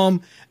came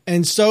home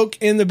and soak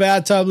in the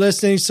bathtub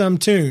listening to some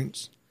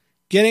tunes.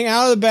 Getting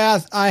out of the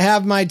bath, I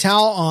have my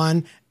towel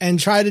on and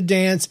try to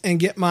dance and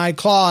get my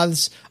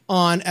clothes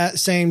on at the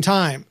same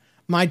time.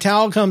 My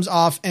towel comes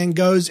off and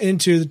goes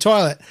into the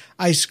toilet.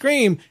 I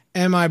scream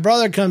and my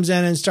brother comes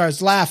in and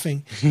starts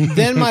laughing.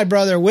 Then my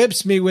brother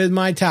whips me with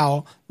my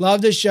towel.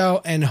 Love the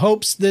show and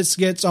hopes this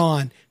gets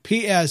on.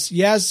 P.S.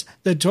 Yes,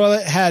 the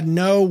toilet had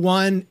no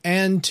 1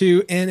 and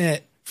 2 in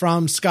it.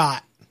 From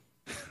Scott.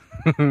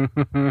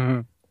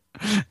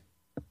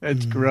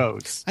 That's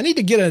gross. I need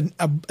to get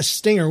a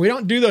stinger. We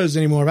don't do those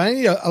anymore, but I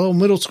need a little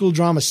middle school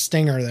drama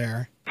stinger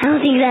there. I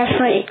don't think that's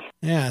funny.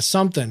 Yeah,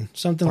 something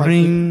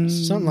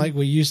like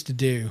we used to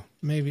do.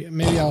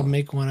 Maybe I'll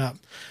make one up.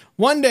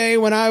 One day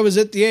when I was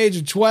at the age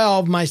of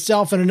 12,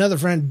 myself and another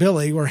friend,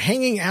 Billy, were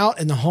hanging out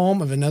in the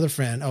home of another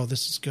friend. Oh,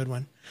 this is a good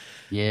one.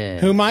 Yeah.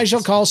 Whom I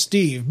shall call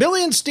Steve.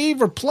 Billy and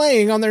Steve were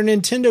playing on their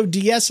Nintendo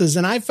DSs,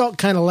 and I felt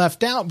kind of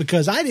left out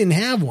because I didn't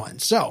have one.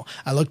 So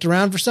I looked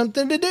around for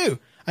something to do.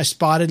 I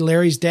spotted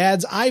Larry's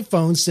dad's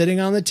iPhone sitting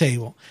on the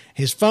table.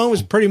 His phone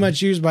was pretty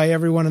much used by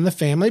everyone in the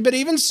family, but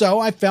even so,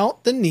 I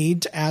felt the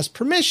need to ask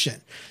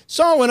permission.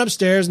 So I went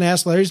upstairs and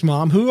asked Larry's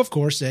mom, who of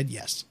course said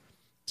yes.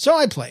 So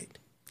I played.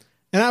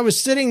 And I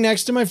was sitting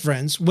next to my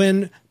friends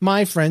when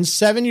my friend's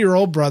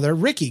 7-year-old brother,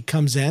 Ricky,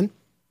 comes in.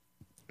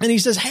 And he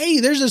says, hey,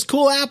 there's this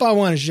cool app I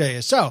want to show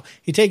you. So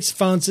he takes the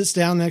phone, sits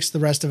down next to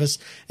the rest of us,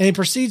 and he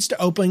proceeds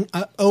to open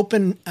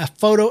a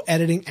photo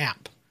editing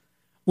app.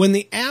 When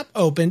the app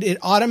opened, it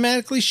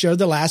automatically showed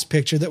the last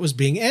picture that was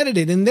being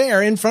edited. And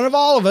there, in front of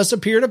all of us,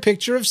 appeared a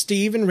picture of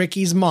Steve and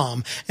Ricky's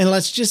mom. And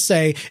let's just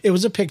say it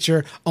was a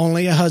picture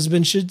only a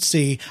husband should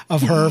see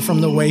of her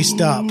from the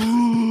waist up.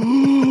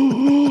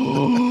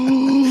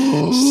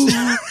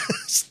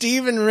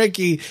 Steve and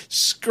Ricky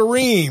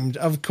screamed,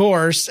 of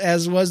course,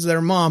 as was their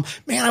mom.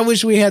 Man, I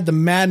wish we had the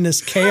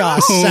Madness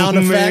Chaos sound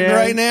effect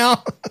right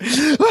now.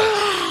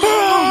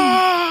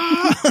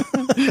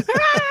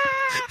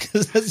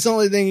 Because that's the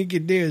only thing you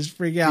could do is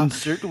freak out.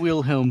 Insert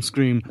Wilhelm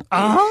scream.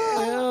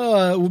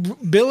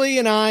 Billy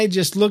and I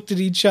just looked at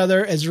each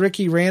other as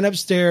Ricky ran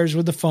upstairs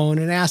with the phone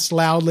and asked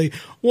loudly,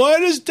 why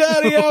does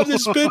Daddy have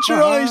this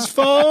picture on his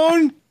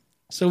phone?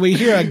 So we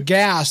hear a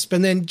gasp,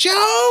 and then,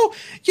 Joe,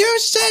 you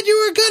said you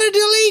were going to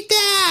delete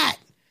that.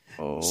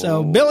 Oh.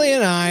 So Billy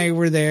and I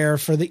were there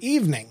for the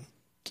evening,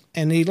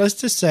 and needless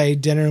to say,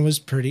 dinner was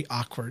pretty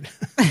awkward.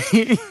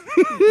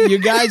 You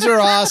guys are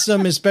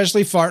awesome,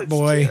 especially Fart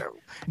Boy.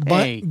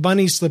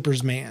 Bunny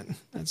Slippers Man.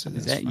 Is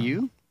that from.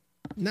 You?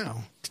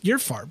 No, you're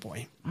Fart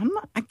Boy.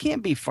 I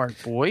can't be Fart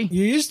Boy.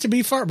 You used to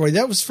be Fart Boy.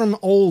 That was from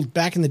old,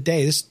 back in the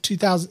day. This is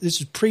 2000.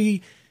 This is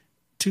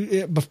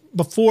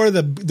before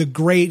the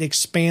great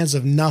expanse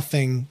of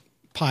nothing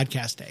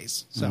podcast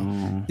days. So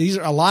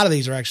a lot of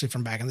these are actually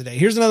from back in the day.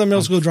 Here's another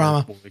middle school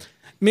drama.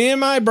 Me and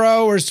my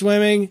bro were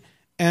swimming,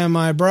 and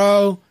my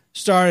bro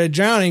started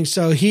drowning.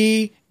 So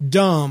he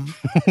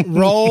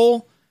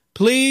roll,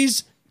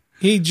 please.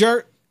 He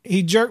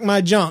jerked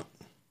my junk.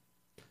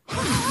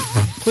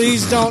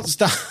 Please don't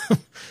stop.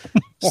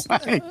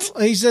 What?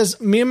 He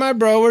says, me and my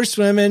bro were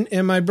swimming,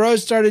 and my bro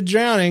started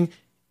drowning.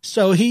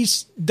 So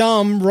he's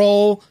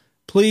roll.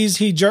 Please,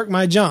 he jerked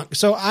my junk.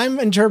 So I'm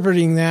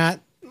interpreting that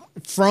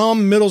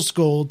from middle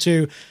school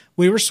to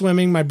we were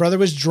swimming, my brother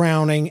was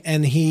drowning,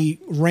 and he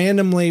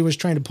randomly was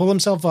trying to pull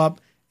himself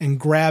up and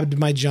grabbed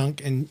my junk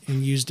and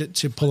used it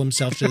to pull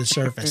himself to the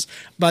surface.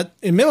 But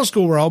in middle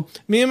school world,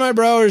 me and my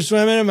bro were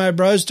swimming, and my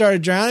bro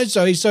started drowning,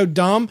 so he's so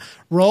dumb.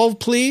 Roll,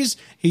 please.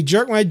 He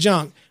jerked my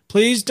junk.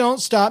 Please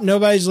don't stop.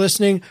 Nobody's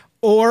listening.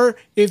 Or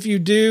if you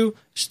do,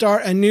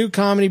 start a new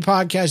comedy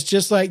podcast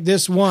just like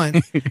this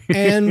one.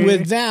 And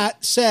with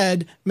that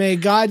said, may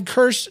God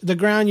curse the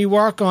ground you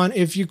walk on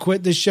if you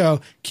quit the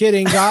show.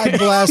 Kidding. God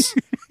bless.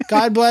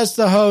 God bless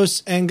the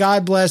hosts, and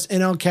God bless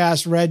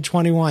NLCast Red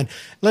 21.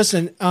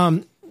 Listen,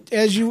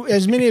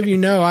 as many of you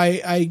know,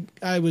 I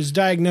was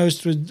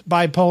diagnosed with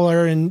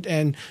bipolar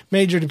and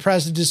major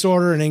depressive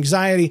disorder and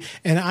anxiety,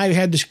 and I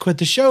had to quit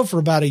the show for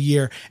about a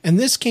year. And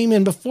this came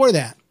in before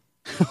that.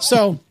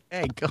 So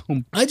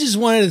I just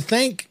wanted to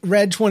thank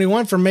Red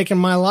 21 for making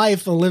my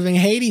life a living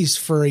Hades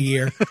for a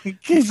year.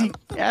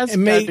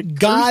 And may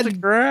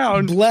God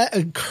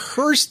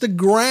curse the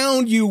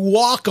ground you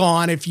walk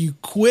on if you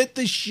quit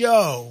the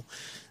show.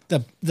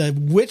 The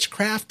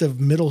witchcraft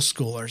of middle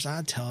schoolers,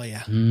 I tell you.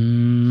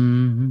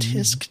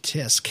 Tisk,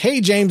 tisk.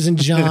 Hey, James and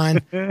John.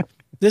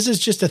 This is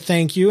just a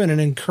thank you and an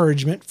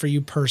encouragement for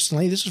you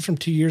personally. This was from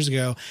 2 years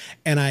ago,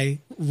 and I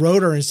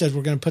wrote her and said,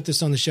 we're going to put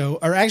this on the show.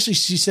 Or actually,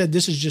 she said,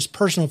 this is just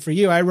personal for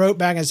you. I wrote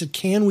back and I said,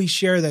 can we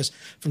share this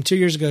from 2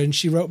 years ago? And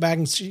she wrote back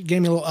and she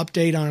gave me a little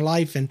update on her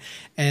life and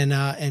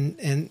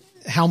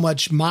how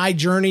much my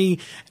journey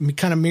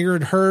kind of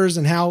mirrored hers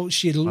and how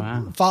she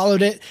had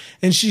followed it.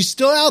 And she's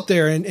still out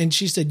there. And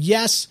she said,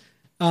 yes,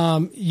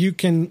 you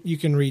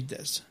can read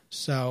this.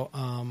 So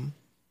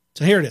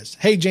here it is.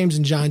 Hey, James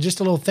and John, just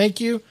a little thank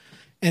you.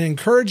 An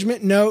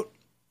encouragement note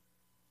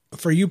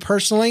for you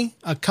personally.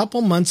 A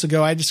couple months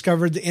ago, I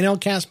discovered the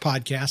NLCast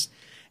podcast,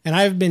 and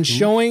I've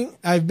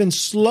been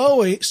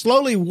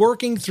slowly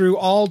working through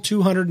all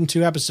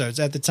 202 episodes.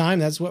 At the time,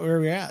 that's what we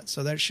were at.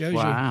 So that shows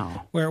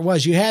you where it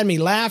was. You had me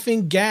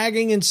laughing,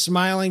 gagging, and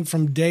smiling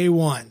from day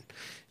one.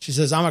 She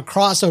says, I'm a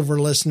crossover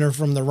listener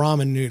from the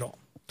ramen noodle.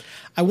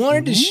 I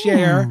wanted to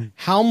share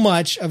how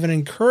much of an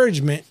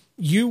encouragement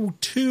you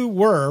two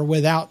were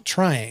without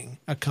trying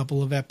a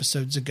couple of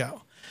episodes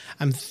ago.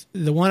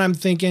 The one I'm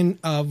thinking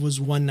of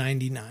was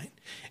 199.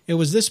 It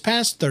was this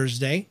past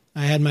Thursday.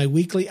 I had my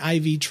weekly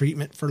IV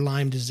treatment for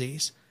Lyme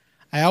disease.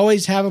 I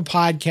always have a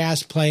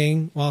podcast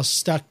playing while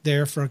stuck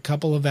there for a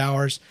couple of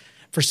hours.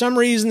 For some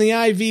reason, the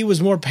IV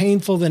was more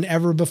painful than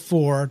ever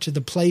before, to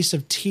the place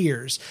of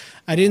tears.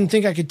 I didn't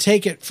think I could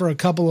take it for a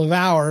couple of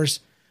hours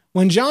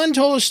when John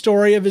told a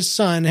story of his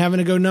son having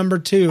to go number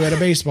 2 at a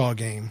baseball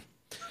game.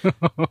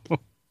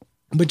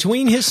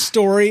 Between his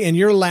story and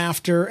your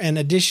laughter and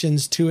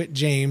additions to it,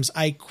 James,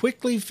 I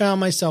quickly found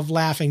myself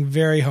laughing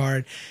very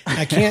hard.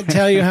 I can't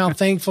tell you how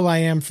thankful I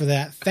am for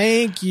that.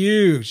 Thank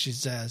you, she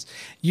says.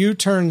 You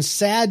turned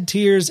sad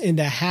tears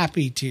into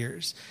happy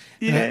tears.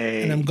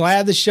 Yay. And I'm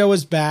glad the show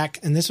is back.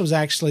 And this was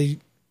actually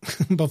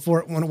before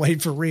it went away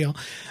for real.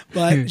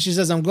 But she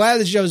says, I'm glad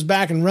the show is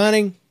back and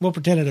running. We'll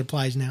pretend it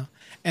applies now.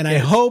 And I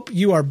hope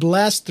you are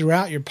blessed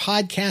throughout your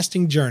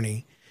podcasting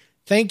journey.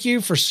 Thank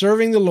you for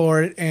serving the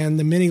Lord and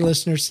the many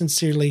listeners.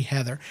 Sincerely,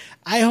 Heather.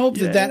 I hope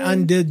that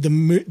undid the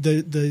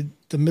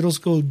middle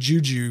school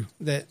juju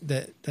that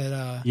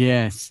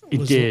yes,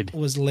 it did.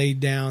 Was laid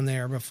down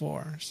there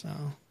before. So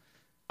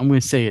I'm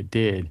going to say it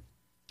did.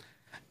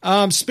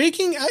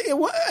 Speaking,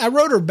 I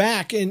wrote her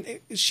back, and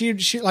she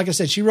like I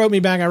said, she wrote me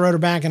back. I wrote her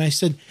back, and I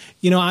said,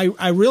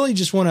 I really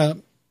just want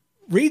to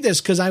read this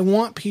because I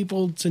want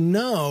people to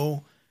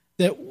know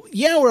that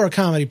we're a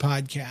comedy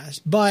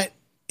podcast, but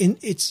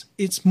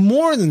it's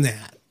more than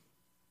that.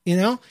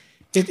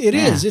 It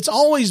is. It's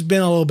always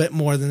been a little bit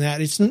more than that.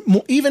 It's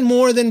even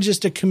more than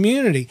just a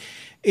community.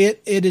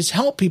 It has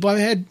helped people. I've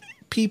had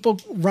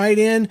people write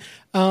in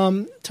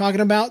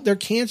talking about their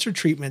cancer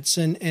treatments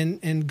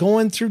and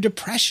going through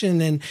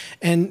depression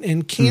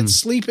and can't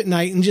sleep at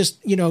night, and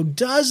just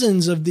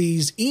dozens of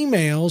these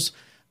emails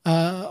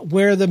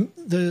where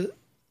the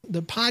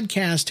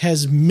podcast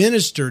has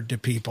ministered to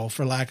people,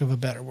 for lack of a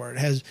better word,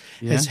 has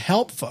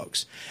helped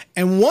folks.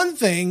 And one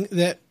thing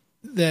that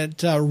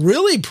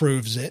really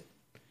proves it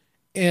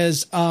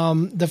is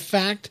the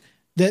fact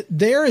that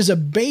there is a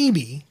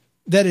baby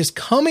that is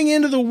coming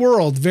into the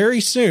world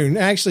very soon.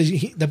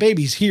 Actually, the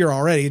baby's here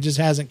already. It just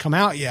hasn't come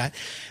out yet.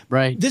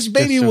 Right. This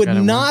baby would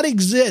not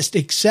exist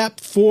except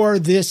for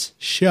this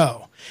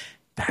show.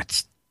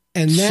 That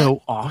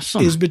so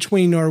awesome. Is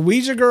between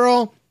Norwegian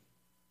Girl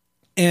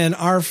and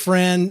our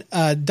friend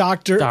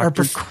Dr.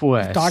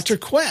 Quest. Dr.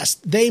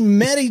 Quest. They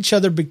met each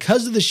other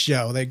because of the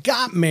show. They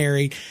got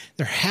married.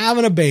 They're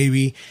having a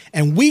baby.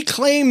 And we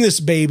claim this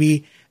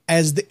baby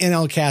as the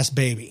NLCast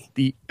baby.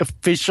 The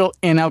official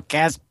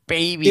NLCast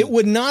baby. It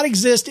would not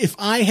exist if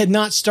I had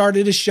not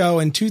started a show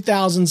in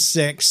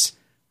 2006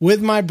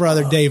 with my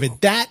brother David.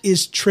 That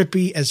is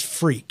trippy as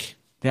freak.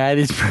 That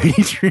is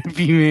pretty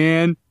trippy,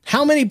 man.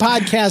 How many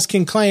podcasts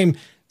can claim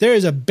there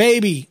is a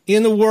baby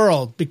in the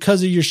world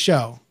because of your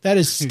show? That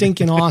is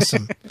stinking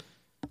awesome.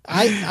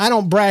 I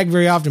don't brag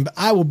very often, but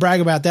I will brag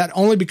about that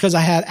only because I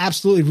had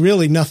absolutely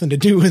really nothing to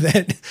do with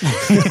it.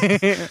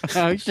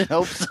 I should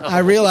hope so. I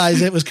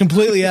realized it was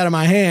completely out of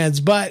my hands,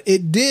 but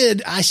it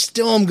did. I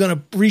still am going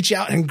to reach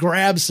out and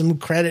grab some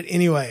credit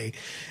anyway.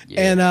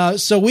 Yeah.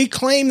 And so we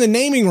claim the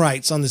naming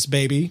rights on this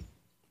baby.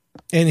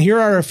 And here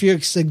are a few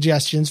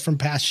suggestions from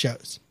past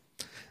shows.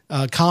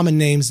 Common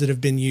names that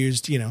have been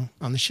used,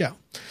 on the show.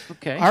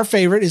 Okay. Our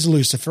favorite is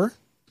Lucifer,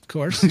 of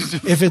course.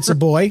 If it's a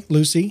boy,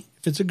 Lucy.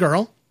 If it's a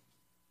girl,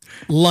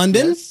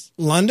 London. Yes.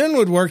 London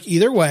would work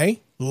either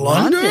way.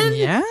 London,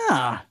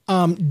 yeah.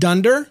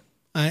 Dunder.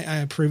 I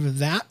approve of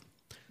that.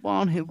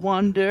 One hit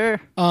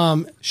wonder.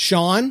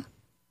 Sean.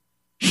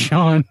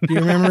 Sean. Do you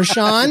remember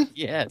Sean?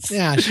 Yes.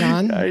 Yeah,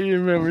 Sean. I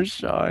remember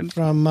Sean.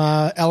 From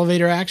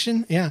Elevator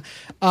Action. Yeah.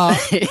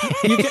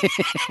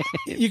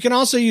 You can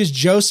also use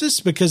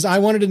Joseph, because I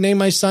wanted to name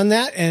my son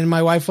that and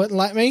my wife wouldn't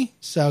let me.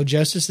 So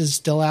Joseph is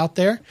still out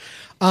there.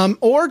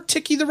 Or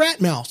Tiki the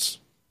Rat Mouse.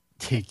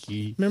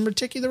 Tiki. Remember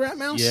Tiki the Rat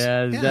Mouse?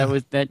 Yeah, that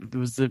was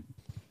the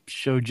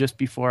show just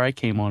before I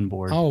came on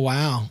board. Oh,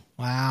 wow.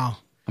 Wow.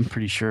 I'm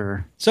pretty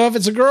sure. So if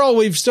it's a girl,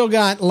 we've still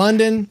got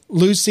London,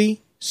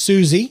 Lucy,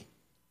 Susie.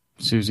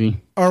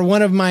 Or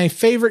one of my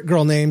favorite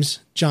girl names,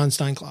 John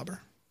Steinklauber.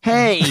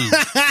 Hey.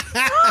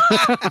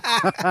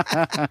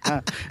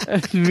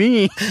 That's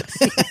me.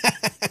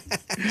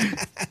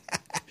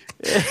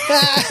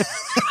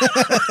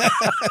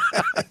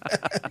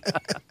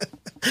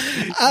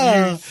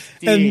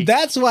 And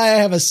that's why I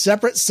have a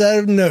separate set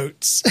of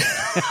notes.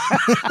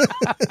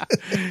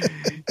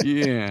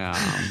 Yeah.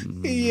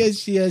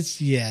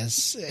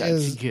 Yes.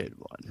 That's a good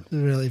one.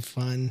 Really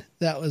fun.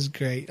 That was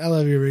great. I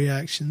love your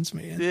reactions,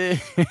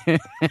 man.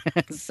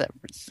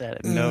 Separate set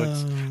of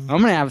notes. I'm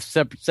going to have a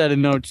separate set of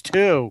notes,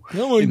 too. I'm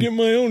going to get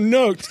my own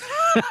notes.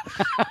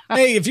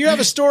 Hey, if you have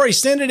a story,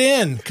 send it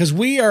in, because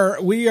we are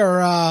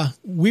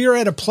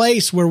at a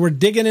place where we're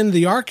digging into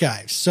the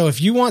archives. So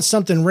if you want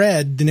something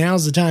read,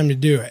 now's the time to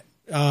do it.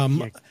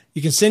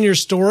 You can send your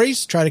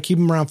stories. Try to keep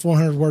them around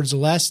 400 words or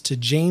less to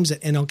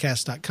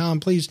james@nlcast.com.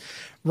 Please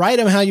write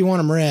them how you want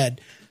them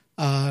read.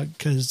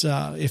 Because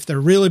if they're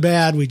really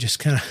bad, we just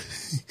kind of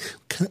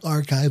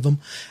archive them.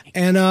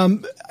 And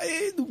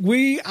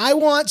I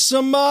want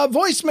some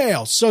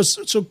voicemails.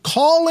 So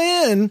call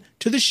in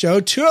to the show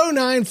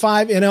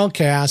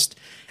 2095-NLCast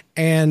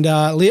and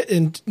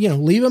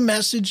leave a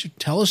message,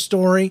 tell a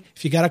story.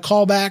 If you got to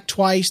call back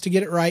twice to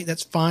get it right,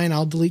 that's fine.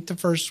 I'll delete the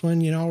first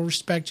one. I'll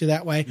respect you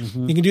that way.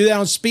 Mm-hmm. You can do that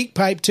on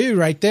SpeakPipe too,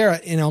 right there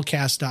at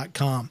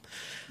nlcast.com.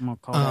 I'm gonna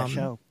call that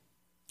show.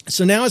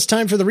 So now it's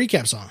time for the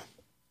recap song.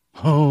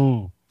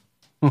 Oh.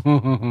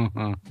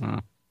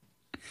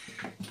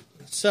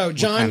 So,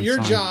 John, your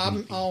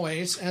job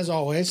always, as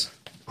always,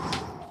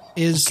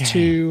 is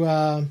to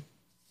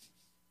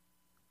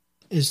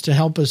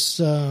help us,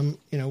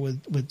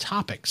 with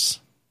topics.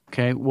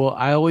 Okay. Well,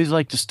 I always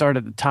like to start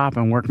at the top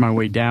and work my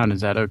way down.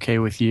 Is that okay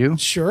with you?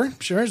 Sure.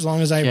 As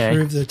long as I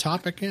approve the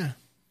topic, yeah.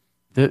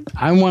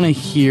 I want to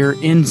hear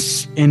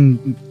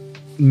in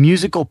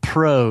musical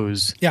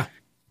prose. Yeah.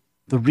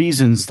 The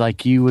reasons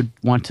like you would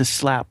want to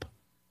slap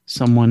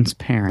someone's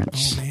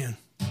parents. Oh man.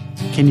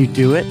 Can you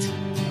do it?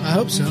 I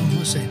hope so.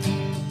 We'll see.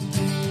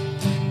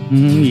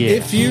 Yeah.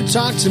 If you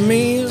talk to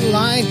me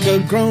like a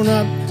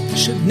grown-up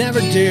should never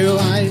do,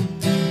 I'd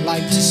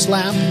like to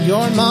slap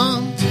your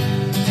mom.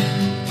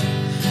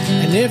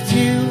 And if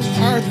you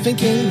are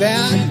thinking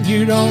that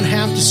you don't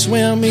have to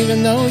swim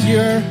even though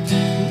you've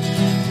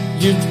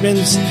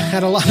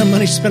had a lot of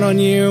money spent on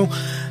you,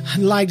 I'd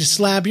like to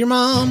slap your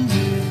mom.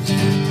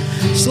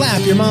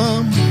 Slap your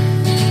mom.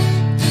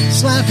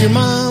 Slap your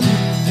mom.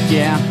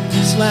 Yeah.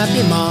 Slap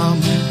your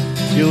mom.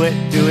 Do it.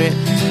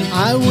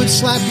 I would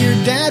slap your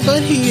dad,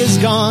 but he is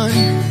gone.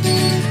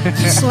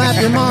 Slap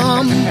your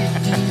mom.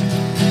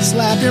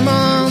 Slap your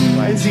mom.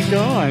 Why is he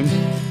gone?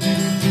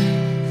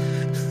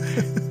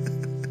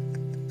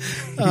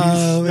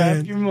 Oh, slap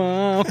man. your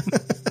mom.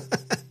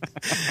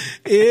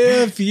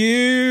 If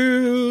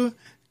you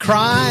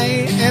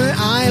cry and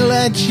I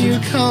let you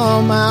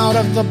come out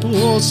of the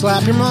pool,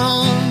 slap your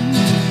mom.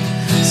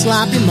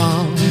 Slap your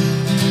mom.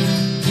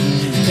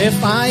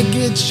 If I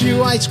get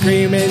you ice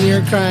cream and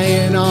you're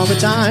crying all the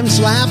time,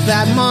 slap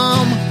that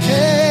mom.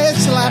 Hey,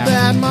 slap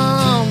that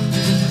mom.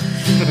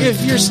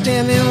 If you're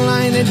standing in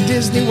line at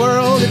Disney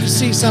World, if you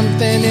see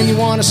something and you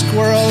want a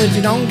squirrel, if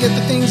you don't get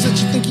the things that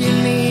you think you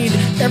need,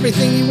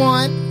 everything you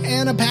want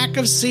and a pack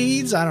of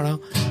seeds, I don't know.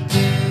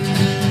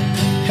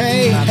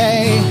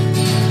 Hey,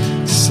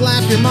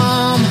 slap your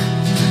mom.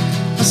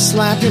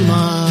 Slap your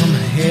mom.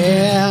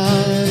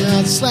 Yeah,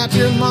 I'll slap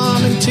your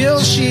mom until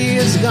she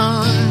is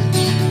gone.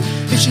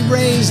 If she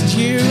raised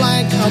you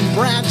like a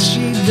brat,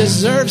 she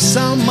deserves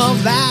some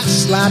of that.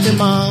 Slap your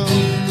mom.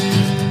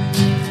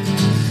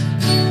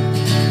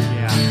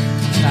 Yeah,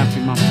 slap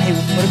your mom. Hey,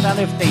 what about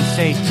if they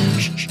say,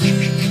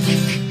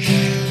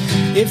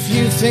 if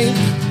you think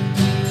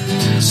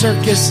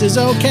circus is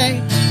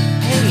okay,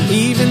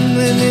 even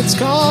when it's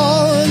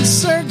called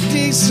Cirque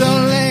du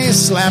Soleil,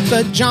 slap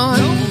the John.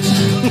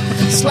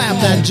 Slap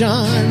that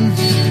John.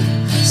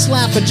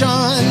 Slap a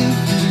John.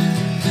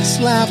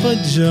 Slap a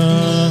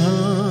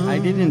John. I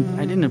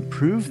didn't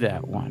approve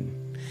that one.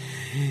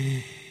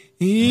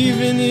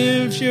 Even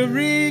if your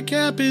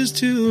recap is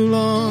too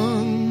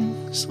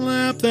long,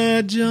 slap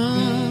that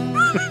John.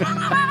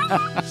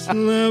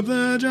 Slap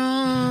that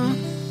John.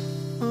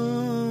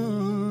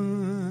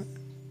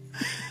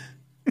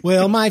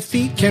 Well, my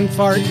feet can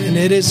fart and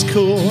it is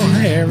cool.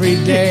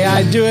 Every day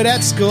I do it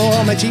at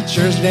school. My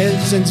teacher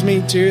sends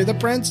me to the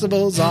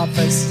principal's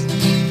office,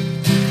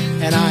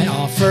 and I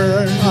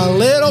offer a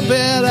little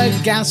bit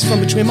of gas from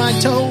between my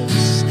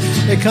toes.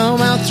 They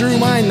come out through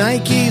my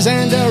Nikes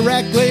and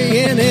directly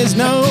in his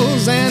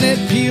nose, and it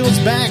peels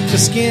back the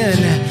skin.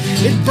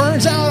 It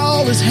burns out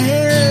all his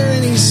hair,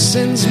 and he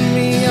sends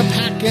me a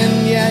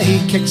packing. Yeah,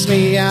 he kicks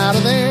me out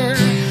of there.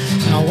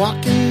 I'm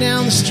walking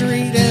down the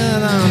street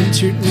and I'm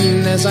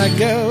tooting as I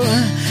go,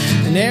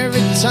 and every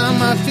time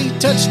my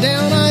feet touch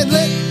down, I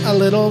let a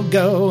little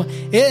go.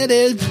 It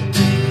is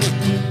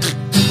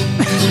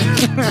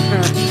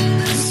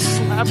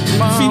slap your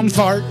mom. Feet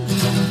fart.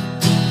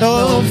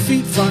 Oh,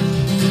 feet fart.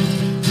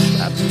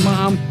 Slap your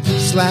mom.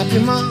 Slap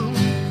your mom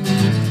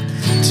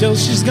till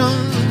she's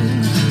gone.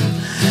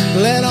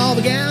 Let all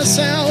the gas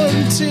out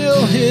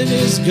until it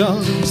is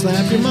gone.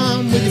 Slap your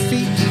mom with your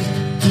feet.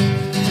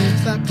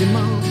 Slap your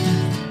mom.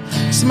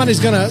 Some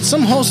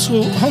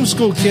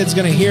homeschool kid's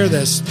gonna hear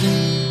this,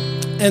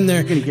 and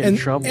they're gonna get in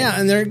trouble. Yeah,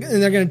 and they're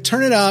gonna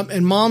turn it up,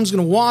 and mom's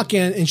gonna walk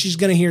in, and she's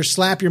gonna hear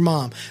 "slap your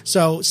mom."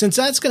 So since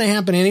that's gonna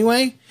happen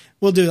anyway,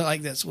 we'll do it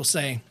like this. We'll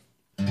say,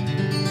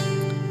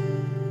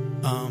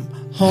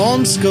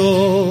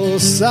 "Homeschool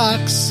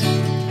sucks.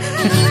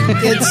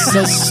 It's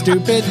a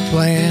stupid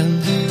plan,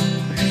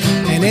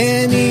 and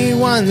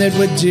anyone that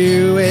would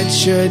do it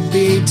should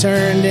be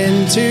turned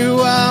into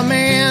a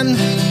man."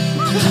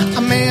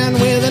 A man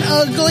with an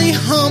ugly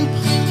hump,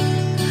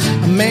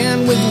 a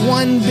man with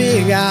one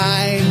big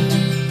eye,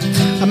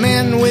 a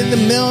man with a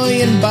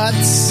million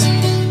butts,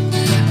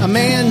 a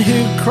man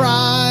who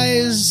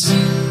cries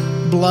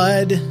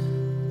blood.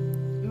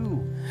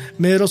 Ooh.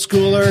 Middle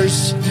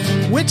schoolers,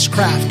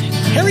 witchcraft,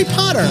 Harry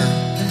Potter,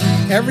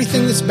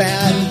 everything that's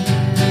bad,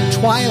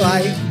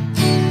 Twilight,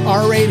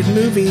 R-rated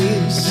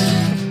movies,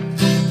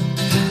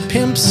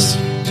 pimps,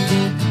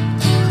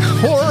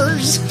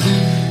 whores,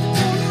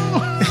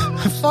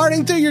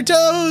 farting through your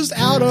toes,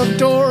 out of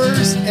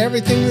doors,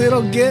 everything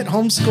that'll get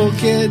homeschool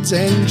kids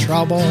in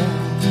trouble.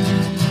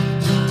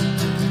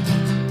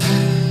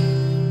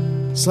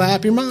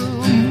 Slap your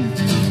mom.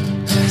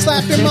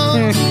 Slap your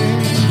mom.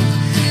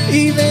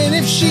 Even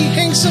if she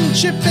hangs some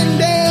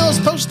Chippendales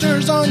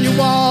posters on your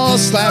wall,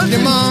 slap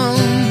your mom.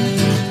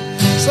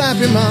 Slap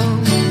your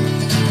mom.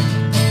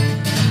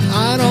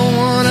 I don't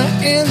want to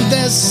end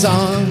this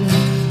song.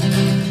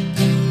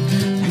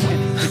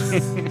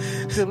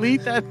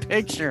 Delete that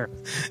picture.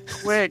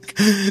 Quick.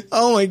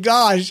 Oh my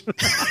gosh.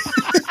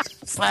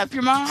 Slap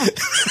your mom.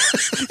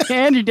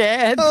 And your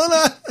dad. Hold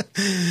on.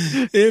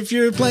 If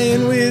you're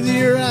playing with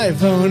your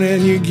iPhone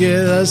and you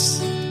get a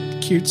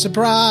cute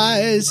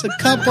surprise, a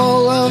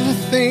couple of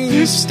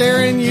things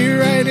staring you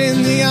right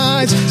in the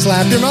eyes,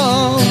 slap your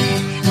mom.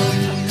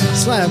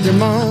 Slap your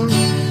mom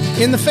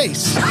in the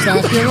face.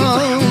 Slap your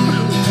mom.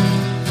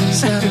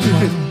 Slap your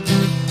mom.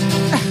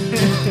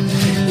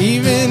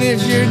 Even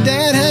if your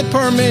dad had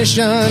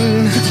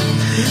permission,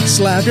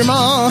 slap your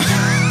mom.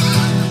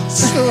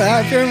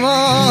 Slap your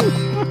mom.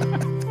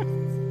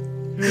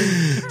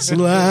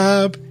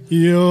 Slap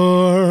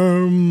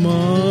your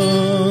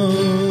mom.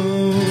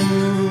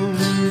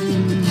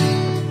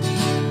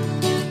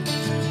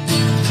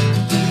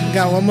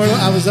 Got one more.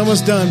 I was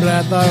almost done, but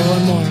I thought of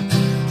one more.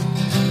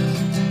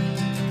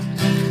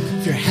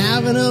 If you're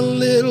having a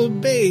little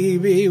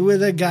baby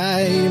with a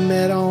guy you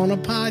met on a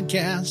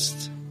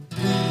podcast,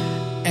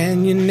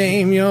 and you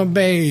name your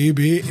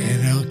baby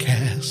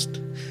NLCast,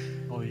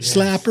 oh, yes.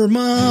 Slap her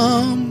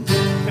mom.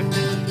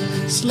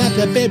 Slap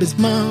that baby's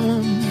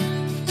mom.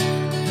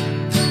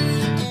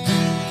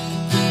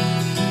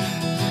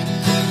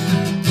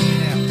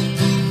 Yeah.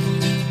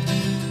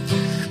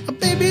 A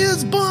baby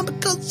is born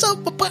because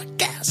of a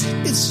podcast.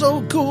 It's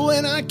so cool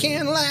and I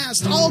can't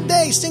last all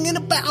day singing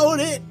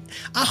about it.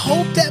 I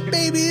hope that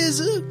baby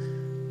is a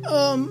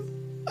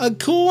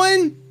cool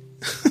one.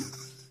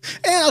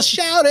 And I'll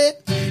shout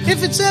it.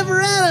 If it's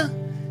ever at a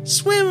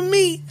swim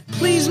meet,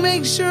 please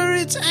make sure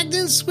it's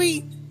acting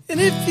sweet.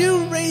 And if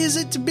you raise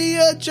it to be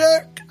a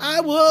jerk,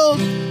 I will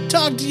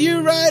talk to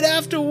you right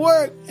after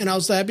work. And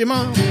I'll slap your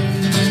mom.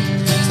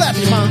 Slap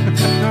your mom.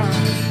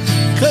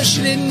 'Cause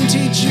she didn't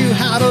teach you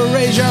how to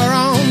raise your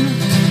own.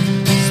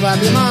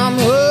 Slap your mom.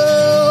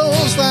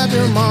 Oh, slap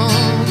your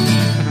mom.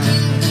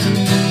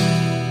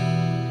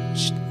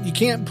 You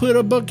can't put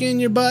a book in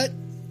your butt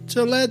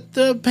to let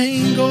the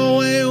pain go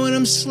away when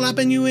I'm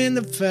slapping you in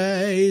the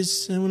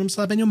face and when I'm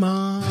slapping your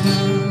mom.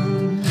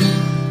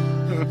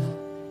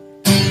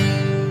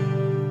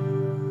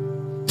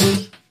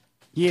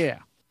 Yeah.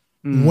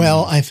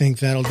 Well, I think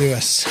that'll do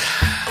us.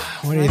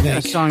 What do you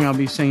think? A song I'll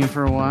be singing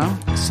for a while.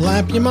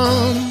 Slap your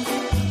mom.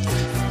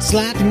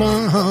 Slap your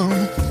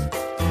mom.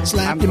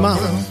 Slap your mom.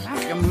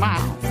 Slap your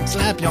mom.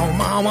 Slap your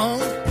mama.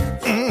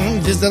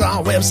 Visit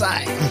our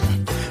website.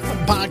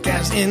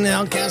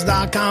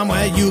 podcastnlcast.com,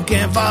 where you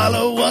can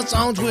follow us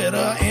on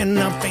Twitter and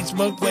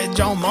Facebook with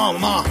your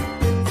mama.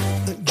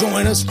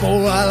 Join us for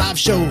a live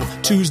show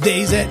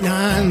Tuesdays at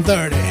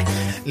 9:30.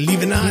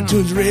 Leave an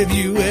iTunes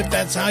review if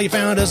that's how you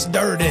found us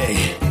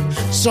dirty.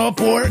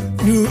 Support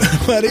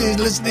nobody's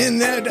listening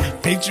at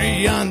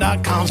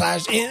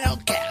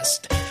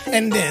patreon.com/NLCast.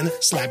 And then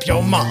slap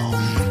your mom.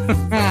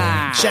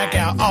 Check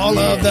out all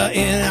of the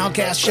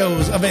NLCast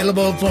shows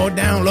available for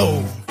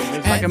download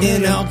at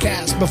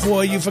NLCast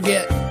before you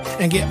forget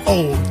and get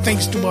old.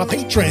 Thanks to our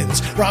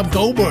patrons, Rob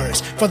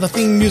Goldbergs for the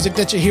theme music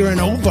that you're hearing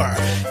over,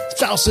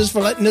 Spouses for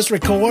letting us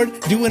record,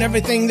 doing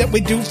everything that we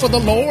do for the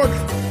Lord.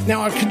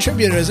 Now our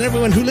contributors and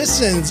everyone who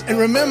listens. And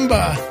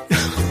remember,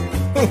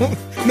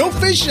 no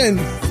fishing.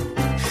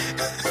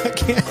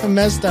 I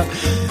messed up.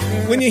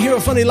 When you hear a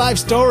funny life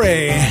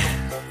story,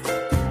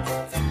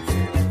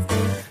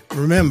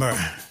 remember,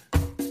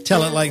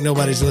 tell it like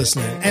nobody's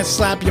listening. And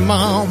slap your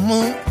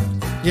mom.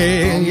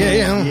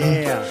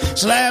 Yeah.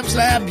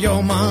 Slap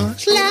your mom.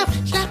 Slap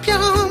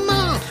your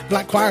mom.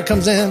 Black choir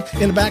comes in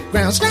the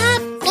background. Slap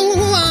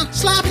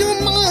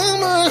your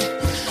mama.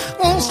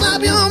 Oh,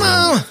 slap your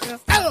mama.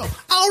 Oh,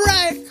 all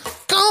right.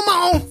 Come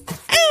on.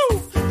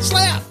 Ow.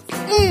 Slap.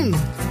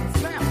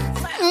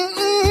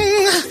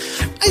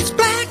 It's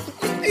black.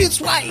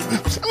 It's white.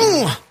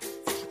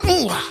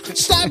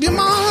 Slap your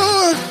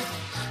mom.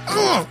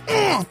 Ow.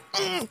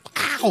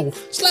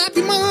 Slap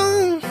your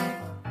mom.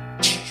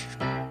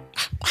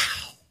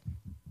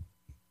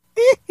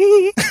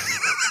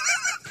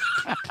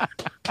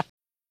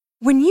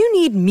 When you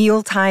need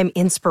mealtime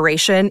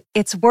inspiration,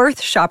 it's worth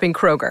shopping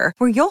Kroger,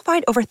 where you'll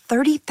find over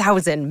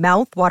 30,000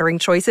 mouth-watering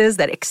choices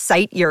that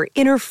excite your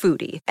inner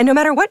foodie. And no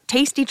matter what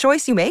tasty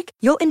choice you make,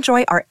 you'll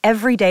enjoy our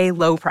everyday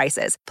low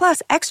prices,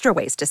 plus extra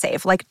ways to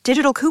save, like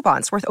digital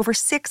coupons worth over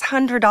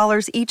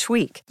 $600 each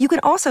week. You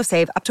can also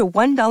save up to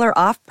 $1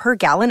 off per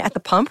gallon at the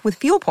pump with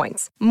fuel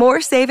points.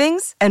 More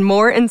savings and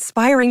more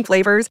inspiring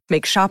flavors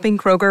make shopping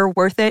Kroger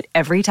worth it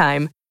every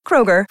time.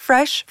 Kroger,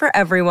 fresh for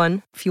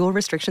everyone. Fuel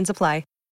restrictions apply.